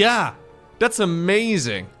 graphics? Yeah, that's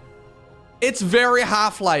amazing. It's very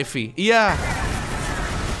Half-Life-y. Yeah.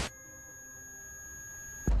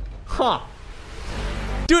 Huh.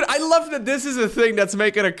 Dude, I love that this is a thing that's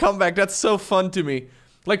making a comeback. That's so fun to me.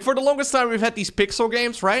 Like, for the longest time, we've had these pixel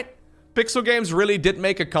games, right? Pixel games really did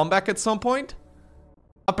make a comeback at some point.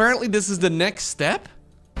 Apparently, this is the next step.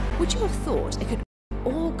 Would you have thought it could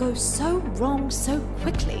all go so wrong so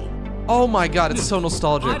quickly? Oh my god, it's so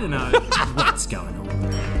nostalgic. I don't know what's going on.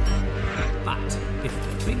 But if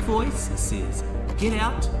the big voice says, get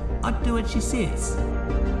out, I'd do what she says.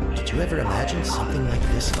 Did you ever imagine something like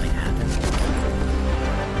this might happen?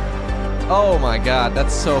 Oh my god,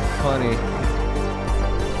 that's so funny.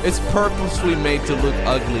 It's purposely made to look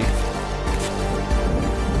ugly.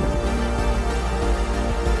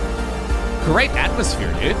 Great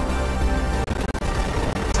atmosphere, dude.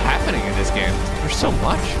 What's happening in this game? There's so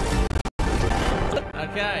much.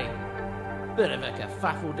 Okay. Bit of a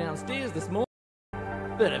kerfuffle downstairs this morning.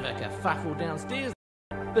 Bit of a kerfuffle downstairs.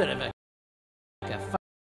 Bit of a kerfuffle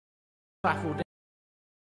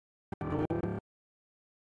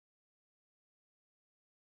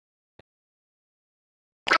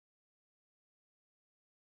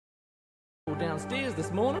downstairs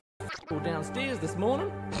this morning.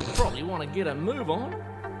 Probably want to get a move on.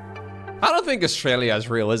 I don't think Australia is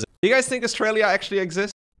real, is it? Do you guys think Australia actually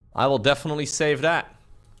exists? I will definitely save that.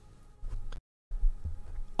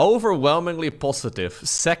 Overwhelmingly positive.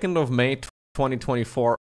 2nd of May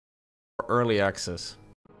 2024. Early access.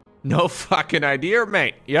 No fucking idea,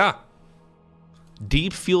 mate. Yeah.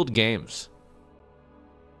 Deep Field Games.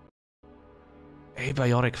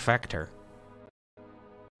 Abiotic Factor.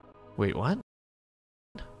 Wait, what?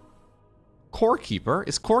 Core Keeper?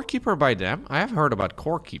 Is Core Keeper by them? I have heard about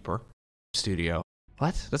Core Keeper Studio.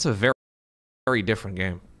 What? That's a very, very different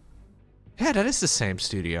game. Yeah, that is the same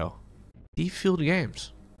studio. Deep Field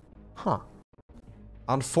Games. Huh.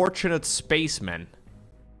 Unfortunate Spacemen.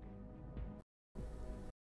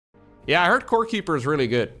 Yeah, I heard Core Keeper is really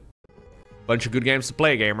good. Bunch of good games to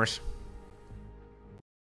play, gamers.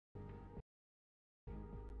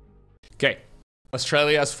 Okay.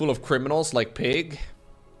 Australia is full of criminals like Pig.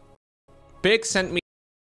 Pig sent me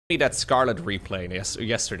that Scarlet replay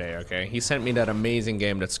yesterday, okay? He sent me that amazing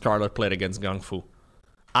game that Scarlet played against Gung Fu.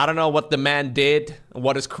 I don't know what the man did,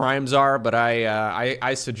 what his crimes are, but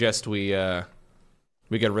I suggest we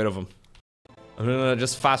get rid of him. I'm gonna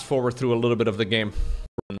just fast forward through a little bit of the game.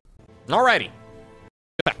 Alrighty.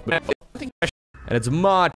 And it's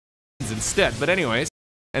mods instead, but anyways.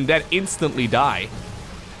 And then instantly die.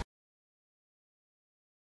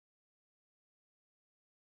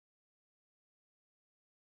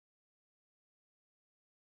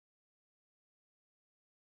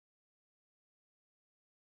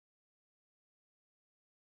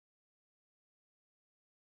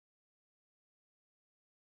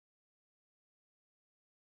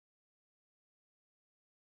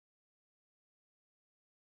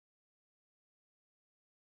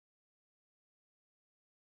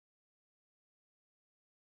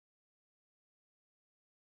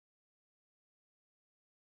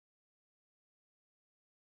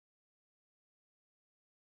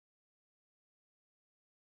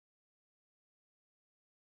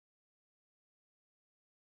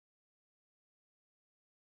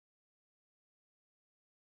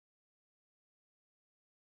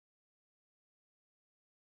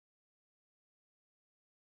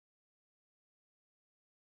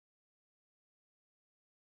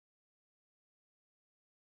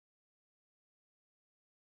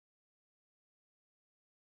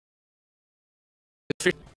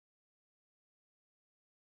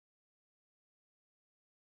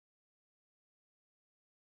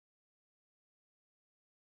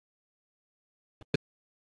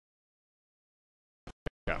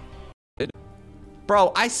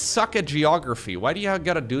 Bro, I suck at geography. Why do you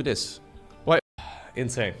gotta do this? What?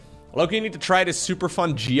 Insane. Loki, you need to try this super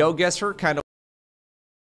fun GeoGuessr kind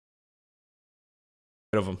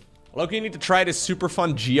of him. Loki, you need to try this super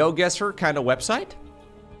fun GeoGuessr kind of website.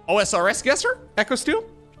 OSRS Guesser? Echo Steel?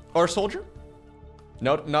 Or Soldier?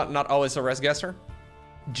 No, not OSRS Guesser.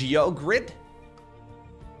 GeoGrid?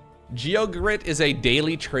 GeoGrid is a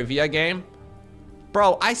daily trivia game.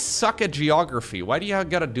 Bro, I suck at geography. Why do you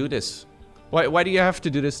gotta do this? Why do you have to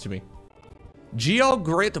do this to me?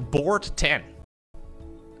 GeoGrid Board 10.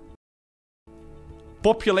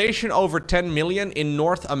 Population over 10 million in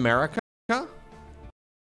North America?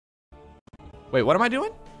 Wait, what am I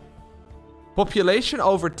doing? Population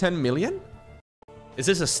over 10 million? Is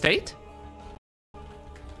this a state?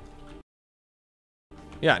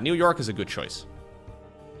 Yeah, New York is a good choice.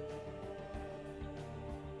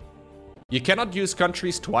 You cannot use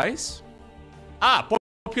countries twice? Ah,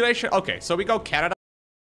 population. Okay, so we go Canada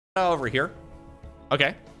over here.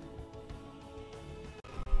 Okay.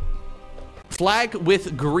 Flag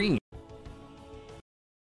with green.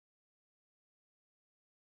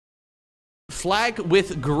 Flag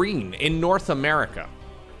with green in North America.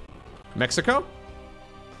 Mexico?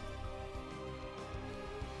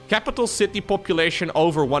 Capital city population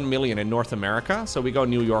over 1 million in North America. So we go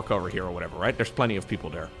New York over here or whatever, right? There's plenty of people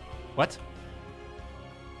there. What?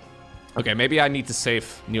 Okay, maybe I need to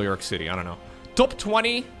save New York City. I don't know. Top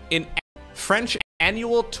 20 in French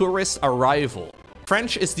annual tourist arrival.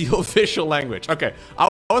 French is the official language. Okay, I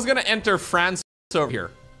was gonna enter France over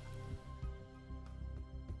here.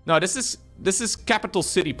 No, this is capital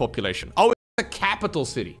city population. Oh, it's a capital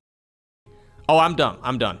city. Oh, I'm dumb.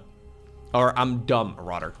 I'm done. Or I'm dumb,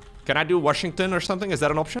 rather. Can I do Washington or something? Is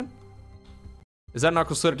that an option? Is that not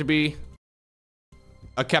considered to be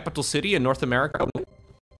a capital city in North America?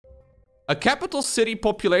 A capital city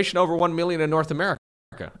population over 1 million in North America.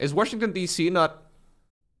 Is Washington, D.C. not...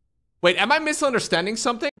 Wait, am I misunderstanding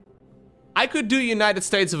something? I could do United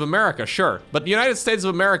States of America, sure. But the United States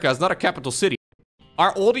of America is not a capital city.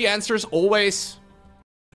 Are all the answers always...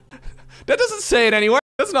 That doesn't say it anywhere.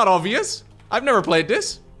 That's not obvious. I've never played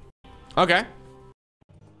this. Okay.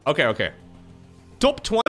 Okay. Top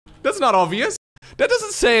 20. That's not obvious. That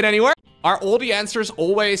doesn't say it anywhere. Are all the answers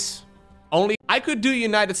always only... I could do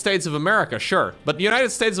United States of America, sure. But the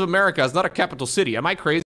United States of America is not a capital city. Am I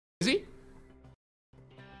crazy?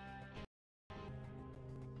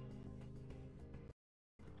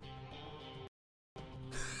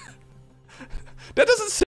 That doesn't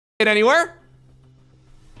say it anywhere.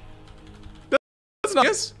 That's not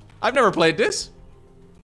obvious. I've never played this.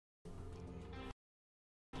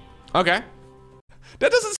 Okay.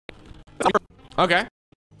 That doesn't say... Okay.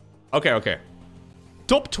 Okay.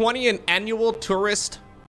 Top 20 in annual tourist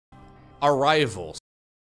arrivals.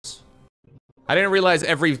 I didn't realize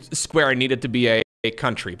every square needed to be a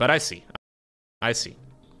country, but I see.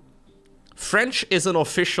 French is an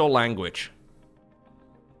official language.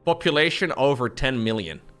 Population over 10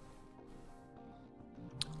 million.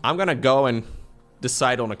 I'm gonna go and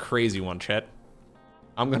decide on a crazy one, chat.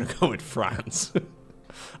 I'm gonna go with France.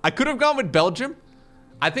 I could have gone with Belgium.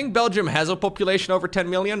 I think Belgium has a population over 10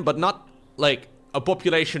 million, but not like a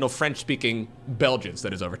population of French-speaking Belgians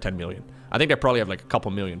that is over 10 million. I think they probably have like a couple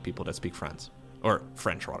million people that speak France. Or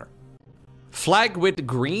French, rather. Flag with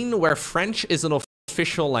green where French is an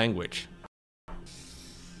official language.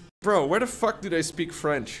 Bro, where the fuck do they speak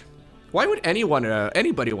French? Why would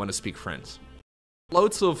anybody want to speak French?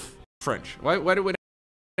 Loads of French. Why would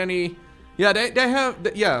any... Yeah, they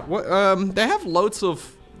have loads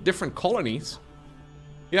of different colonies.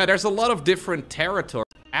 Yeah, there's a lot of different territory.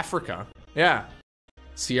 Africa. Yeah.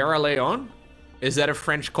 Sierra Leone? Is that a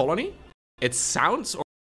French colony? It sounds...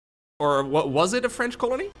 Or what was it a French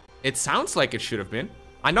colony? It sounds like it should have been.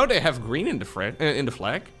 I know they have green in the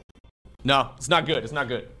flag. No, it's not good. It's not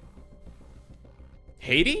good.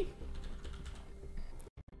 Haiti?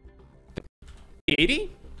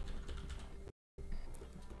 Haiti?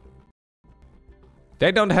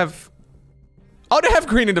 They don't have... Oh, they have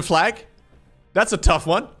green in the flag. That's a tough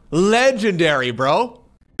one. Legendary, bro.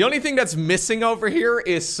 The only thing that's missing over here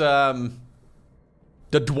is the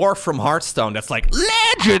dwarf from Hearthstone. That's like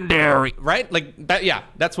legendary, right? Like that. Yeah,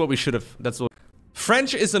 that's what we should have.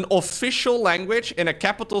 French is an official language in a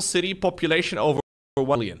capital city population over 1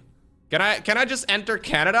 million. Can I just enter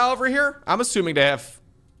Canada over here? I'm assuming they have...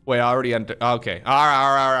 Wait, I already entered. Okay.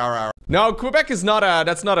 No, Quebec is not a...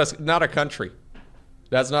 That's not a country.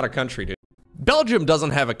 That's not a country, dude. Belgium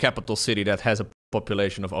doesn't have a capital city that has a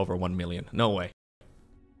population of over 1 million. No way.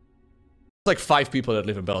 It's like 5 people that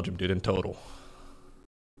live in Belgium, dude, in total.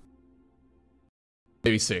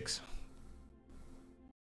 Maybe 6.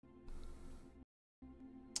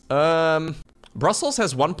 Brussels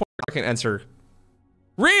has 1 point. I can answer.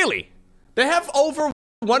 Really? They have over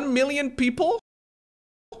 1 million people?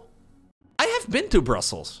 I have been to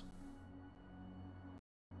Brussels.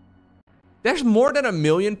 There's more than 1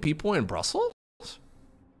 million people in Brussels?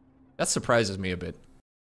 That surprises me a bit.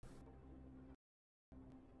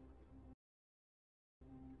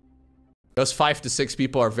 Those 5 to 6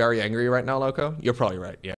 people are very angry right now, Lowko. You're probably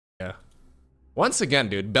right. Yeah. Once again,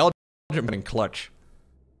 dude, Belgium in clutch.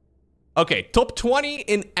 Okay, top 20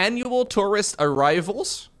 in annual tourist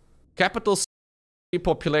arrivals. Capital city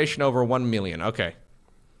population over 1 million. Okay.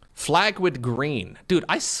 Flag with green. Dude,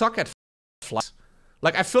 I suck at flags.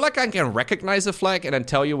 Like, I feel like I can recognize a flag and then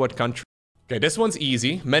tell you what country. Okay, this one's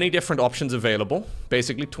easy. Many different options available.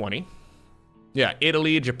 Basically 20. Yeah,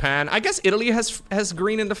 Italy, Japan. I guess Italy has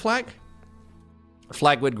green in the flag.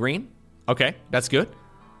 Flag with green. Okay, that's good.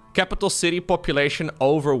 Capital city population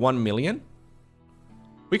over 1 million.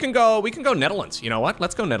 We can go Netherlands. You know what?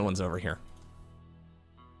 Let's go Netherlands over here.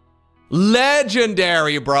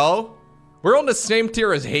 Legendary, bro. We're on the same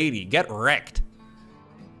tier as Haiti. Get wrecked.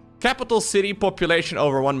 Capital city population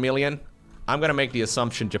over 1 million. I'm gonna make the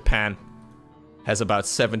assumption Japan has about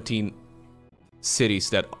 17 cities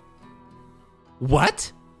that...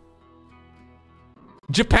 What?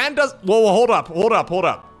 Japan does... Whoa, hold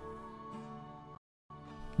up.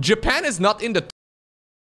 Japan is not in the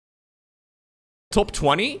top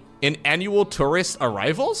 20 in annual tourist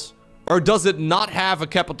arrivals? Or does it not have a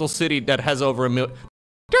capital city that has over 1 million?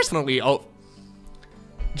 There's definitely... Oh.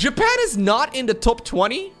 Japan is not in the top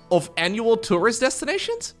 20 of annual tourist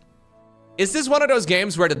destinations? Is this one of those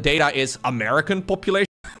games where the data is American population?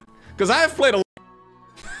 Because I have played a lot.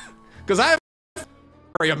 Because I have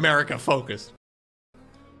very America focused.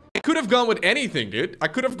 I could have gone with anything, dude. I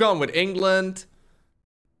could have gone with England.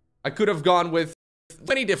 I could have gone with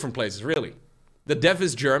many different places, really. The dev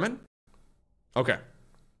is German. Okay.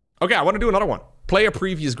 Okay, I want to do another one. Play a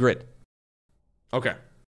previous grid. Okay.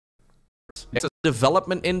 It's a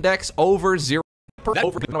development index over 0.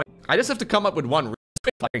 I just have to come up with one.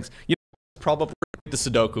 You know, probably the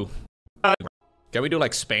Sudoku. Can we do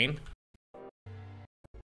like Spain?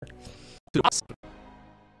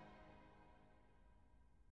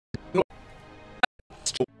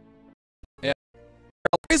 Yeah.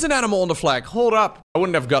 There's an animal on the flag. Hold up. I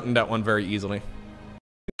wouldn't have gotten that one very easily.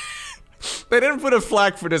 They didn't put a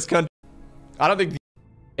flag for this country. I don't think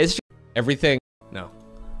it's just everything. No.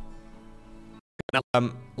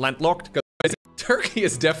 Landlocked. Turkey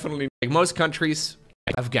is definitely like most countries.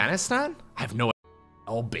 Afghanistan? I have no idea.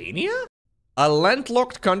 Albania? A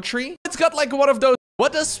landlocked country? It's got like one of those.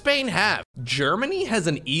 What does Spain have? Germany has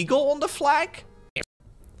an eagle on the flag?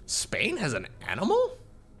 Spain has an animal?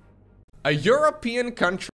 A European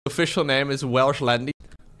country. Official name is Welshlandia.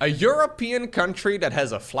 A European country that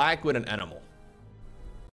has a flag with an animal.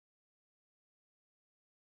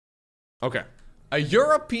 Okay. A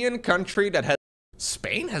European country that has...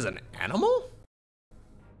 Spain has an animal?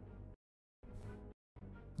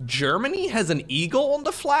 Germany has an eagle on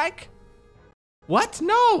the flag? What?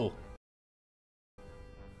 No.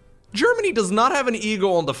 Germany does not have an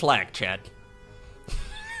eagle on the flag, Chad.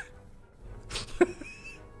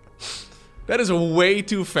 That is way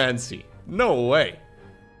too fancy. No way.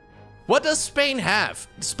 What does Spain have?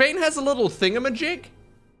 Spain has a little thingamajig?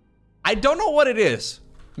 I don't know what it is.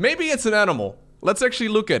 Maybe it's an animal. Let's actually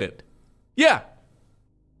look at it. Yeah.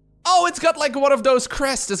 Oh, it's got like one of those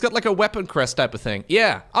crests. It's got like a weapon crest type of thing.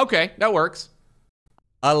 Yeah, okay, that works.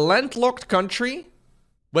 A landlocked country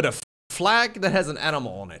with a flag that has an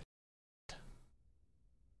animal on it.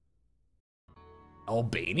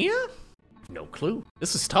 Albania? No clue.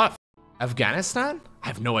 This is tough. Afghanistan? I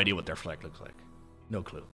have no idea what their flag looks like. No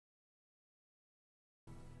clue.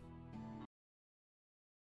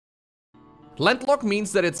 Landlocked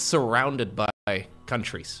means that it's surrounded by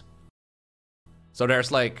countries. So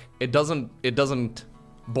there's like, it doesn't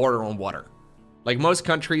border on water. Like most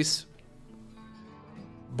countries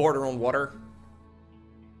border on water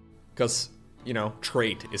because, you know,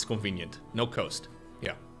 trade is convenient. No coast.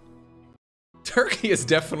 Yeah. Turkey is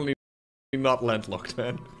definitely not landlocked,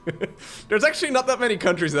 man. There's actually not that many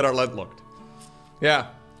countries that are landlocked. Yeah.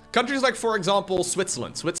 Countries like, for example,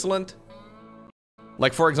 Switzerland. Switzerland.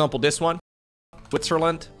 Like, for example, this one.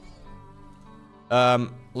 Switzerland.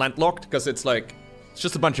 Landlocked because it's like, it's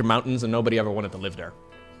just a bunch of mountains and nobody ever wanted to live there.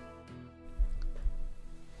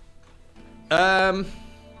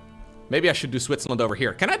 Maybe I should do Switzerland over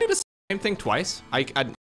here. Can I do the same thing twice?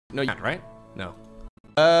 No, you can't, right? No.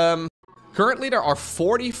 Currently there are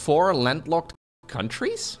 44 landlocked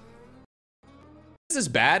countries. This is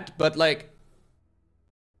bad, but like,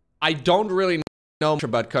 I don't really know know much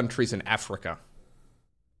about countries in Africa.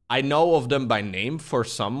 I know of them by name for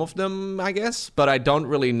some of them, I guess, but I don't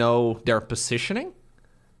really know their positioning.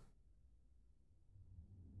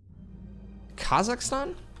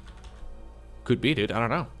 Kazakhstan? Could be, dude. I don't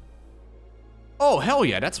know. Oh, hell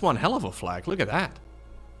yeah. That's one hell of a flag. Look at that.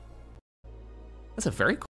 That's a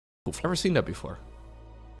very cool flag. I've never seen that before.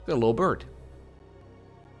 Look at a little bird.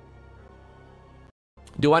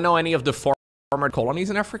 Do I know any of the former colonies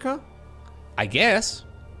in Africa? I guess.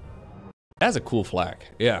 That's a cool flag.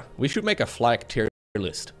 Yeah, we should make a flag tier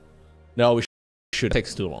list. No, we should. It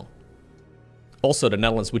takes too long. Also, the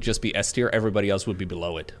Netherlands would just be S tier. Everybody else would be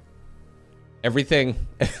below it. Everything...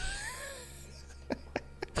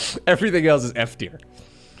 Everything else is F tier.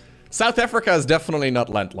 South Africa is definitely not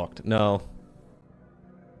landlocked. No.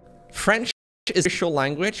 French is official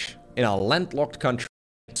language in a landlocked country.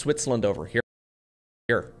 Switzerland over here.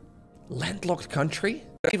 Landlocked country? I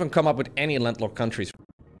don't even come up with any landlocked countries.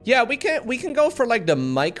 Yeah, we can go for like the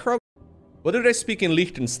micro. What do they speak in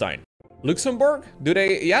Liechtenstein? Luxembourg? Do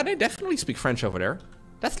they? Yeah, they definitely speak French over there.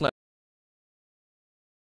 That's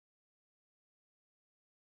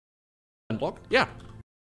landlocked. Yeah.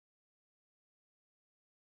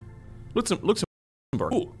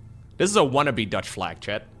 Luxembourg. Ooh, this is a wannabe Dutch flag,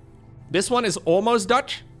 chat. This one is almost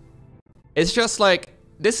Dutch. It's just like,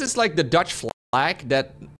 this is like the Dutch flag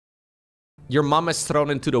that your mom has thrown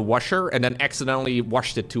into the washer and then accidentally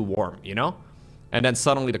washed it too warm, you know? And then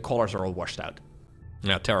suddenly the colors are all washed out.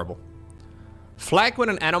 Yeah, terrible. Flag with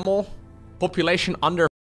an animal, population under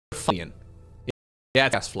 5 million. Yeah,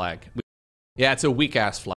 it's a flag. Yeah, it's a weak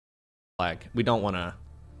ass flag. We don't want to.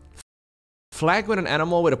 Flag with an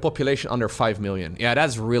animal with a population under 5 million. Yeah,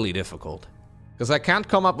 that's really difficult. Because I can't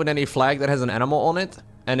come up with any flag that has an animal on it.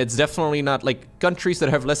 And it's definitely not, like, countries that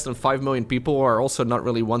have less than 5 million people are also not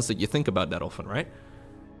really ones that you think about that often, right?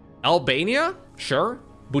 Albania? Sure.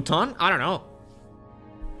 Bhutan? I don't know.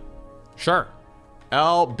 Sure.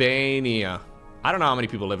 Albania. I don't know how many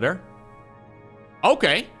people live there.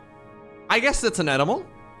 Okay. I guess that's an animal.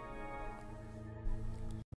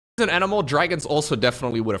 It's an animal. Dragons also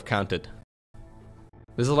definitely would have counted.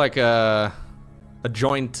 This is like a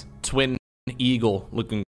joint twin eagle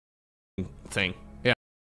looking thing. Yeah.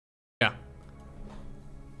 Yeah.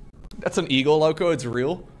 That's an eagle, Lowko. It's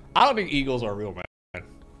real. I don't think eagles are real, man.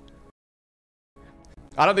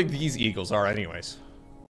 I don't think these eagles are anyways.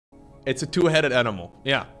 It's a two-headed animal.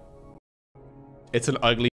 Yeah. It's an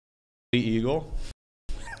ugly eagle.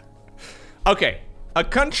 Okay. A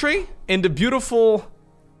country in the beautiful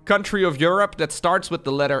country of Europe that starts with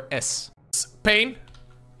the letter S. Spain.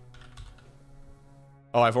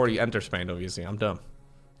 Oh, I've already entered Spain, obviously. I'm dumb.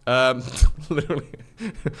 Literally.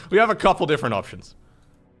 We have a couple different options.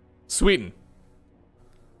 Sweden.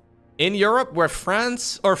 In Europe, where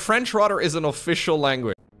France, or French rather, is an official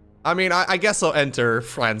language. I mean, I guess I'll enter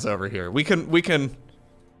France over here. We can...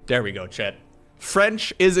 There we go, chat.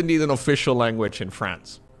 French is indeed an official language in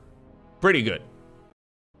France. Pretty good.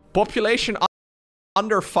 Population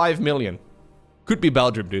under 5 million. Could be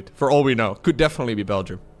Belgium, dude. For all we know. Could definitely be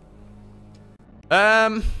Belgium.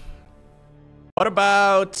 What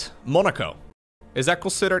about Monaco? Is that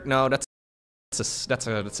considered? No, that's a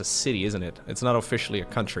city, isn't it? It's not officially a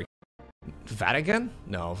country. Vatican?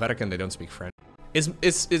 No, Vatican, they don't speak French.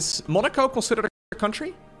 Is Monaco considered a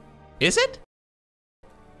country? Is it?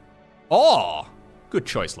 Oh, good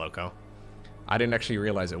choice, Lowko. I didn't actually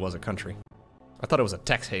realize it was a country. I thought it was a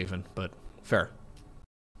tax haven, but fair.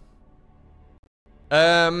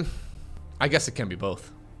 I guess it can be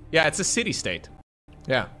both. Yeah, it's a city-state.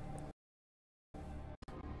 Yeah.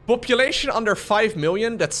 Population under 5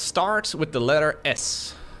 million that starts with the letter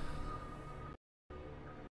S.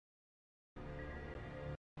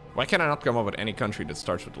 Why can I not come up with any country that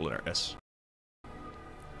starts with the letter S?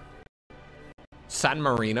 San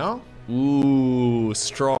Marino? Ooh,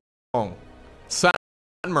 strong. San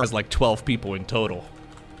Marino is like 12 people in total,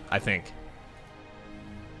 I think.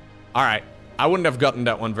 Alright, I wouldn't have gotten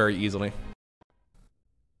that one very easily.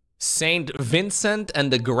 Saint Vincent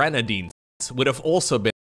and the Grenadines would have also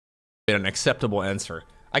been an acceptable answer.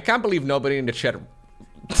 I can't believe nobody in the chat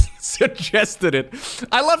suggested it.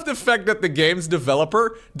 I love the fact that the game's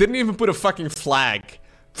developer didn't even put a fucking flag.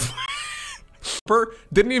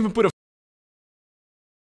 Didn't even put a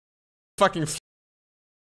fucking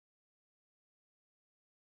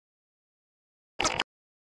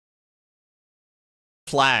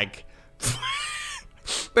flag.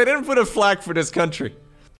 They didn't put a flag for this country.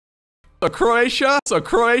 So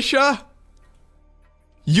Croatia,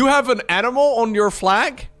 you have an animal on your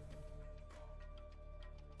flag?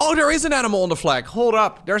 Oh, there is an animal on the flag. Hold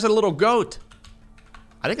up. There's a little goat.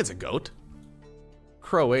 I think it's a goat.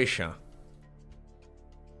 Croatia.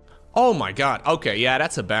 Oh my god. Okay, yeah,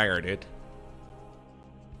 that's a banger, dude.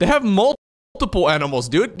 They have multiple animals,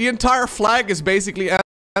 dude. The entire flag is basically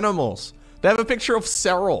animals. They have a picture of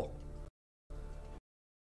Cyril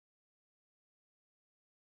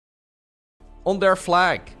on their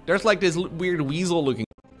flag. There's like this weird weasel looking,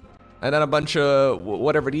 and then a bunch of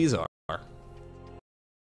whatever these are.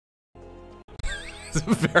 It's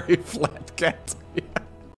a very flat cat. Yeah.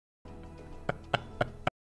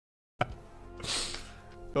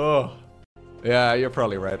 Oh, yeah, you're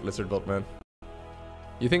probably right, Lizard Boatman.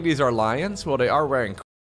 You think these are lions? Well, they are wearing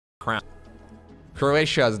crowns.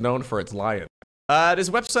 Croatia is known for its lions. This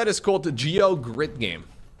website is called the Geo Grid Game.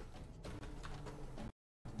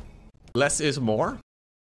 Less is more.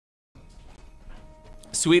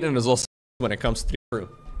 Sweden is also when it comes to crew.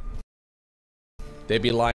 They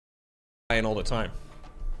be lying all the time.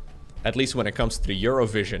 At least when it comes to the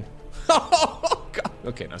Eurovision. Oh god.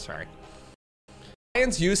 Okay, no, sorry.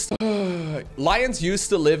 Lions used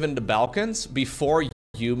to live in the Balkans before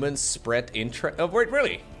humans spread interest. Oh, wait,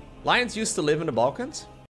 really? Lions used to live in the Balkans?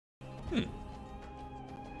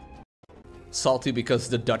 Salty because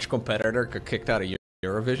the Dutch competitor got kicked out of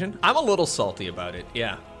Eurovision? I'm a little salty about it,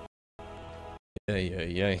 yeah.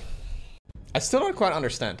 Yeah. I still don't quite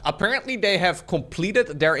understand. Apparently they have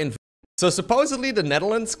completed their invasion. So supposedly the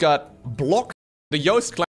Netherlands got blocked. The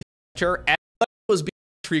Joost Klein and was being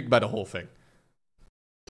intrigued by the whole thing.